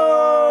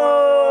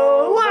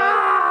 Why?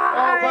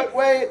 Oh, but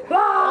wait. Why?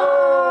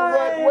 Oh,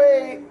 but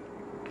wait.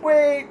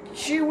 Wait.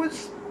 She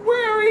was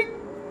wearing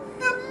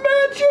the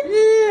magic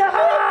necklace.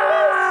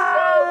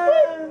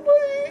 Oh, but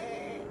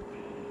wait.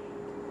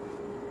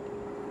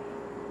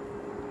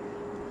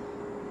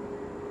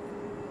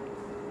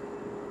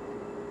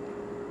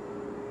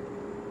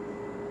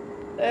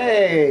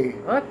 Hey.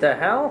 What the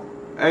hell?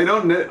 Hey,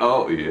 don't knit.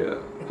 Oh, yeah.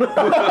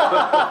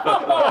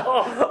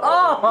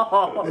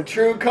 Oh! The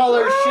true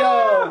colors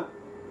show.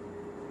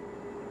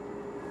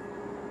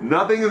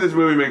 Nothing in this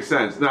movie makes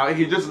sense. Now,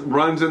 he just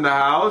runs in the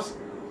house.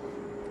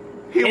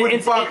 He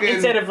would fucking...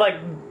 Instead of, like,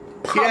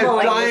 He has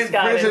pummeling this giant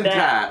guy to prison death.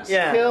 tats.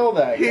 Yeah. Kill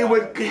that He guy.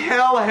 would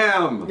kill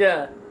him.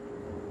 Yeah.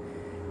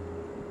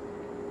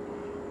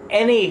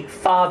 Any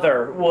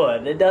father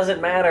would. It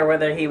doesn't matter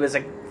whether he was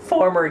a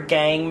former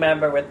gang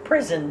member with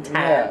prison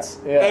tats.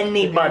 Yeah, yeah.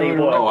 Anybody He would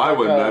would. Oh, I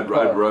wouldn't.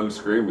 Okay. I'd run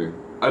screaming.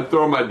 I'd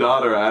throw my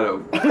daughter at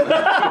him.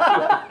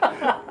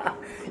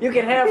 You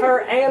can have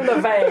her and the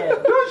van.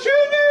 Don't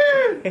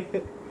shoot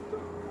me!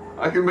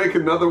 I can make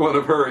another one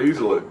of her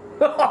easily.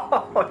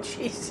 Oh,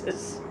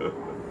 Jesus.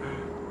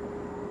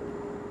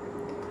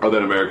 Oh,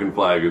 that American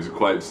flag is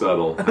quite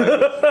subtle.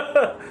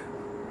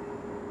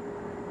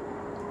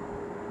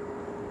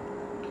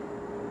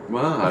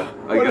 Wow,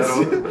 I What got is,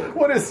 over it- that.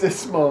 what is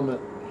this moment?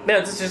 No,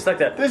 it's just like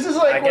that. This is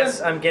like I when,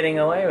 guess I'm getting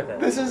away with it.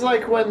 this is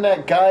like when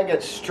that guy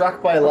gets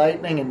struck by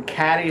lightning in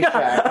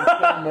Caddyshack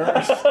and Bill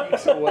Murray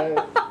sneaks away.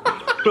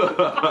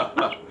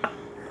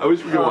 I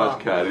wish we could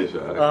watch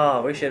Caddyshack.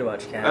 Oh, we should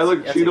watch Caddyshack. I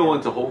look. That's a Cheeto good-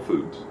 went to Whole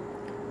Foods.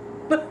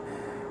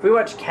 If we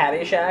watch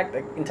Caddyshack,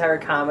 the entire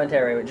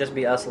commentary would just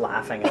be us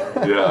laughing at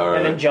it. Yeah, all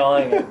And right.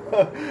 enjoying it.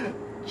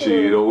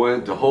 Cheeto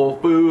went to Whole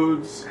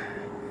Foods,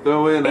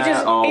 throwing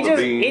out all the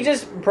beans. He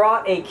just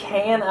brought a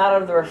can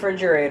out of the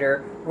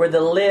refrigerator where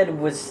the lid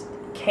was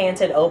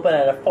canted open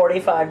at a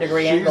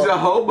 45-degree She's angle. a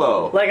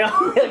hobo. like a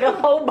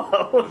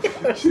hobo.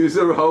 She's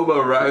a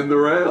hobo riding the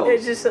rails.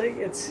 It's just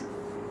like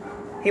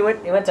he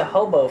went to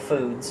Hobo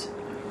Foods.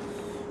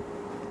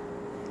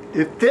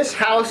 If this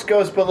house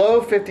goes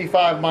below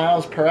 55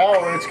 miles per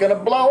hour, it's going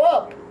to blow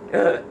up.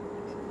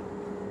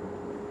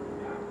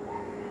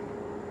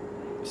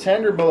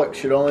 Sandra Bullock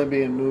should only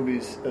be in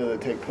movies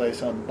that take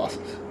place on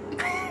buses.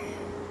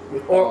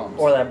 With bombs.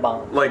 or that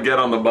bomb. Like, get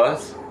on the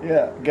bus?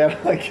 Yeah,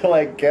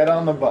 get get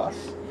on the bus.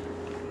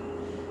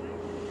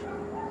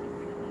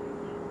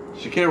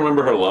 She can't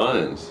remember her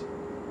lines.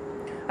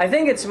 I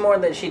think it's more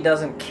that she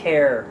doesn't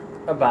care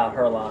about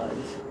her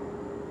lines.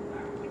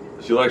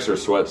 She likes her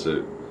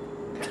sweatsuit.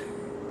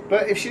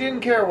 But if she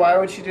didn't care, why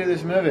would she do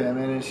this movie? I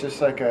mean, it's just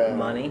like a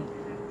Money.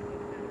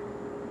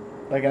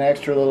 like an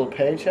extra little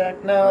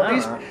paycheck. No, I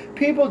these don't know.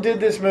 people did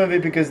this movie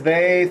because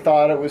they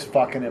thought it was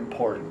fucking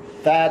important.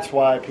 That's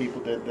why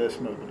people did this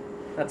movie,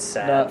 That's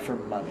sad. not for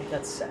money.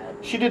 That's sad.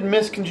 She did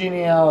Miss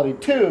Congeniality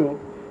 2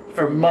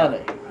 for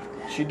money.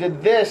 She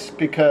did this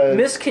because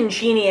Miss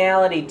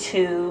Congeniality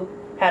 2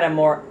 had a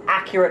more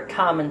accurate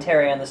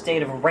commentary on the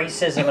state of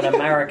racism in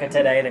America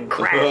today than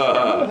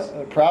Crash.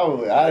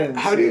 Probably I didn't.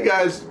 How see do you it.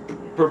 guys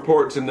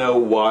purport to know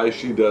why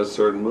she does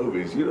certain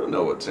movies? You don't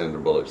know what Sandra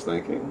Bullock's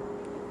thinking.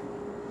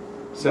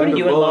 Are Sandra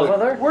you in love Bullock-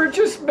 with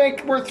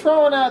her? We're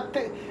throwing out.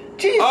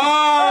 Jesus.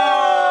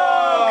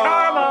 Oh!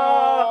 Karma!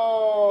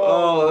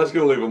 Oh, that's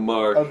gonna leave a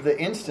mark. Of the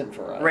instant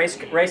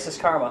variety. Racist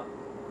karma.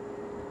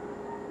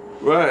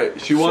 Right.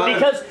 She wanted.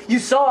 Because you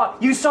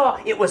saw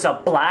it was a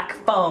black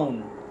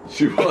phone.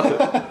 She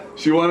wanted.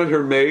 She wanted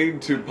her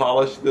maid to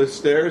polish the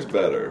stairs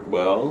better.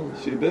 Well,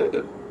 she did.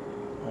 And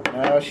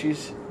now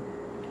she's...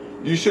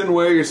 You shouldn't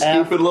wear your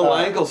stupid little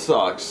ankle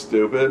socks,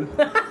 stupid.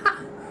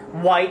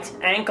 White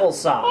ankle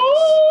socks.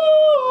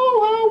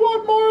 Oh,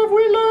 what more have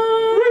we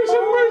learned?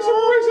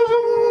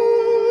 Racism.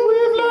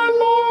 We've learned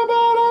more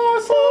about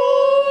ourselves.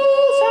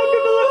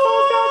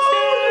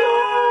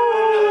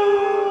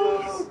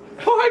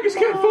 Oh, I just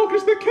can't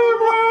focus the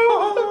camera.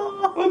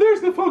 Oh,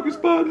 there's the focus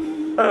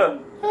button. Hey,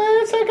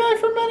 it's that guy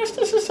from Menace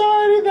to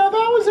Society. Now,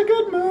 that was a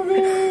good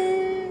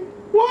movie.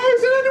 Why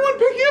isn't anyone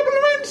picking up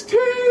Lorenz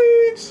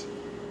Tate?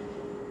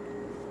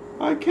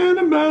 I can't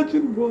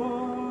imagine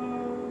why.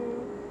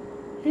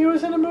 He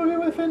was in a movie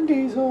with Vin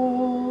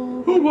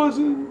Diesel. Who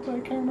wasn't? I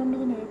can't remember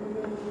the name of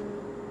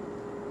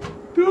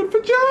it. Do it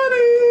for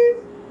Johnny.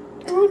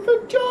 Do it for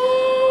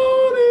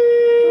Johnny.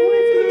 Do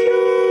it for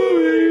Johnny.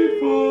 Do it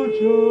for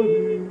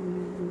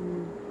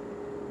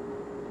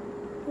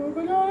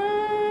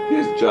Johnny. He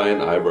has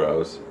giant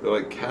eyebrows. They're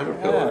like Yeah,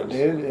 caterpillars.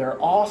 dude, they're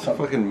awesome.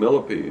 Fucking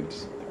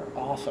millipedes. They're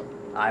awesome.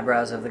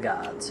 Eyebrows of the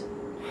gods.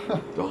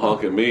 Don't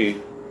honk at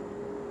me.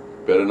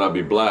 Better not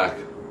be black.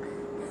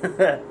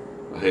 I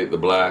hate the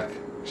black.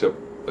 Except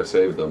I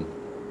saved them.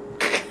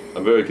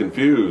 I'm very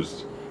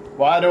confused.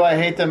 Why do I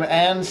hate them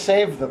and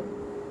save them?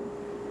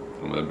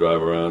 I'm gonna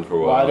drive around for a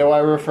while. Why do I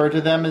refer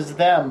to them as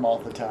them all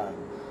the time?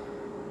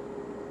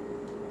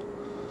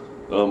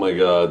 Oh my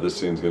god, this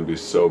scene's gonna be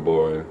so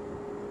boring.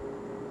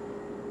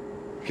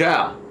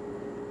 Cal!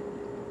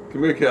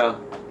 Come here, Cal.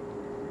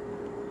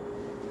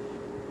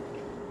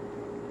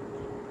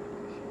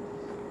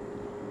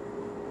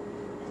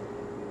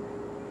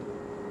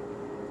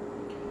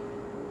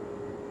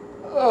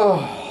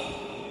 Oh.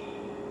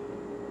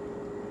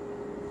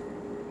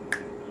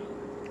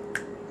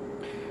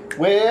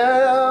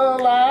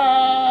 Well,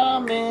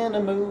 I'm in a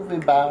movie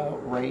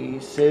about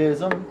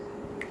racism.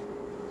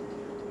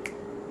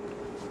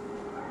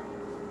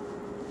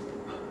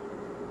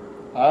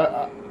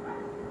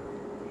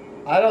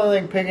 I don't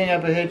think picking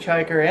up a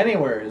hitchhiker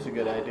anywhere is a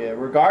good idea,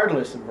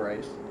 regardless of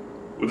race.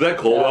 Was that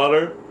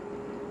Coldwater?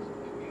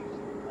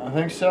 I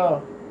think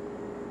so.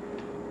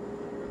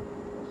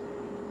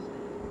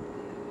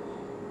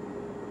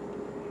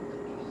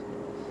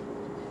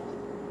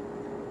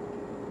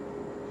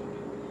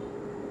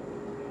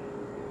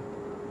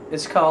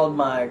 It's called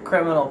My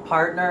Criminal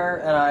Partner,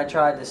 and I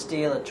tried to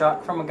steal a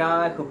truck from a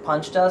guy who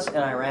punched us, and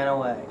I ran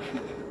away.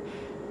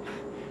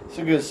 It's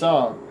a good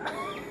song.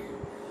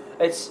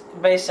 It's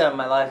based on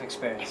my life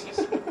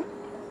experiences.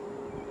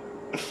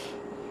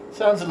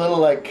 Sounds a little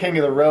like King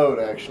of the Road,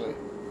 actually.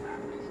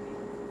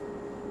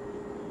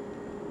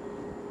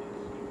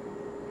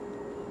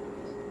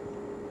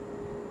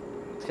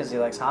 It's because he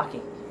likes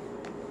hockey.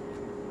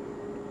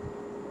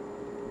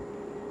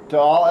 Do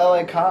all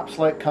LA cops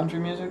like country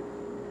music?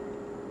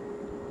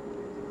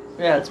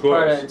 Yeah, Of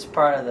course. it's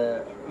part of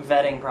the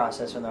vetting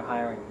process when they're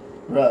hiring.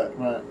 Right,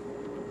 right.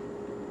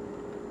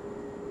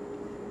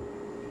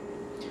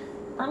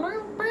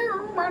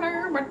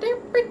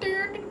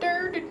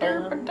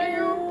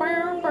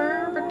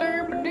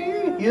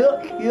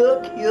 Yuck,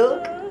 yuck,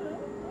 yuck.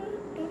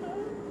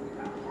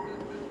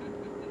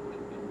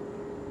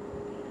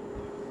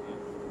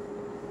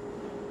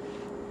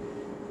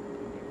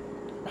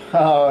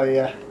 Oh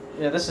yeah.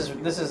 Yeah, this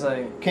is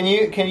like Can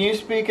you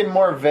speak in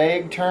more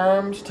vague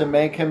terms to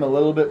make him a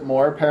little bit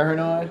more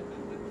paranoid?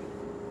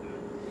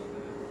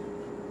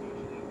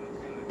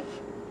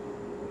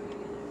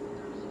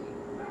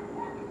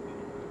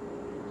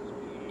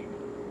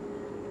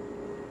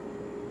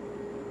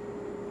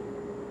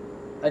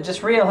 I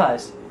just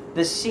realized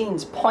this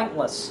scene's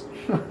pointless.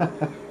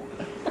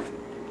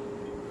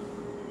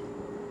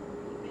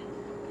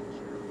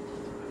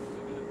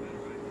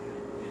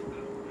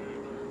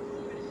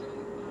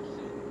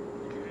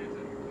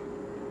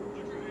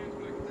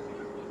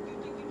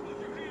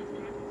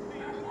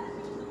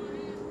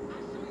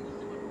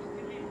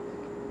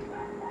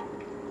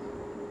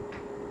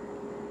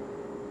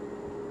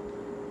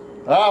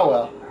 Oh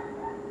well.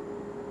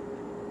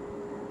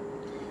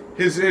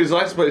 His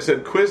license plate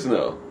said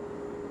Quizno.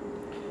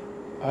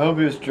 I hope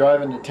he was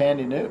driving to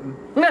Thandie Newton.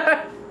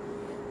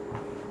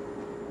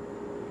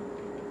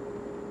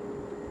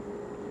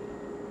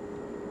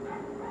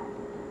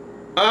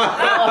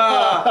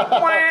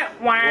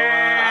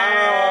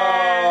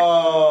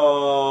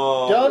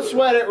 Wow. Don't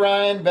sweat it,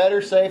 Ryan.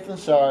 Better safe than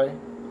sorry.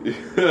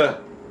 Yeah.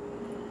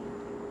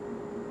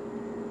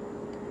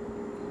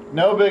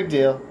 No big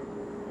deal.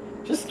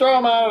 Just throw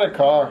him out of the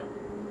car.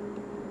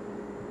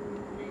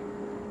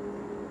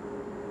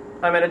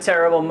 I'm in a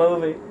terrible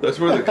movie. That's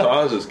where the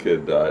Causes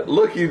kid died.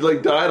 Look, he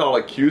died all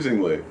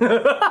accusingly.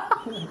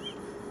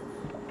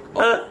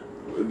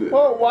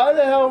 Well, why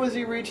the hell was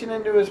he reaching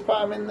into his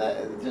pocket? I mean,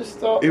 that just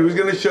thought. He was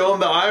going to show him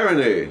the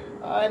irony.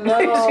 I know.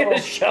 He's gonna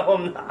show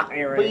him the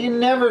irony. But you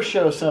never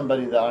show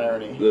somebody the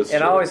irony. That's It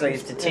true. always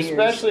leads to tears.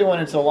 Especially when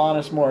it's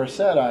Alanis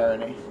Morissette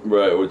irony.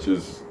 Right, which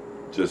is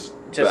just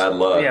bad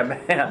luck. Yeah,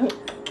 man.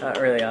 Not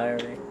really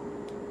irony.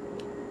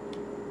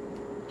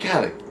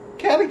 Caddy.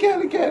 Caddy,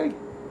 caddy, caddy.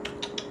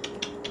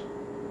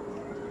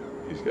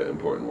 He's got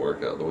important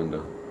work out the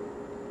window.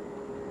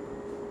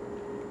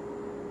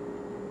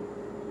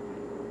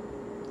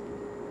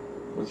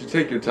 Why don't you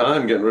take your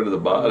time getting rid of the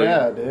body?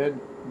 Yeah, dude.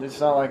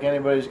 It's not like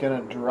anybody's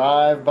going to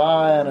drive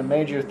by on a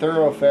major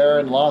thoroughfare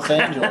in Los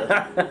Angeles.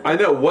 I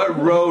know. What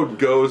road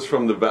goes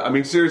from the... I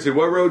mean, seriously,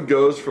 what road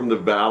goes from the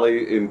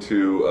valley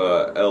into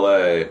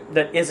L.A.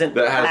 that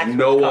has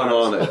no one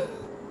on it?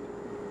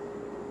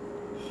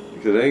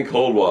 Because it ain't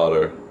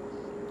Coldwater.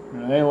 It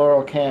ain't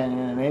Laurel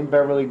Canyon. It ain't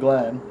Beverly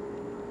Glen.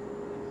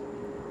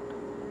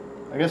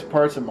 I guess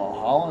parts of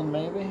Mulholland,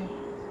 maybe?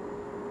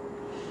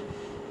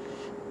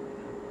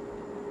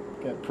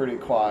 Get pretty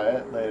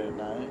quiet late at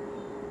night.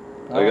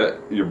 I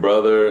got your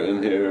brother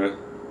in here.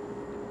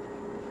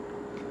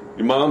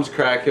 Your mom's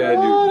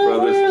crackhead, your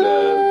brother's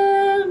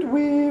dead.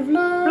 We've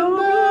learned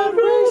that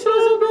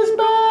racism is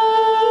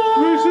bad.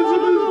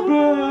 Racism is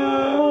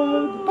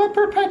bad. But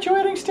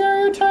perpetuating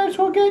stereotypes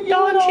will get you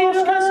Don an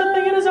Cheadle Oscar. has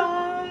something in his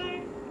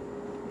eye.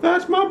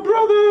 That's my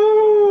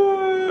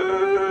brother!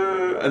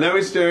 And now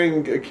he's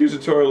staring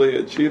accusatorily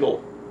at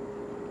Cheadle.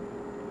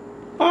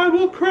 I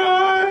will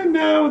cry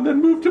now and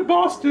then move to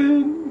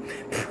Boston.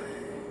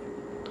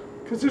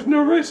 Because there's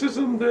no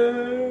racism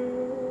there.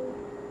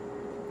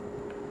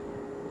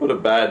 What a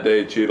bad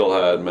day Cheadle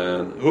had,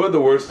 man. Who had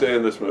the worst day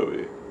in this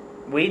movie?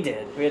 We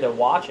did. We had to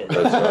watch it.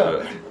 That's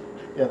right.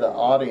 Yeah, the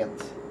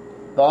audience.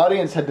 The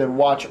audience had to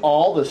watch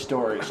all the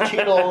stories.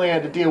 Cheadle only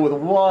had to deal with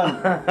one.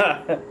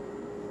 I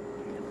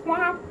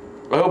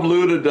hope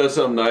Luda does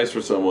something nice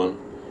for someone.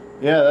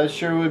 Yeah, that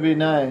sure would be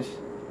nice.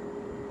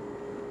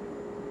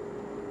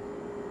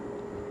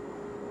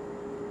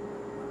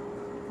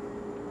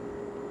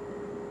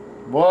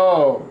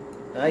 Whoa.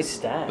 Nice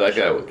stash. That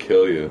guy will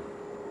kill you.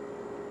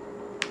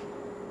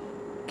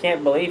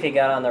 Can't believe he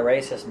got on the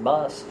racist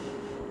bus.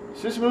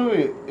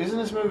 Isn't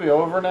this movie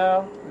over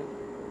now?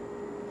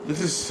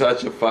 This is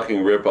such a fucking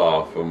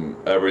ripoff from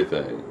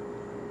everything.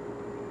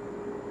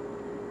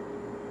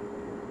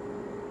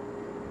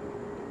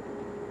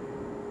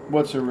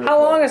 What's a real?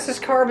 How long has this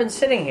car been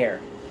sitting here?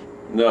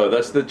 No,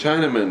 that's the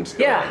Chinaman's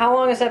car. Yeah, how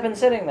long has that been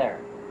sitting there?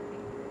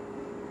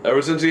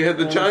 Ever since he hit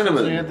the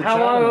Chinaman. How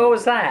long ago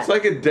was that? It's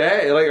like a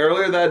day, like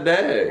earlier that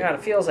day. God,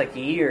 it feels like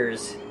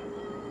years.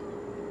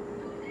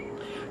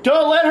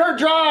 Don't let her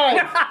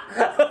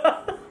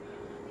drive!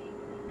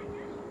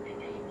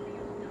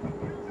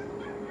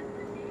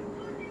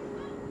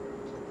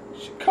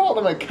 She called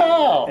him a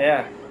cow.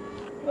 Yeah.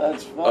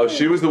 That's funny. Oh,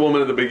 she was the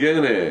woman at the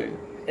beginning.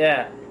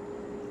 Yeah.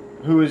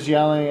 Who was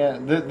yelling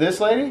at this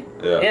lady?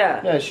 Yeah.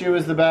 Yeah. Yeah, she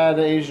was the bad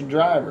Asian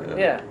driver.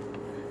 Yeah.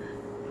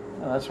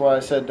 And that's why I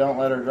said don't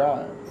let her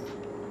drive.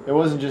 It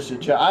wasn't just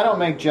I don't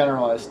make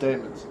generalized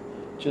statements,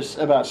 just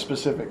about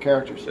specific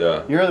characters.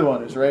 Yeah. You're the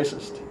one who's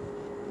racist.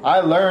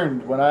 I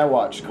learned when I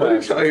watched. What are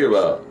you talking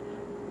about?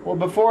 Well,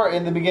 before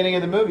in the beginning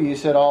of the movie, you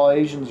said all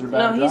Asians are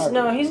bad drivers.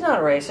 No, he's not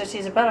a racist.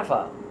 He's a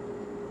pedophile.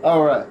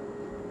 Oh right,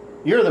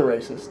 you're the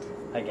racist.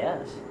 I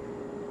guess.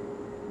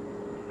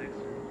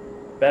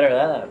 Better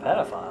that than a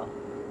pedophile.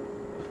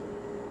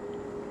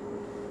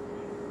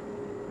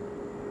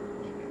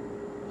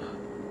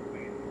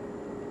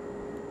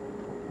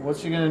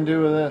 What's he gonna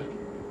do with it?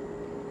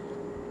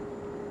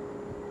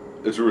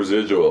 It's a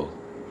residual.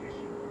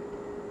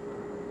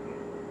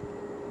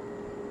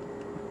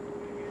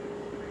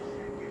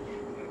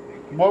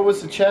 What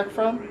was the check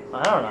from?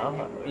 I don't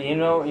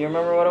know. You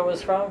remember what it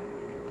was from?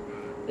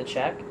 The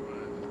check?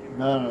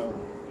 No.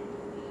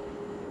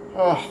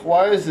 Oh,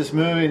 why is this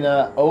movie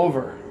not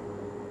over?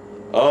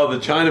 Oh, the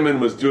Chinaman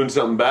was doing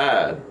something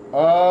bad.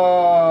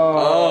 Oh.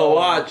 Oh,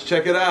 watch,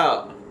 check it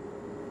out.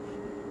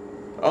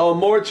 Oh,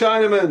 more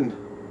Chinamen.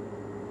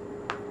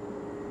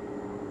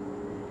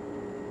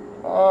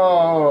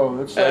 Oh,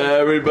 it's like,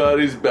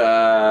 Everybody's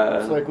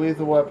bad. it's like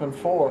Lethal Weapon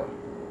 4.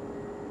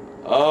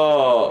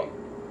 Oh.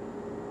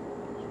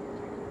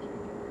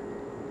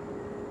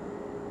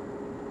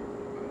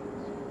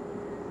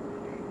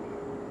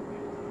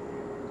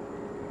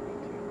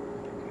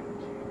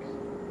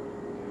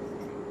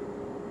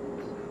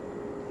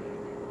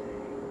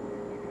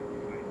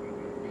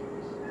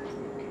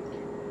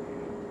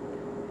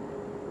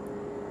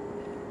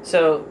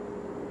 So,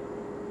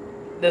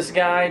 this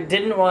guy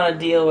didn't want to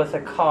deal with a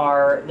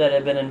car that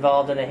had been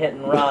involved in a hit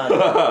and run,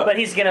 but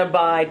he's going to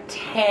buy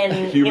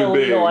 10 Human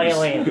illegal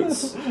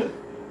beings. aliens.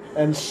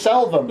 And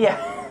sell them.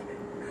 Yeah.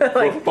 For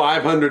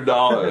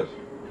 $500.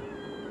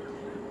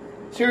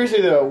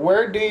 Seriously though,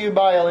 where do you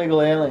buy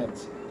illegal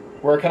aliens?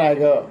 Where can I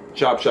go?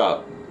 Chop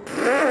shop.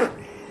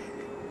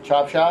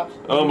 Chop shops?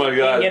 Oh my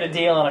You can get god. a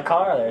deal on a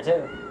car there,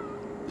 too.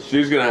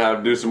 She's gonna have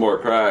to do some more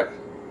crack.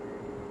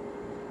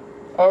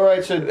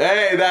 Alright, so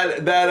Hey,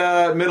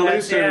 that Middle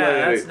Eastern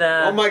lady. that's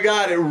the- Oh my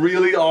god, it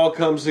really all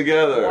comes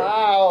together.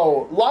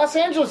 wow. Los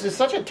Angeles is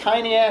such a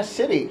tiny ass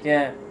city.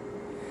 Yeah.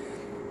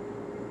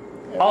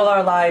 All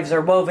our lives are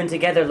woven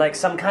together like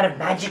some kind of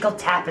magical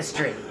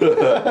tapestry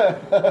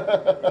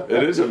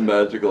It is a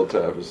magical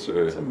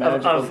tapestry. It's a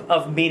magical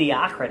of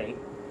mediocrity.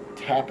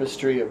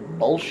 tapestry of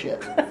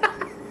bullshit.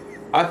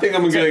 I think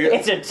I'm gonna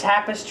It's get a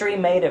tapestry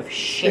made of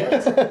shit.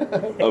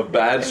 of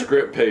bad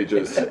script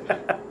pages.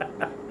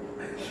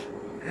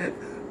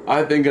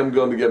 I think I'm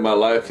going to get my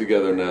life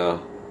together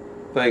now.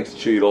 Thanks,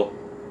 Cheadle.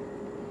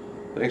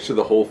 Thanks for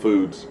the Whole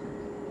Foods.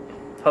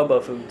 Hobo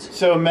foods.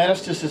 So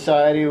Menace to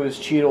Society was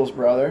Cheadle's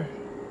brother.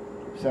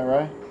 Is that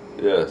right?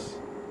 Yes.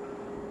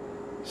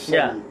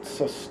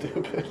 So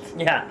stupid.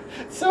 Yeah.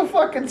 So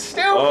fucking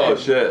stupid. Oh,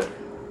 shit.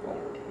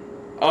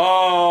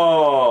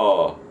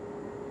 Oh!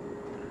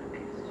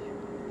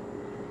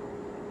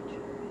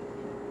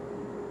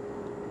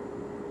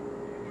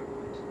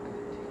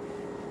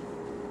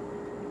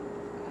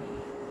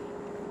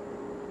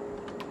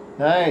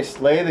 Nice.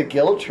 Lay the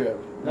guilt trip.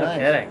 No Nice.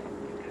 kidding.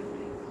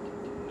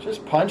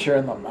 Just punch her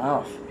in the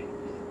mouth.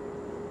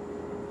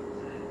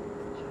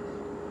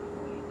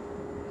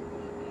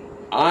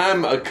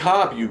 I'm a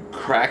cop, you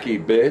cracky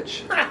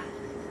bitch.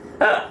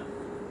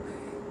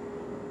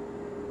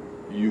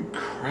 You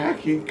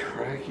cracky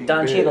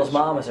Don bitch. Cheadle's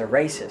mom is a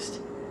racist.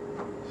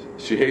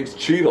 She hates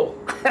Cheadle.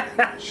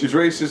 She's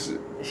racist.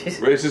 She's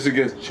Racist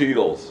against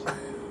Cheadles.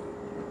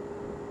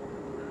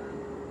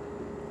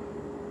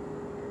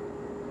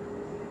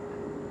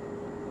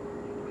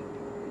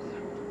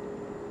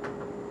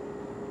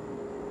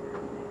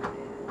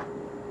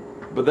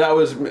 But that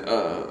was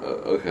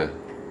okay.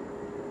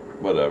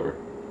 Whatever.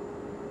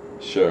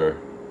 Sure.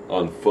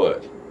 On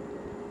foot.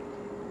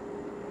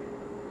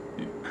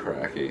 You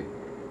cracky.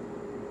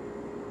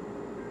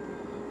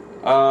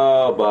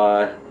 Oh,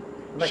 bye.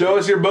 Show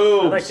us your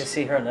boobs. I'd like to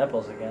see her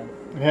nipples again.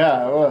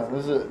 Yeah, well,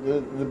 this is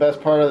the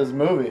best part of this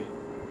movie.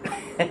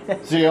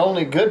 It's the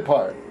only good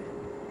part.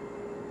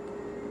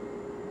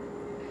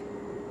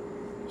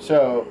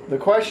 So, the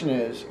question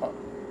is,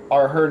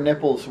 are her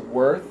nipples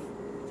worth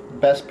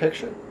Best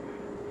Picture?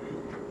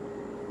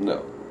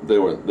 No, they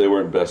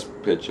weren't best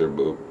picture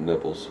boob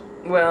nipples.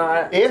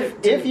 Well,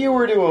 If you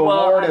were to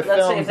award a let's say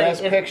film if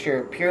Best they- if-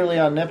 Picture purely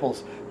on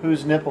nipples,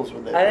 whose nipples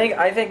would they be?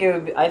 I think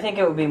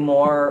it would be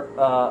more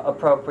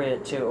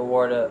appropriate to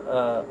award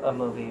a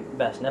movie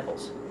best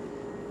nipples.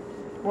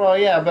 Well,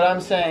 yeah, but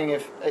I'm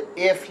saying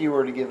if you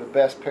were to give a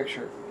Best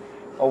Picture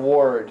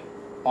award,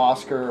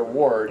 Oscar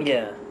award,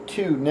 Yeah.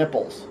 to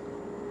nipples,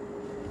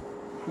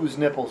 whose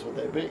nipples would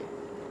they be?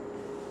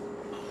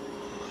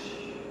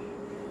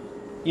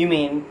 You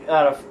mean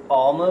out of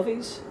all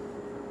movies?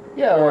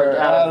 Yeah, Or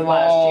out of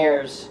last all,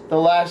 year's?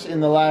 in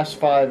the last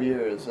 5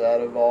 years,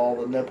 out of all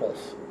the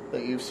nipples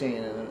that you've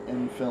seen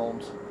in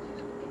films.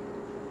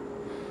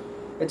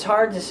 It's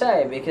hard to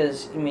say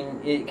because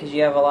because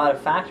you have a lot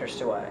of factors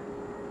to weigh.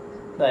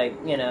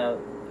 Like the.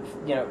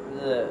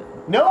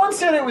 No one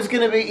said it was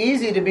going to be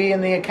easy to be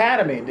in the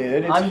Academy,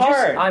 dude. It's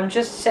hard. What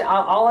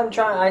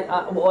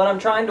I'm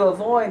trying to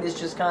avoid is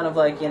just kind of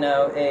like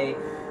a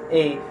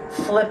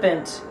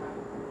flippant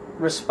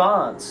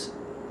response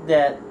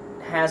that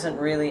hasn't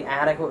really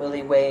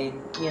adequately weighed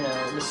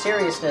the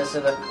seriousness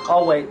of the.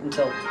 I'll wait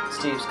until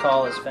Steve's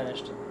call is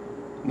finished.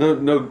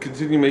 No,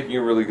 continue making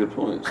a really good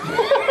point.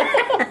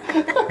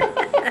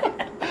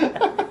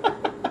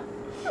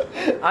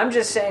 I'm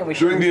just saying we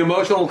During should. the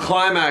emotional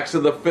climax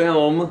of the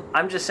film.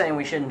 I'm just saying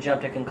we shouldn't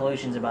jump to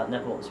conclusions about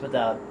nipples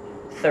without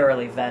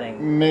thoroughly vetting.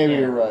 Maybe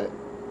you're right.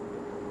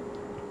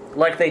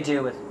 Like they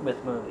do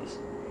with movies.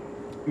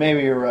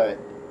 Maybe you're right.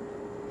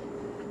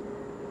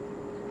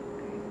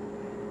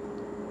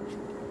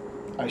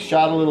 I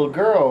shot a little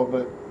girl,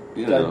 but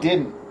I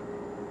didn't.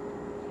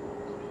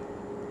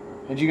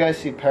 Did you guys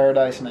see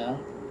Paradise Now?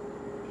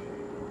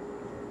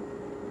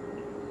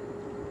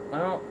 I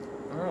don't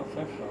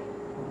think so.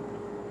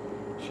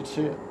 You should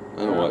see it. I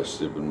don't watch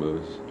stupid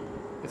movies.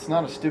 It's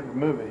not a stupid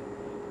movie.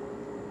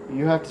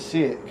 You have to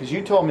see it, because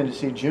you told me to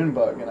see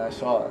Junebug, and I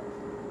saw it.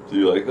 Do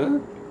you like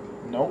that?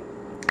 Nope.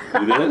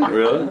 You didn't?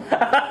 Really?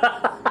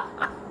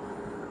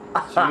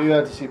 So you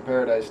have to see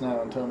Paradise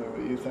Now and tell me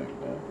what you think.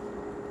 Yeah.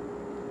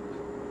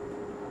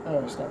 Oh,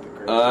 it's not the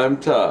greatest. I'm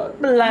Todd.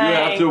 Blanks. You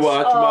have to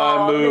watch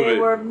my movie. They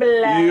were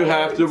blanks. You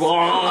have to.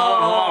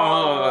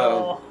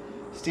 Oh.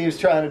 Steve's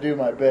trying to do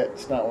my bit.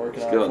 It's not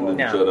working out for Skeleton him.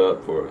 didn't No. shut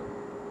up for it.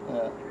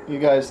 Yeah. You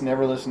guys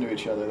never listen to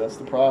each other. That's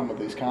the problem with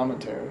these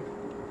commentaries.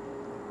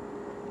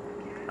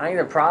 I think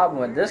the problem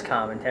with this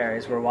commentary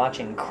is we're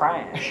watching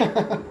Crash.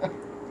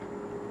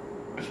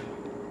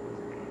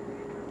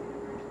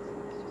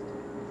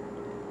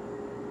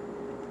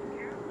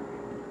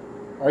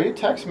 Are you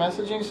text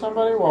messaging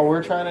somebody while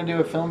we're trying to do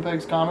a Film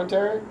Pigs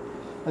commentary?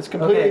 That's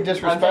completely Okay,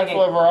 disrespectful I'm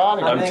thinking- of our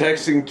audience. I'm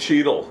texting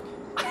Cheadle.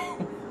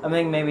 I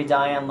think maybe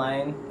Diane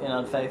Lane in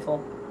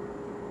Unfaithful.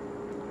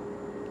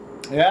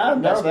 Yeah,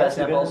 no, Best that's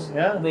it. nipples.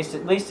 Yeah. At least.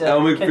 Elle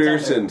contender.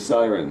 McPherson,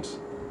 Sirens.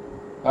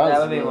 That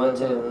would be one,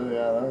 too.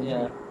 Yeah, that would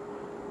Yeah. be.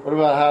 What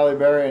about Halle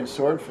Berry and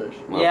Swordfish?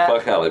 Well, Yeah,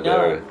 fuck Halle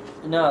Berry.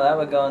 No, that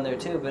would go in there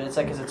too. But it's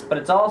like,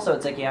 it's also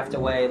like you have to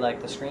weigh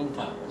like the screen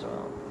time as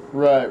well.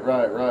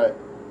 Right.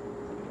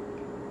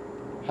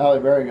 Halle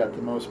Berry got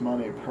the most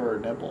money per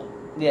nipple.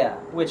 Yeah,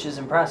 which is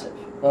impressive.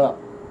 Well,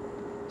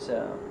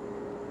 So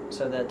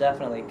that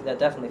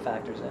definitely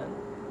factors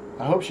in.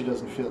 I hope she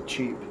doesn't feel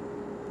cheap.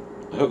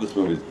 I hope this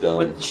movie's done.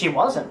 But she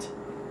wasn't.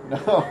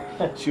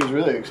 No, she was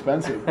really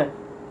expensive.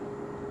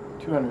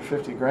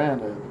 250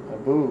 grand a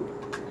boob.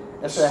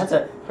 That's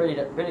a pretty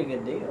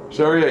good deal.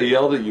 Sorry I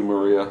yelled at you,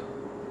 Maria.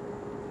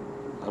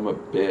 I'm a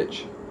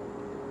bitch.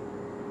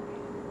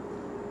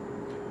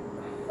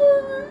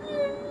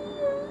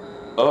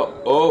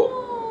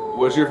 Oh,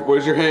 where's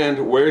your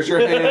hand? Where's your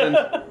hand?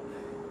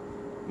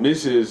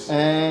 Mrs.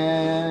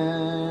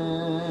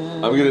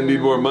 And I'm gonna need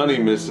more money,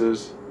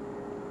 Mrs.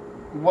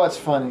 What's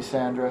funny,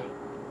 Sandra?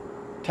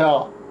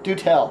 Tell. Do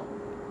tell.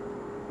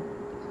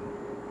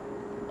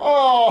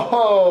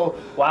 Oh!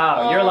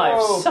 Wow, your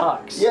life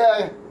sucks.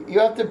 Yeah, you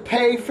have to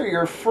pay for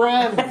your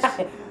friends.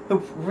 Who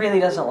really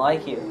doesn't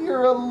like you?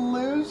 You're a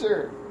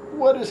loser.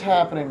 What is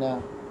happening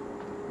now?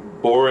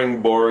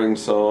 Boring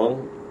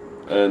song.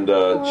 And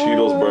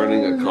Cheadle's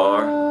burning a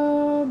car.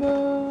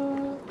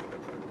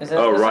 Is that,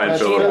 Oh, Ryan Philippines.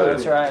 Philippines.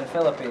 That's Ryan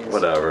Philippines.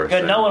 Whatever. Good,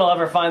 same. no one will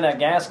ever find that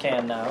gas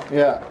can now.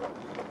 Yeah.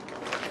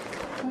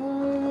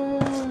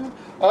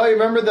 Oh, you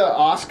remember the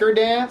Oscar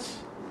dance?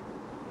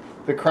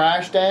 The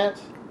crash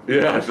dance?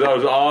 Yes, that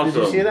was awesome.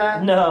 Did you see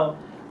that? No.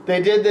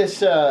 They did this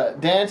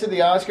dance at the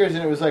Oscars, and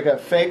it was like a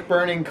fake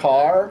burning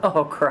car.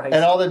 Oh, Christ.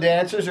 And all the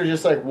dancers are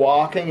just like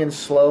walking in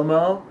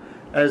slow-mo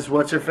as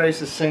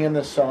What's-Her-Face is singing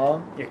this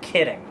song. You're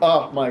kidding.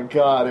 Oh my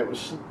God, it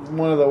was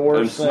one of the worst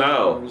And things I've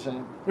snow. ever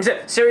seen.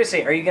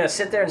 Seriously, are you going to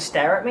sit there and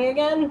stare at me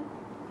again?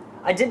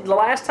 I did the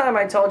last time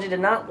I told you to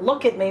not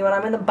look at me when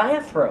I'm in the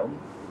bathroom.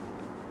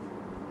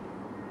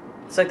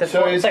 It's like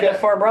the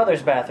Four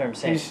Brothers bathroom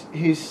scene.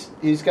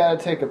 He's got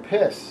to take a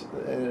piss.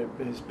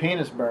 His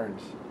penis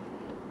burns.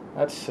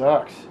 That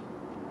sucks.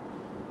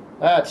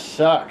 That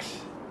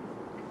sucks.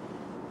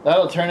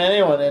 That'll turn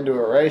anyone into a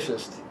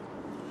racist.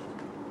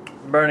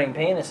 Burning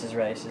penis is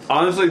racist.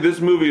 Honestly, this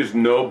movie is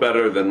no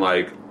better than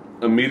like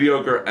a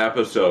mediocre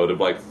episode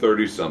of like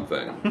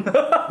 30-something.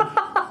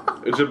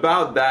 It's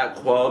about that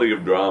quality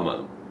of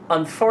drama.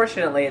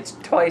 Unfortunately, it's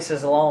twice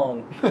as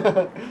long.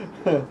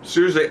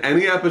 Seriously,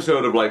 any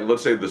episode of like,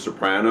 let's say The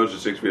Sopranos or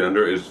 6 Feet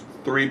Under is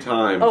 3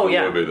 times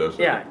the movie this is.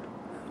 Yeah.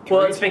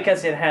 Well, it's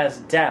because it has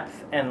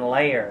depth and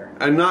layer.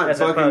 And not as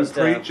fucking opposed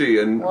to- preachy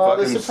and Well,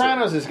 fucking... The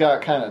Sopranos has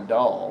got kind of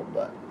dull,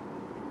 but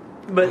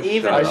But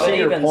even, I see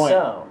your even point.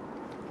 so,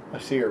 I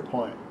see your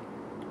point.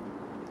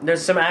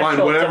 there's some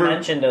actual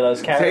dimension to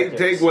those characters.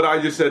 Take what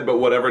I just said, but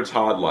whatever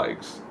Todd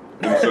likes.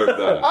 Insert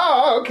that.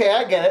 Oh, okay,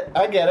 I get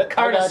it.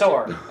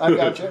 Carnosaur. I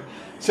got you.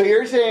 So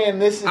you're saying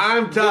this is...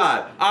 I'm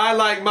Todd. I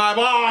like my...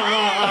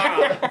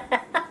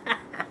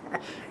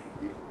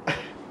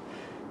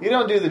 You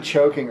don't do the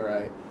choking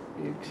right.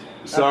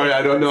 Sorry,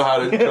 I don't know how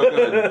to choke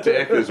on a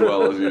dick as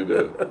well as you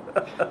do.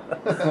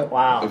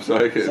 Wow. I'm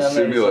sorry I can't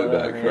simulate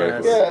that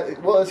correctly. Yeah,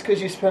 well, it's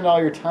because you spend all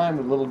your time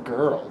with little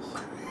girls.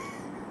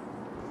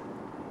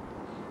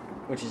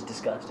 Which is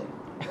disgusting.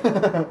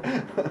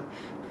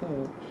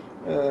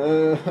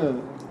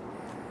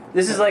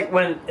 This is like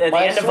when at the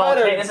end of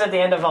Volcano. This is at the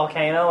end of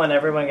Volcano when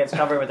everyone gets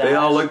covered with ash. They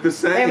all look the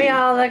same. They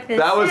all look the same.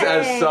 That was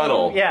as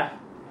subtle. Yeah.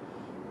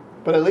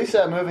 But at least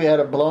that movie had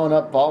a blown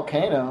up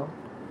volcano.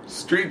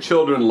 Street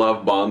children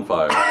love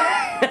bonfires.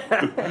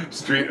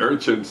 Street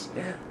urchins.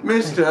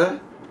 Mister,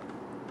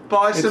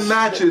 buy some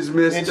matches,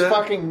 mister. It's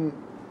fucking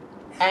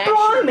ashy.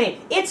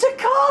 Blimey, it's a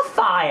car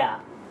fire.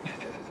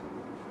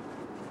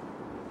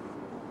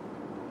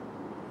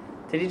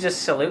 Did he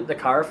just salute the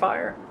car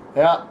fire?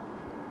 Yeah.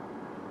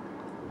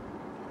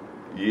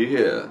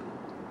 Yeah.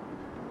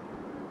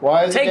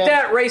 Why is Take it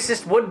that,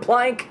 racist wood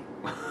plank.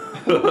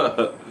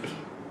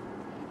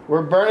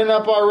 We're burning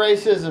up our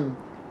racism.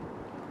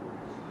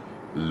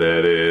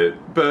 Let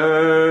it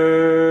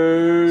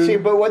burn. See,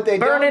 but what they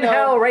Burn don't in know,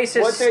 hell,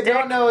 racist what they stick.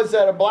 don't know is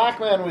that a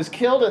black man was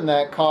killed in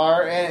that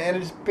car, and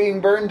it's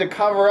being burned to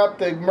cover up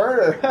the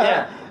murder.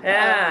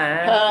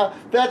 Yeah.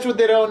 That's what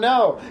they don't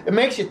know. It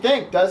makes you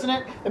think, doesn't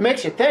it? It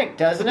makes you think,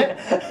 doesn't it?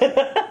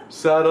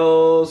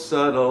 Subtle,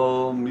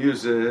 subtle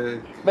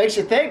music. Makes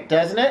you think,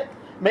 doesn't it?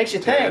 Makes you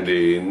think.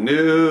 Thandie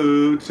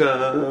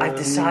Newton. I've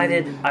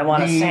decided I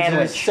want a Needs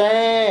sandwich. A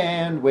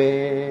sandwich.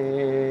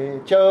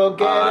 Oh,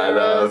 get I her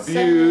love a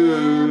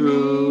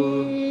you.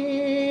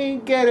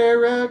 Get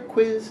her a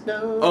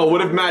Quiznos. Oh,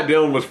 what if Matt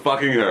Dillon was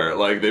fucking her?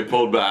 Like they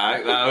pulled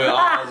back? That would be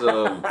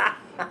awesome.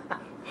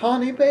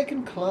 Honey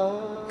Bacon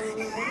Club.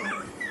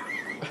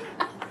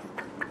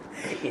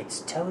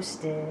 It's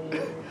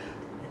toasted.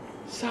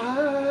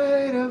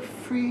 Side of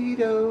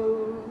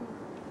Frito.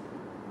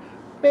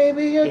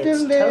 Maybe a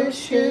It's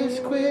delicious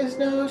toasted.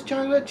 Quiznos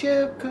chocolate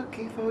chip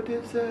cookie for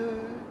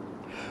dessert.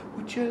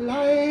 Would you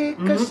like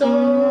a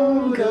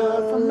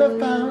soda from the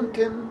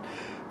fountain?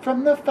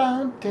 From the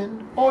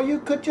fountain. Or you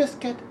could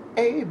just get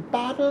a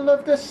bottle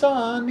of the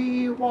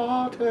sunny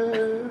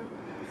water.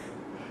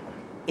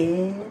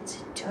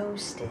 It's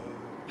toasted.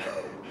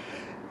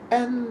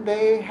 And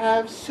they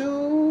have soup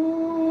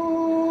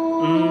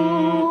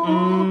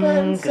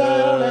and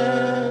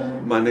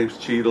salad. My name's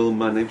Cheadle,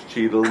 my name's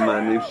Cheadle, my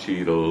name's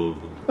Cheadle.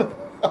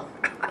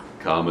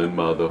 Common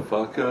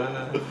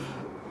motherfucker.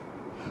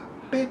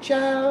 Bitch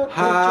out,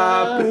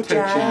 High bitch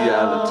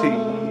out, potentiality.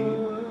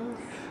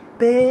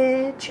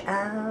 bitch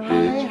out.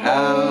 Bitch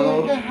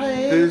out.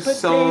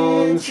 This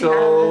song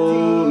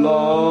so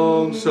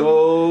long,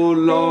 so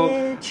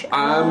long.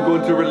 I'm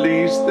going to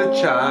release the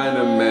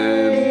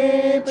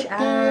Chinaman.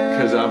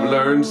 Cause I've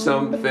learned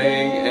something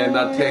and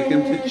I'll take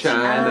him to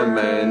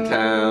Chinaman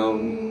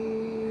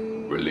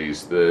Town.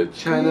 Release the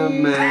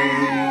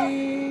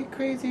Chinaman.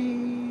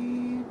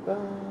 Crazy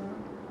bum.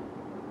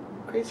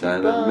 Crazy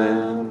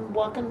Chinaman. bum.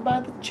 Walking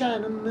by the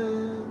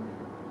Chinaman.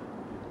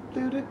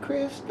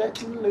 Ludacris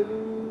letting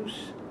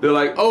loose. They're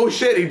like, oh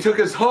shit, he took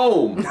us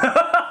home.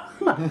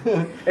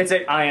 It's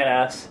an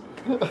INS.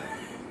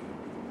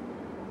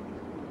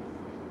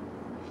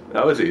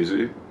 That was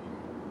easy.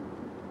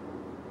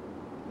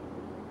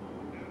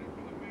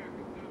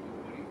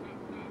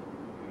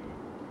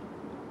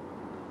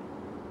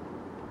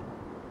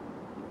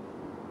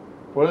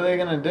 What are they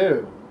gonna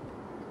do?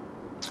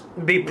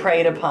 Be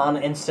preyed upon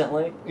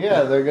instantly.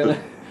 Yeah, they're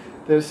gonna.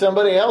 There's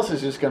somebody else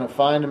is just gonna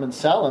find them and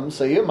sell them,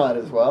 so you might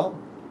as well.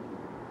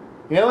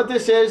 You know what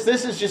this is?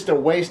 This is just a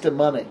waste of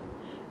money,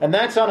 and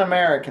that's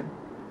un-American.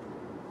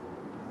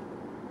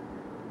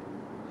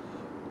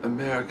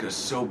 America's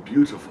so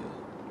beautiful.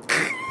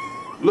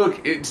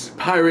 Look, it's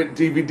pirate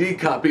DVD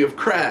copy of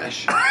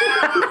Crash.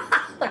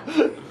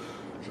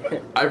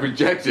 I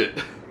reject it.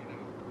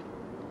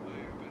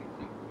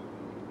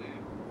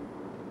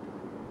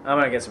 I'm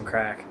gonna get some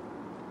crack.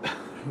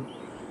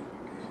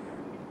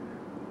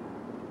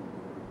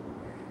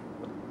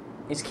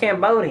 He's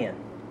Cambodian.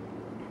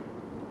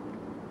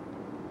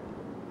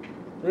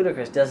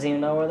 Ludacris doesn't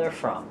even know where they're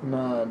from.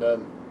 No, it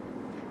doesn't.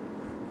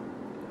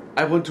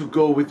 I want to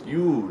go with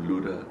you,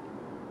 Luda.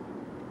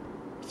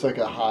 It's like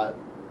a hot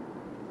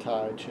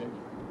Thai chick.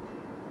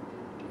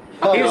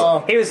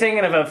 He was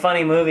thinking of a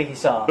funny movie he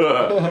saw.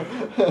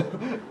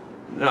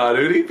 No,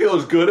 dude, he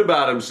feels good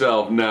about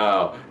himself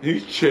now.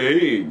 He's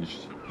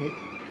changed.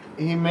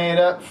 He made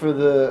up for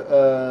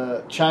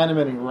the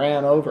Chinaman he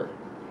ran over.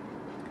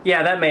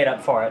 Yeah, that made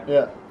up for it.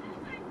 Yeah.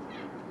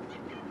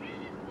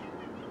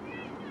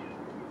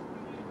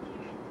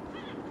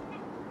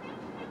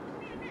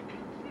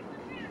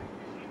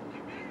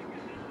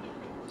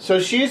 So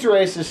she's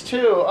racist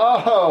too.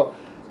 Oh,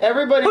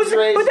 everybody's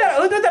racist.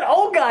 Who did that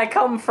old guy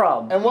come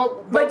from? And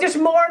what? Like, just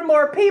more and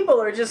more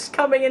people are just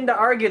coming in to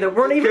argue that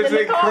weren't even in the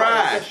Because they car.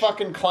 crashed. It's a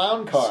fucking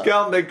clown car.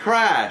 Skeleton, they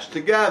crashed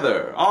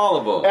together, all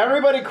of them.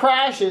 Everybody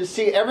crashes.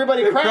 See,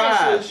 everybody They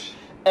crashes.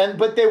 crash.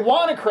 But they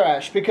want to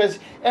crash because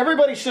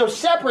everybody's so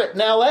separate in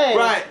LA.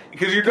 Right,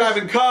 because you're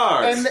driving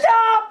cars. And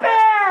Stop it!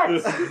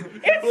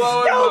 It's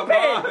blowing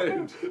my stupid!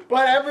 mind.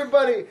 But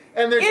everybody,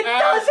 and there's It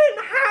ash,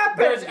 doesn't happen!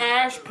 there's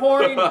ash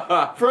pouring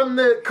from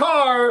the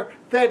car.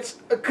 That's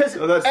because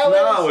Oh, that's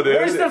snow, dude.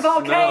 Where's the It's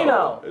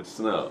volcano? Snow. It's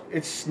snow.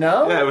 It's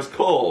snow. Yeah, it was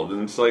cold,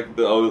 and it's like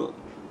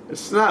it's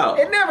snow.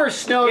 It never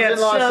snows Yeah, in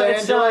Los Angeles.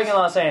 it's snowing in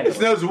Los It Angeles.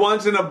 snows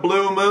once in a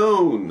blue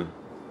moon.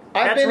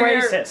 I've That's been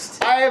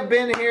racist. Here, I have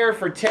been here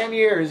for 10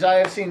 years. I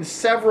have seen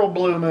several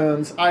blue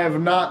moons. I have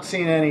not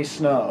seen any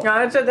snow.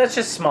 No, that's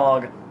just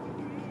smog.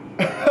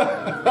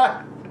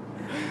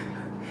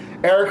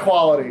 Air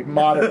quality,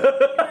 moderate.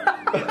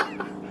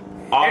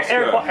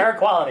 Oscar. Air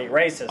quality,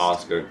 racist.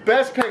 Oscar.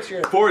 Best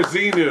picture. For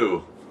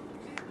Xenu.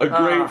 A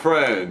great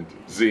friend,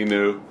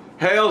 Xenu.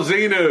 Hail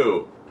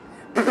Xenu!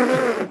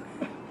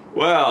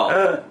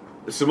 Well,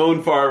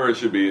 Simone Farber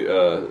should be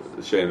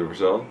ashamed of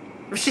herself.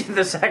 She's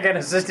the second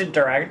assistant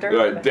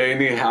director.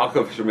 Danny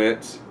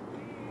Halkov-Schmitz.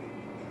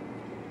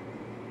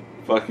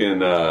 Fucking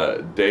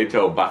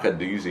Dato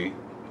Bakadizi.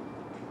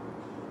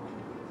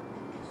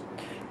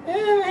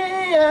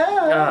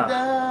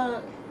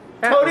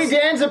 Tony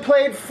Danza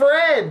played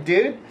Fred,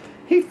 dude.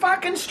 He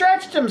fucking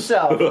stretched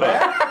himself,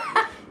 man.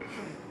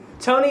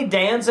 Tony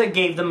Danza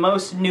gave the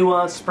most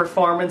nuanced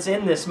performance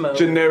in this movie.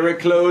 Generic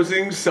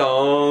closing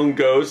song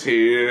goes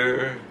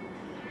here.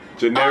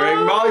 Generic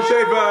Molly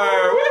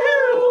Schaefer.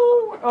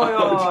 Woohoo!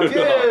 Oh, Dude.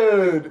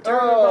 Turn it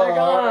back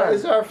on.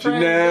 Is our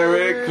friend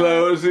Generic here?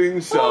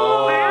 closing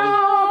song.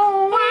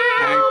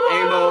 Hank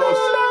Amos,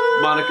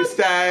 Monica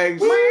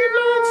Staggs,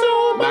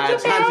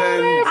 Matt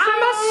Hansen.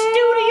 I'm a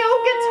studio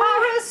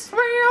guitarist.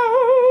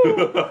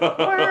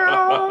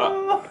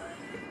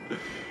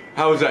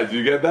 How was that? Did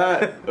you get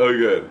that? Oh,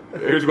 good.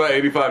 Here's my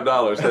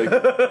 $85. Thank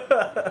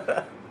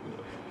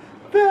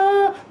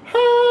you.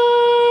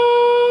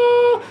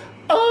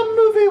 A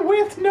movie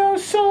with no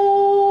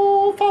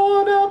soul,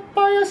 followed up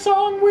by a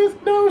song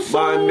with no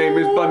soul. My name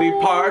is Bunny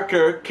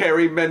Parker,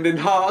 Carrie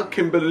Mendenhall,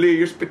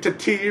 Kimberly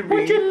Spittatiri.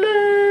 What'd you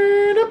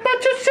learn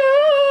about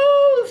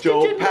yourselves?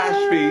 Joel Did you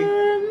Pashby.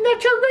 learn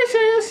that you're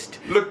racist?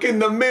 Look in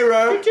the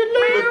mirror. Did you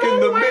learn? Look in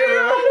the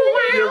mirror.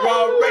 You're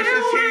all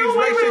racist. He's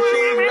racist.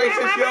 She's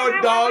racist.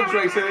 Your dog's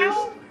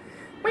racist.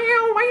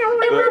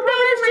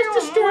 Everybody's just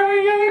a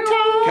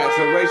stereotype. Cats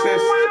are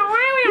racist.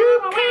 You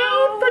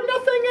count for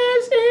nothing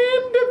as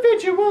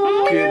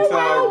individuals. Kids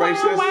are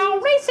racist.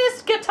 Racist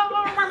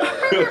guitar.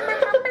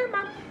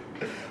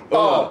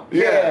 Oh,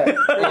 yeah.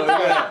 Oh,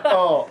 yeah.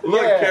 Oh,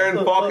 Look, yeah. Karen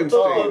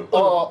Falkenstein.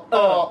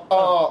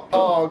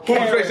 Oh, Who's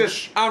Karen.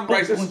 racist? I'm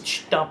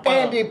racist.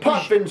 Andy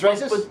Puffin's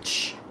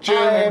racist.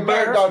 Jim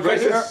Burns,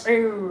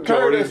 racist.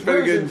 Curtis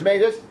Figgins,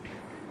 made us.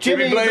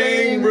 Jimmy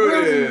Blaine,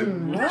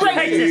 Rudin,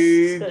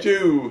 Jimmy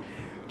Jew.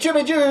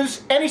 Jimmy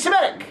Jews,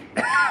 anti-Semitic.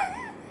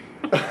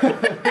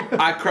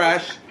 I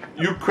crash,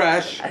 you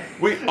crash,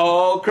 we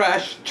all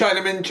crash.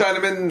 Chinaman,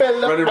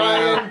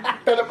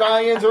 Philip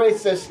Ryan's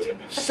racist.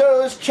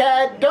 So's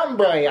Chad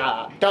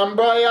Dumbraya.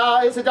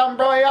 Dumbraya is a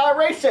Dumbraya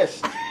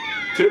racist.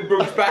 Tim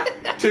Brooks back,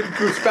 Tim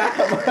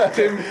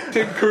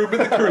Krubin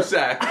the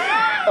Crusack.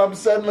 I'm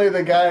suddenly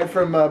the guy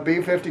from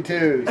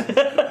B-52s.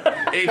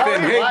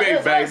 Ethan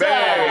Higby, baby.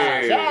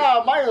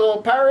 Yeah,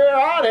 Michael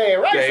Perriotti,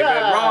 racist.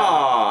 David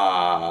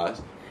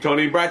Ross.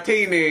 Tony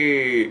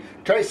Brattini.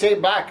 Tracy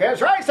Black is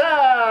racist.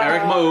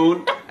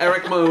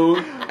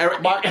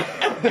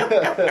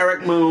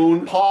 Eric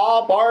Moon.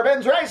 Paul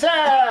Barbin's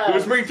racist.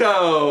 Who's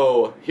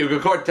Rito? Hugo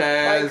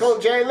Cortez. Michael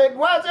J.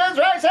 Lidwell is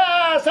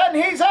racist, and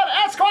he's an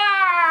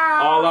Esquire.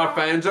 All our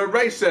fans are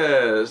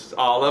racist.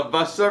 All of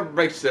us are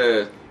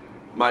racist.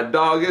 My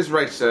dog is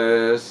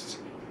racist.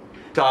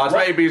 Todd's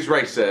baby's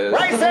racist.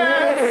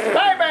 Racist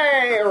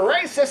baby.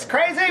 Racist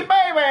crazy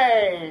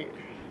baby.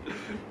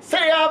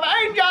 City of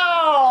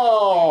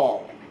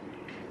Angel.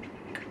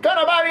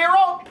 Gonna buy me a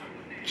rope.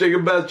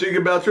 Jingle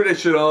bell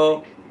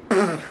traditional.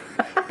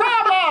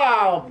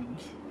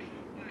 Problems.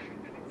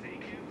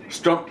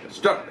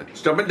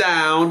 Stumping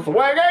down.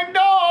 Swinging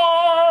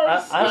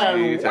doors. I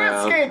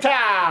Whiskey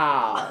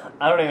Town.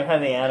 I don't even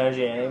have the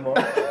energy anymore.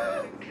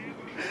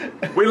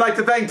 We'd like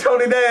to thank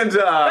Tony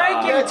Danza.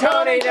 Thank you,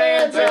 Tony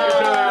Danza.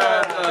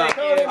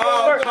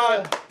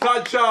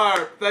 Todd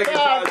Sharp. Thank you,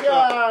 Todd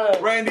Sharp.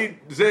 Randy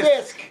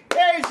Zisk.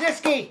 Hey,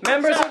 Zisky.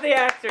 Members of the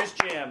Actors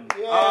Gym.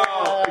 Yeah.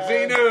 Oh,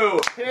 Xenu.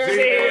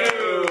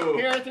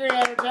 Pier 3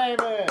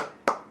 Entertainment.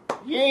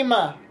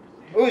 Yema.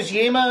 Was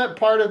Yema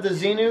part of the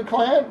Xenu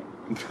clan?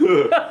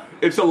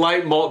 It's a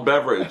light malt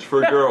beverage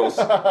for girls.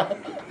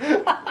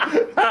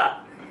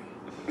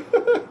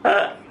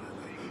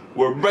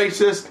 We're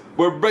racist.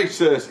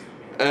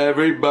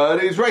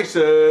 Everybody's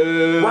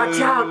racist.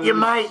 Watch out, you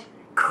might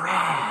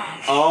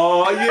crash.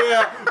 Oh,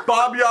 yeah.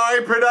 Bob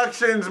Yari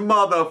Productions,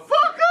 motherfucker.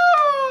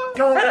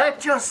 Don't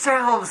let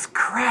yourselves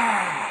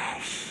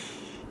crash.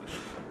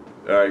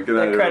 All right, good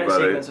night, The credit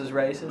everybody. sequence was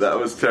racist. That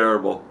was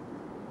terrible.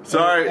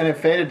 Sorry. And it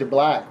faded to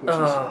black, which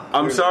is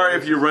I'm sorry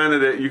if you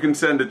rented it. You can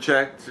send a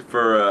check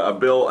for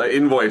an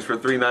invoice for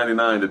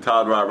 $3.99 to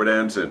Todd Robert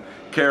Anson,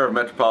 care of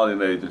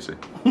Metropolitan Agency.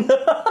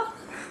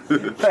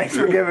 Thanks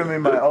for giving me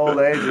my old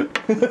agent.